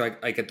eso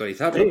hay que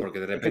actualizarlo,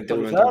 porque de repente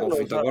uno entra en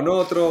conflicto con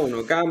otro,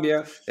 uno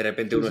cambia, de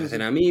repente uno se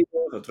hacen amigos,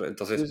 otro,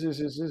 entonces...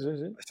 Sí.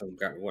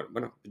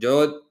 Bueno,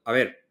 yo, a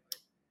ver,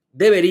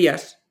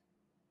 deberías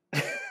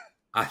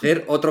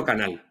hacer otro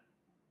canal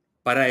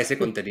para ese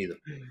contenido.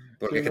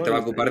 Porque es que te va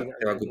a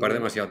ocupar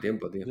demasiado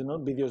tiempo, tío.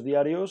 Vídeos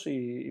diarios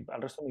y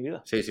al resto de mi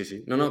vida.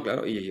 Sí. No,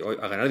 claro. Y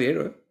a ganar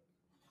dinero, ¿eh?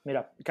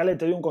 Mira, Caleb,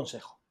 te doy un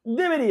consejo.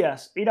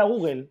 Deberías ir a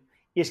Google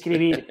y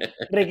escribir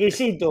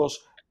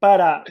requisitos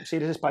para, si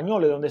eres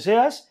español o de donde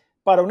seas,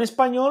 para un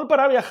español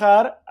para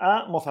viajar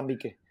a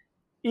Mozambique.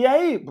 Y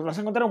ahí pues vas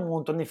a encontrar un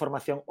montón de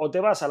información. O te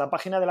vas a la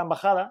página de la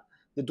embajada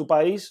de tu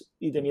país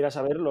y te miras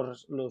a ver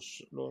los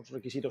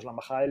requisitos, la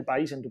embajada del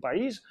país en tu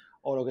país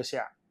o lo que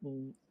sea.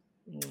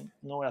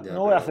 No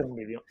voy a hacer un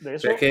vídeo de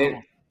eso.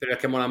 Pero es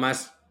que mola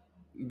más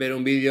ver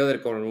un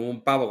vídeo con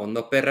un pavo con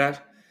 2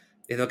 perras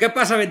diciendo: ¿qué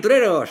pasa,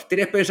 aventureros?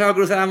 ¿Tienes pensado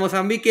cruzar a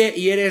Mozambique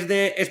y eres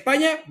de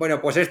España?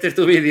 Bueno, pues este es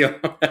tu vídeo.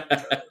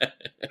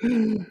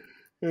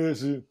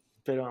 Sí,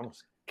 pero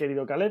vamos,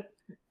 querido Caleb,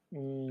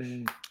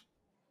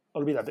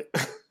 olvídate.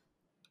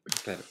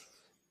 Claro.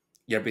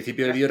 Y al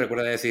principio del vídeo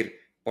recuerda decir: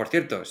 por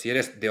cierto, si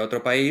eres de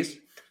otro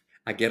país,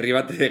 aquí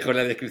arriba te dejo en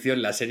la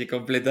descripción la serie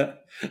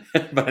completa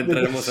para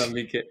entrar en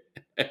Mozambique.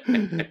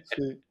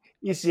 Sí.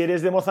 Y si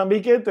eres de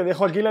Mozambique, te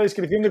dejo aquí la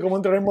descripción de cómo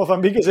entrar en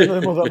Mozambique siendo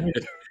de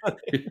Mozambique.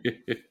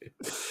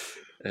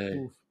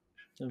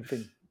 En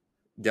fin.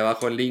 Y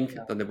abajo el link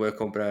donde puedes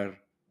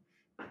comprar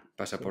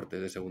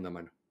pasaportes de segunda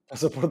mano.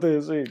 Pasaporte,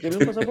 sí. ¿Quieres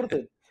un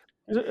pasaporte?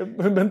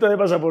 Venta de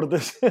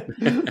pasaportes.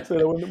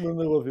 Será buen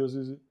negocio,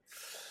 sí.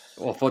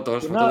 O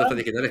fotos de estas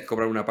digitales,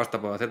 cobrar una pasta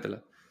por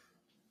hacértela.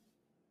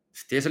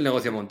 Tienes el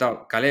negocio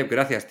montado. Caleb,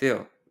 gracias,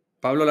 tío.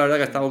 Pablo, la verdad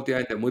que estaba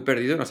últimamente muy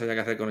perdido, no sabía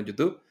qué hacer con el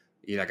YouTube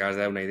y le acabas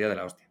de dar una idea de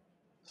la hostia.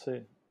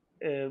 Sí,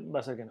 va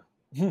a ser que no.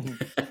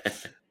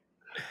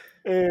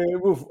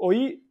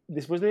 Hoy,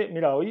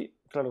 hoy,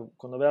 claro,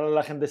 cuando vea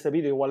la gente este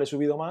vídeo igual he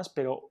subido más,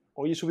 pero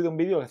hoy he subido un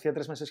vídeo que hacía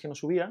 3 meses que no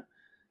subía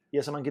y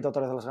ya se me han quitado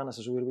otra vez las ganas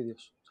de subir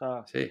vídeos. O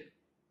sea, sí.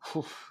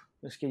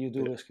 Es que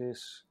YouTube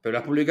es... ¿Pero lo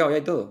has publicado ya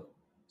y todo?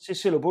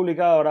 Sí, lo he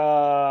publicado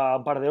ahora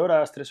un par de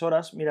horas, 3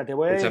 horas. Mira, te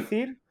voy a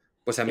decir...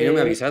 Pues a mí no me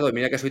ha avisado.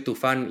 Mira que soy tu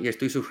fan y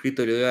estoy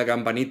suscrito y le doy a la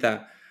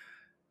campanita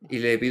y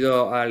le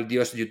pido al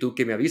dios YouTube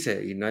que me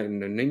avise y no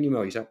ni me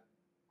ha avisado.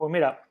 Pues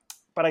mira,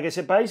 para que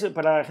sepáis,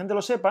 para que la gente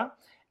lo sepa,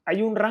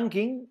 hay un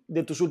ranking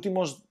de tus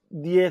últimos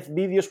 10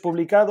 vídeos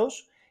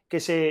publicados que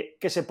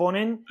se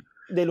ponen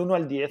del 1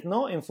 al 10,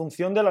 ¿no? En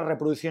función de las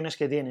reproducciones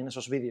que tienen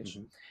esos vídeos.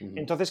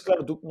 Entonces,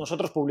 claro,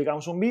 nosotros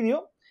publicamos un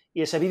vídeo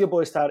y ese vídeo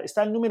puede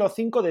está el número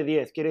 5 de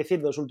 10. Quiere decir,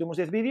 de los últimos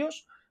 10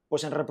 vídeos,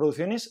 pues en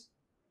reproducciones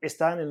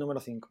está en el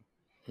número 5.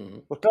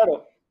 Pues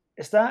claro,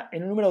 está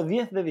en el número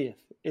 10 de 10,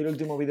 el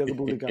último vídeo que he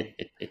publicado.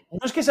 No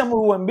es que sea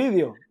muy buen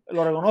vídeo,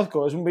 lo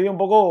reconozco, es un vídeo un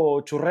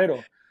poco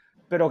churrero,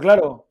 pero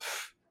claro,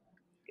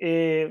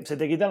 se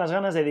te quitan las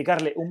ganas de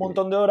dedicarle un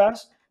montón de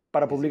horas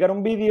para publicar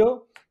un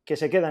vídeo que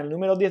se queda en el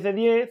número 10 de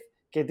 10,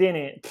 que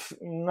tiene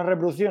unas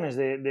reproducciones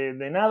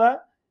de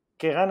nada,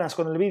 que ganas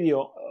con el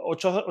vídeo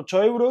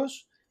 8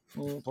 euros,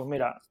 pues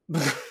mira.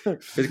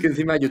 Es que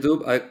encima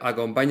YouTube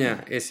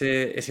acompaña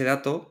ese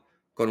dato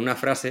con una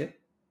frase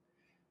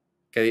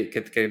que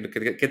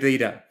te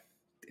dirá: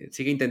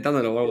 sigue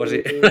intentándolo o algo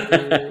así. Pues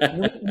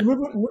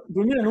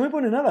mira, no me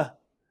pone nada.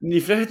 Ni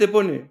frase te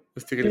pone.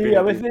 Hostia, sí,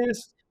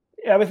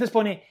 a veces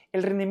pone: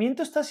 el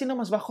rendimiento está siendo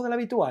más bajo del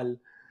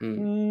habitual.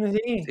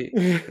 Sí.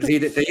 Sí,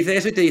 te dice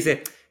eso y te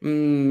dice: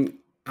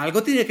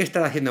 algo tiene que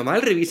estar haciendo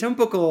mal, revisa un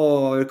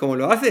poco cómo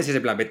lo haces.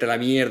 Ese plan, vete a la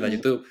mierda,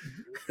 YouTube.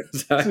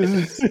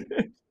 ¿Sabes?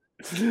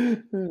 Sí,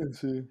 no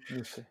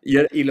sé.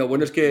 Y lo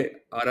bueno es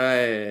que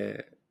ahora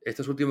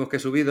estos últimos que he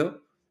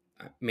subido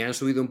me han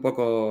subido un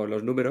poco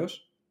los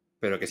números,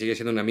 pero que sigue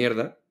siendo una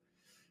mierda.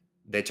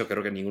 De hecho,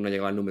 creo que ninguno ha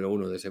llegado al número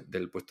 1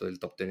 del puesto del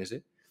top 10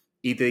 ese.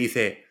 Y te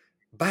dice: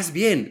 vas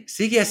bien,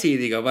 sigue así.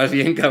 Digo: vas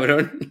bien,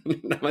 cabrón.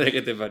 La madre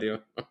que te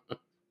parió.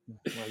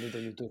 Maldito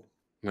YouTube.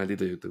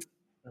 Maldito YouTube.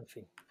 En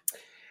fin.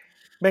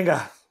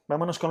 Venga,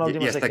 vámonos con la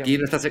última sección.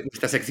 Y hasta aquí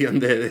nuestra sección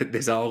de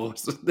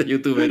desahogos de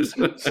youtubers.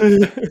 Sí.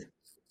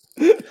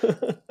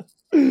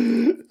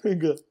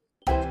 Venga.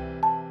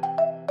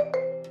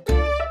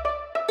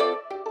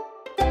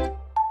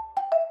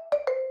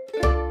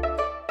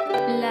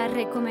 La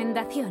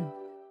recomendación.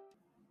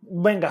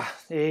 Venga,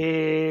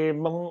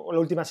 la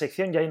última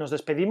sección, ya ahí nos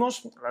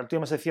despedimos. La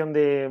última sección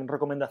de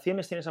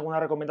recomendaciones. ¿Tienes alguna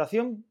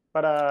recomendación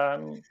para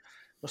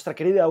nuestra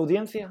querida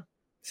audiencia?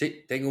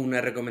 Sí, tengo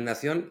una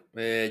recomendación,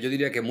 yo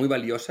diría que muy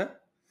valiosa,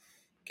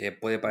 que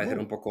puede parecer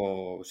un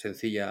poco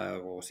sencilla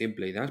o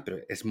simple y demás, pero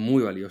es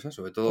muy valiosa,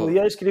 sobre todo...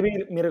 Podría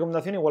describir mi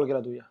recomendación igual que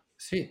la tuya.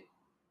 Sí.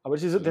 A ver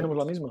si tenemos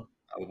la misma.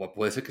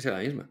 Puede ser que sea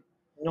la misma.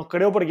 No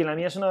creo, porque la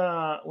mía es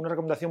una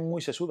recomendación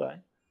muy sesuda,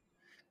 ¿eh?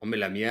 Hombre,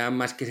 la mía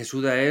más que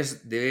sesuda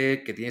es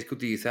de que tienes que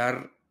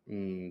utilizar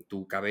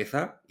tu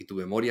cabeza y tu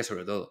memoria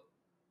sobre todo.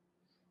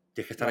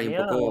 Tienes que estar ahí un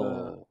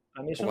poco...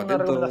 La mía es una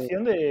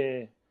recomendación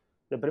de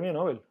premio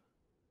Nobel.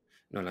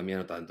 No, la mía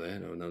no tanto, ¿eh?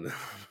 No. Bueno.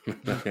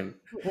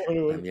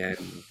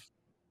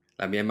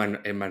 La mía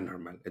es más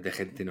normal, es de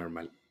gente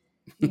normal.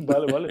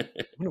 Vale.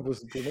 Bueno,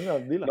 pues venga,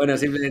 dila. Bueno,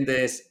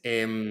 simplemente es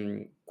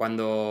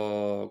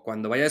cuando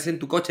vayas en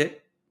tu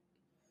coche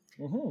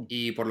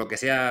y por lo que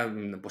sea,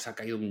 pues ha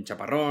caído un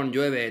chaparrón,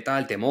 llueve,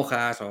 tal, te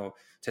mojas o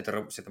se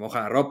te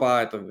moja la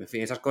ropa, en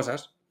fin, esas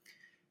cosas.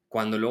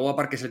 Cuando luego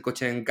aparques el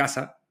coche en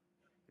casa,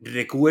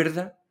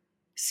 recuerda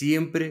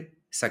siempre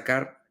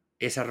sacar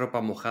esa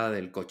ropa mojada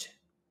del coche.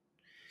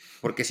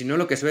 Porque si no,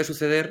 lo que suele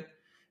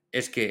suceder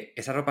es que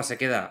esa ropa se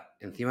queda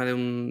encima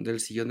del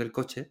sillón del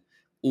coche,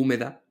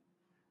 húmeda.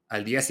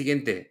 Al día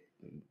siguiente,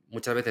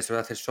 muchas veces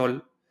suele hacer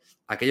sol,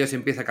 aquello se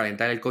empieza a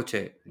calentar el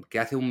coche, que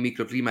hace un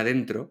microclima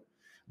dentro,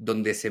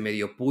 donde se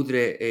medio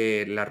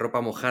pudre la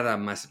ropa mojada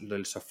más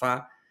el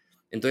sofá.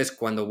 Entonces,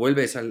 cuando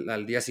vuelves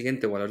al día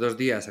siguiente o a los 2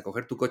 días a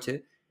coger tu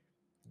coche,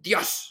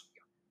 ¡Dios!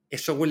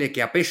 Eso huele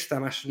que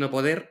apesta más no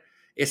poder.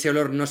 Ese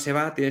olor no se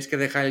va. Tienes que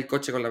dejar el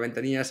coche con las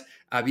ventanillas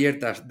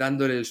abiertas,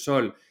 dándole el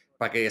sol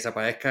para que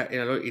desaparezca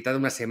el olor y tarda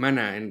una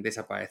semana en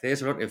desaparecer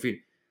ese olor. En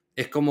fin,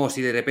 es como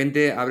si de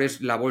repente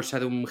abres la bolsa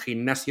de un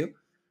gimnasio.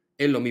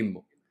 Es lo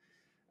mismo.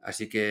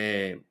 Así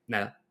que,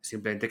 nada,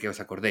 simplemente que os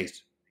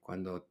acordéis.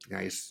 Cuando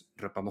tengáis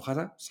ropa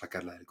mojada,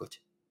 sacarla del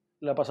coche.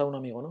 Le ha pasado a un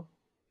amigo, ¿no?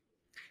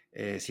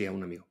 Sí, a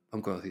un amigo, a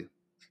un conocido.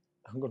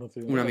 Han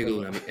conocido Un amigo de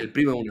un amigo. El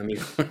primo de un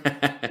amigo.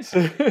 Sí.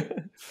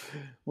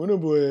 Bueno,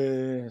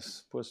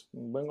 pues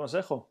buen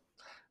consejo.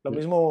 Lo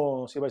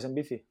mismo si vais en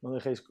bici, no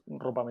dejéis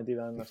ropa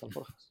metida en las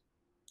alforjas.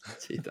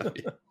 Sí,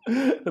 también.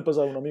 Le he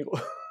pasado a un amigo.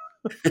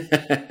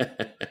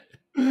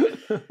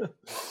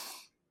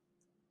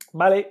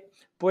 Vale,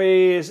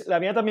 pues la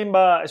mía también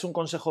es un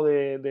consejo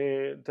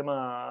de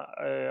tema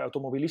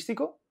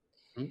automovilístico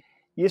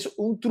y es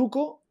un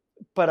truco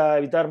para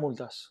evitar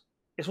multas.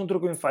 Es un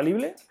truco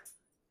infalible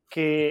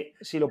que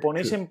si lo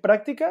ponéis en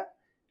práctica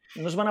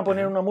no os van a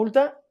poner una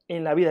multa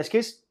en la vida. Es que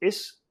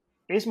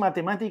es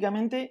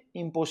matemáticamente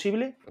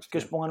imposible que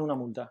os pongan una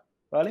multa,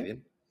 ¿vale?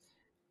 Bien.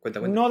 Cuenta.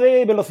 No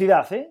de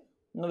velocidad, ¿eh?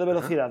 No de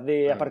velocidad,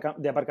 de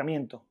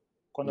aparcamiento.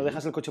 Cuando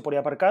dejas el coche por ahí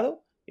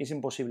aparcado, es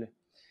imposible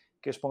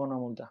que os pongan una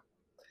multa.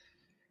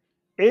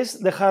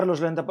 Es dejar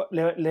los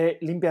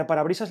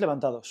limpiaparabrisas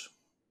levantados.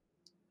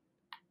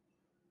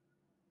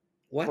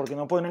 ¿What? Porque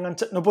no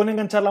pueden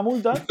enganchar la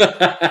multa.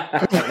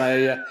 Madre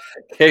mía,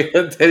 qué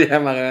tontería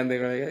más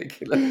grande.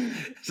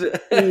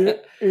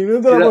 Y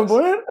no te la pueden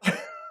poner.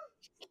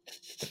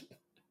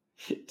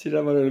 Si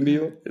era malo el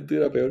mío, el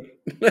tuyo era peor.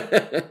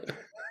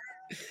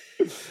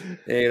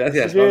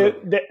 Gracias,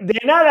 Pablo. De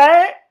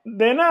nada, ¿eh?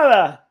 De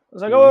nada.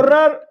 Os acabo de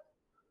ahorrar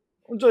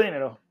mucho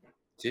dinero.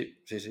 Sí.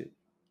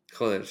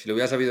 Joder, si lo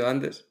hubiera sabido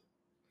antes.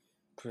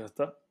 Pues ya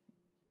está.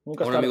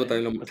 A un amigo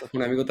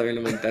también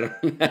lo montaron.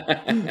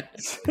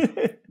 Sí.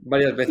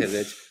 Varias veces,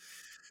 de hecho.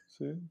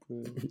 Sí,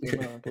 pues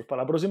nada, pues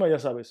para la próxima ya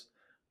sabes.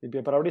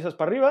 Limpiaparabrisas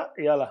para arriba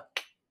y ala.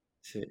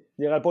 Sí.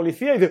 Llega el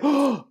policía y dice: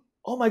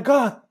 ¡Oh my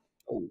God!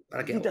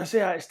 ¿Para qué? O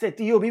sea, este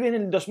tío vive en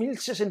el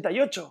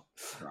 2068.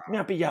 Me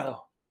ha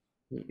pillado.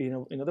 Y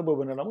no te puede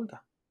poner la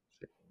multa.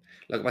 Sí.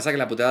 Lo que pasa es que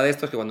la putada de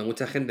esto es que cuando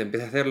mucha gente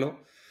empiece a hacerlo,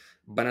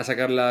 van a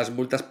sacar las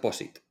multas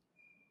POSIT.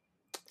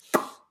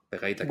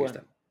 Pegadita aquí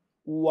está.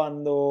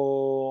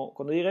 Cuando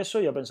llegue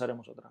eso ya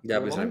pensaremos otra. Ya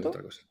pensaremos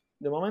otra cosa.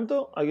 De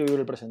momento hay que vivir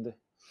el presente.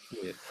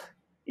 Muy bien.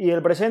 Y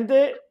el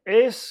presente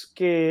es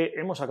que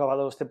hemos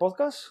acabado este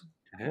podcast.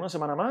 Una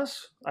semana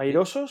más,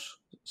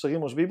 airosos,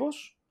 seguimos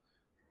vivos.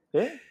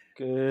 Sí.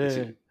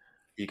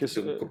 Y que es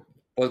un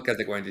podcast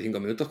de 45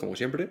 minutos, como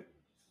siempre.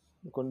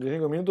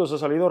 45 minutos ha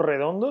salido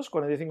redondos,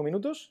 45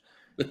 minutos.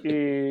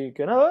 Y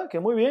que nada, que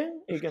muy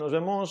bien. Y que nos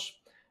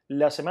vemos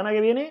la semana que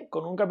viene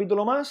con un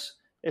capítulo más.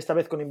 Esta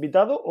vez con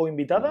invitado o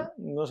invitada,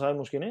 no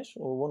sabemos quién es.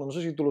 O bueno, no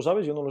sé si tú lo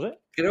sabes, yo no lo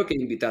sé. Creo que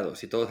invitado,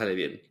 si todo sale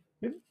bien.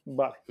 ¿Bien?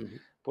 Vale.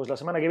 Pues la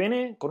semana que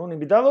viene con un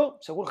invitado,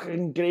 seguro que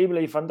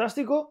increíble y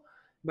fantástico.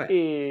 Bueno.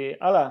 Y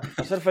ala,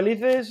 a ser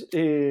felices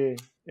y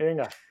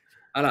venga.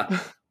 Ala.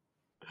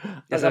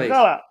 Ya sabéis.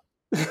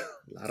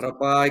 La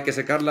ropa hay que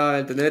secarla,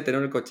 el tenderete, no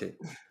en el coche.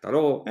 Hasta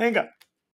luego. Venga.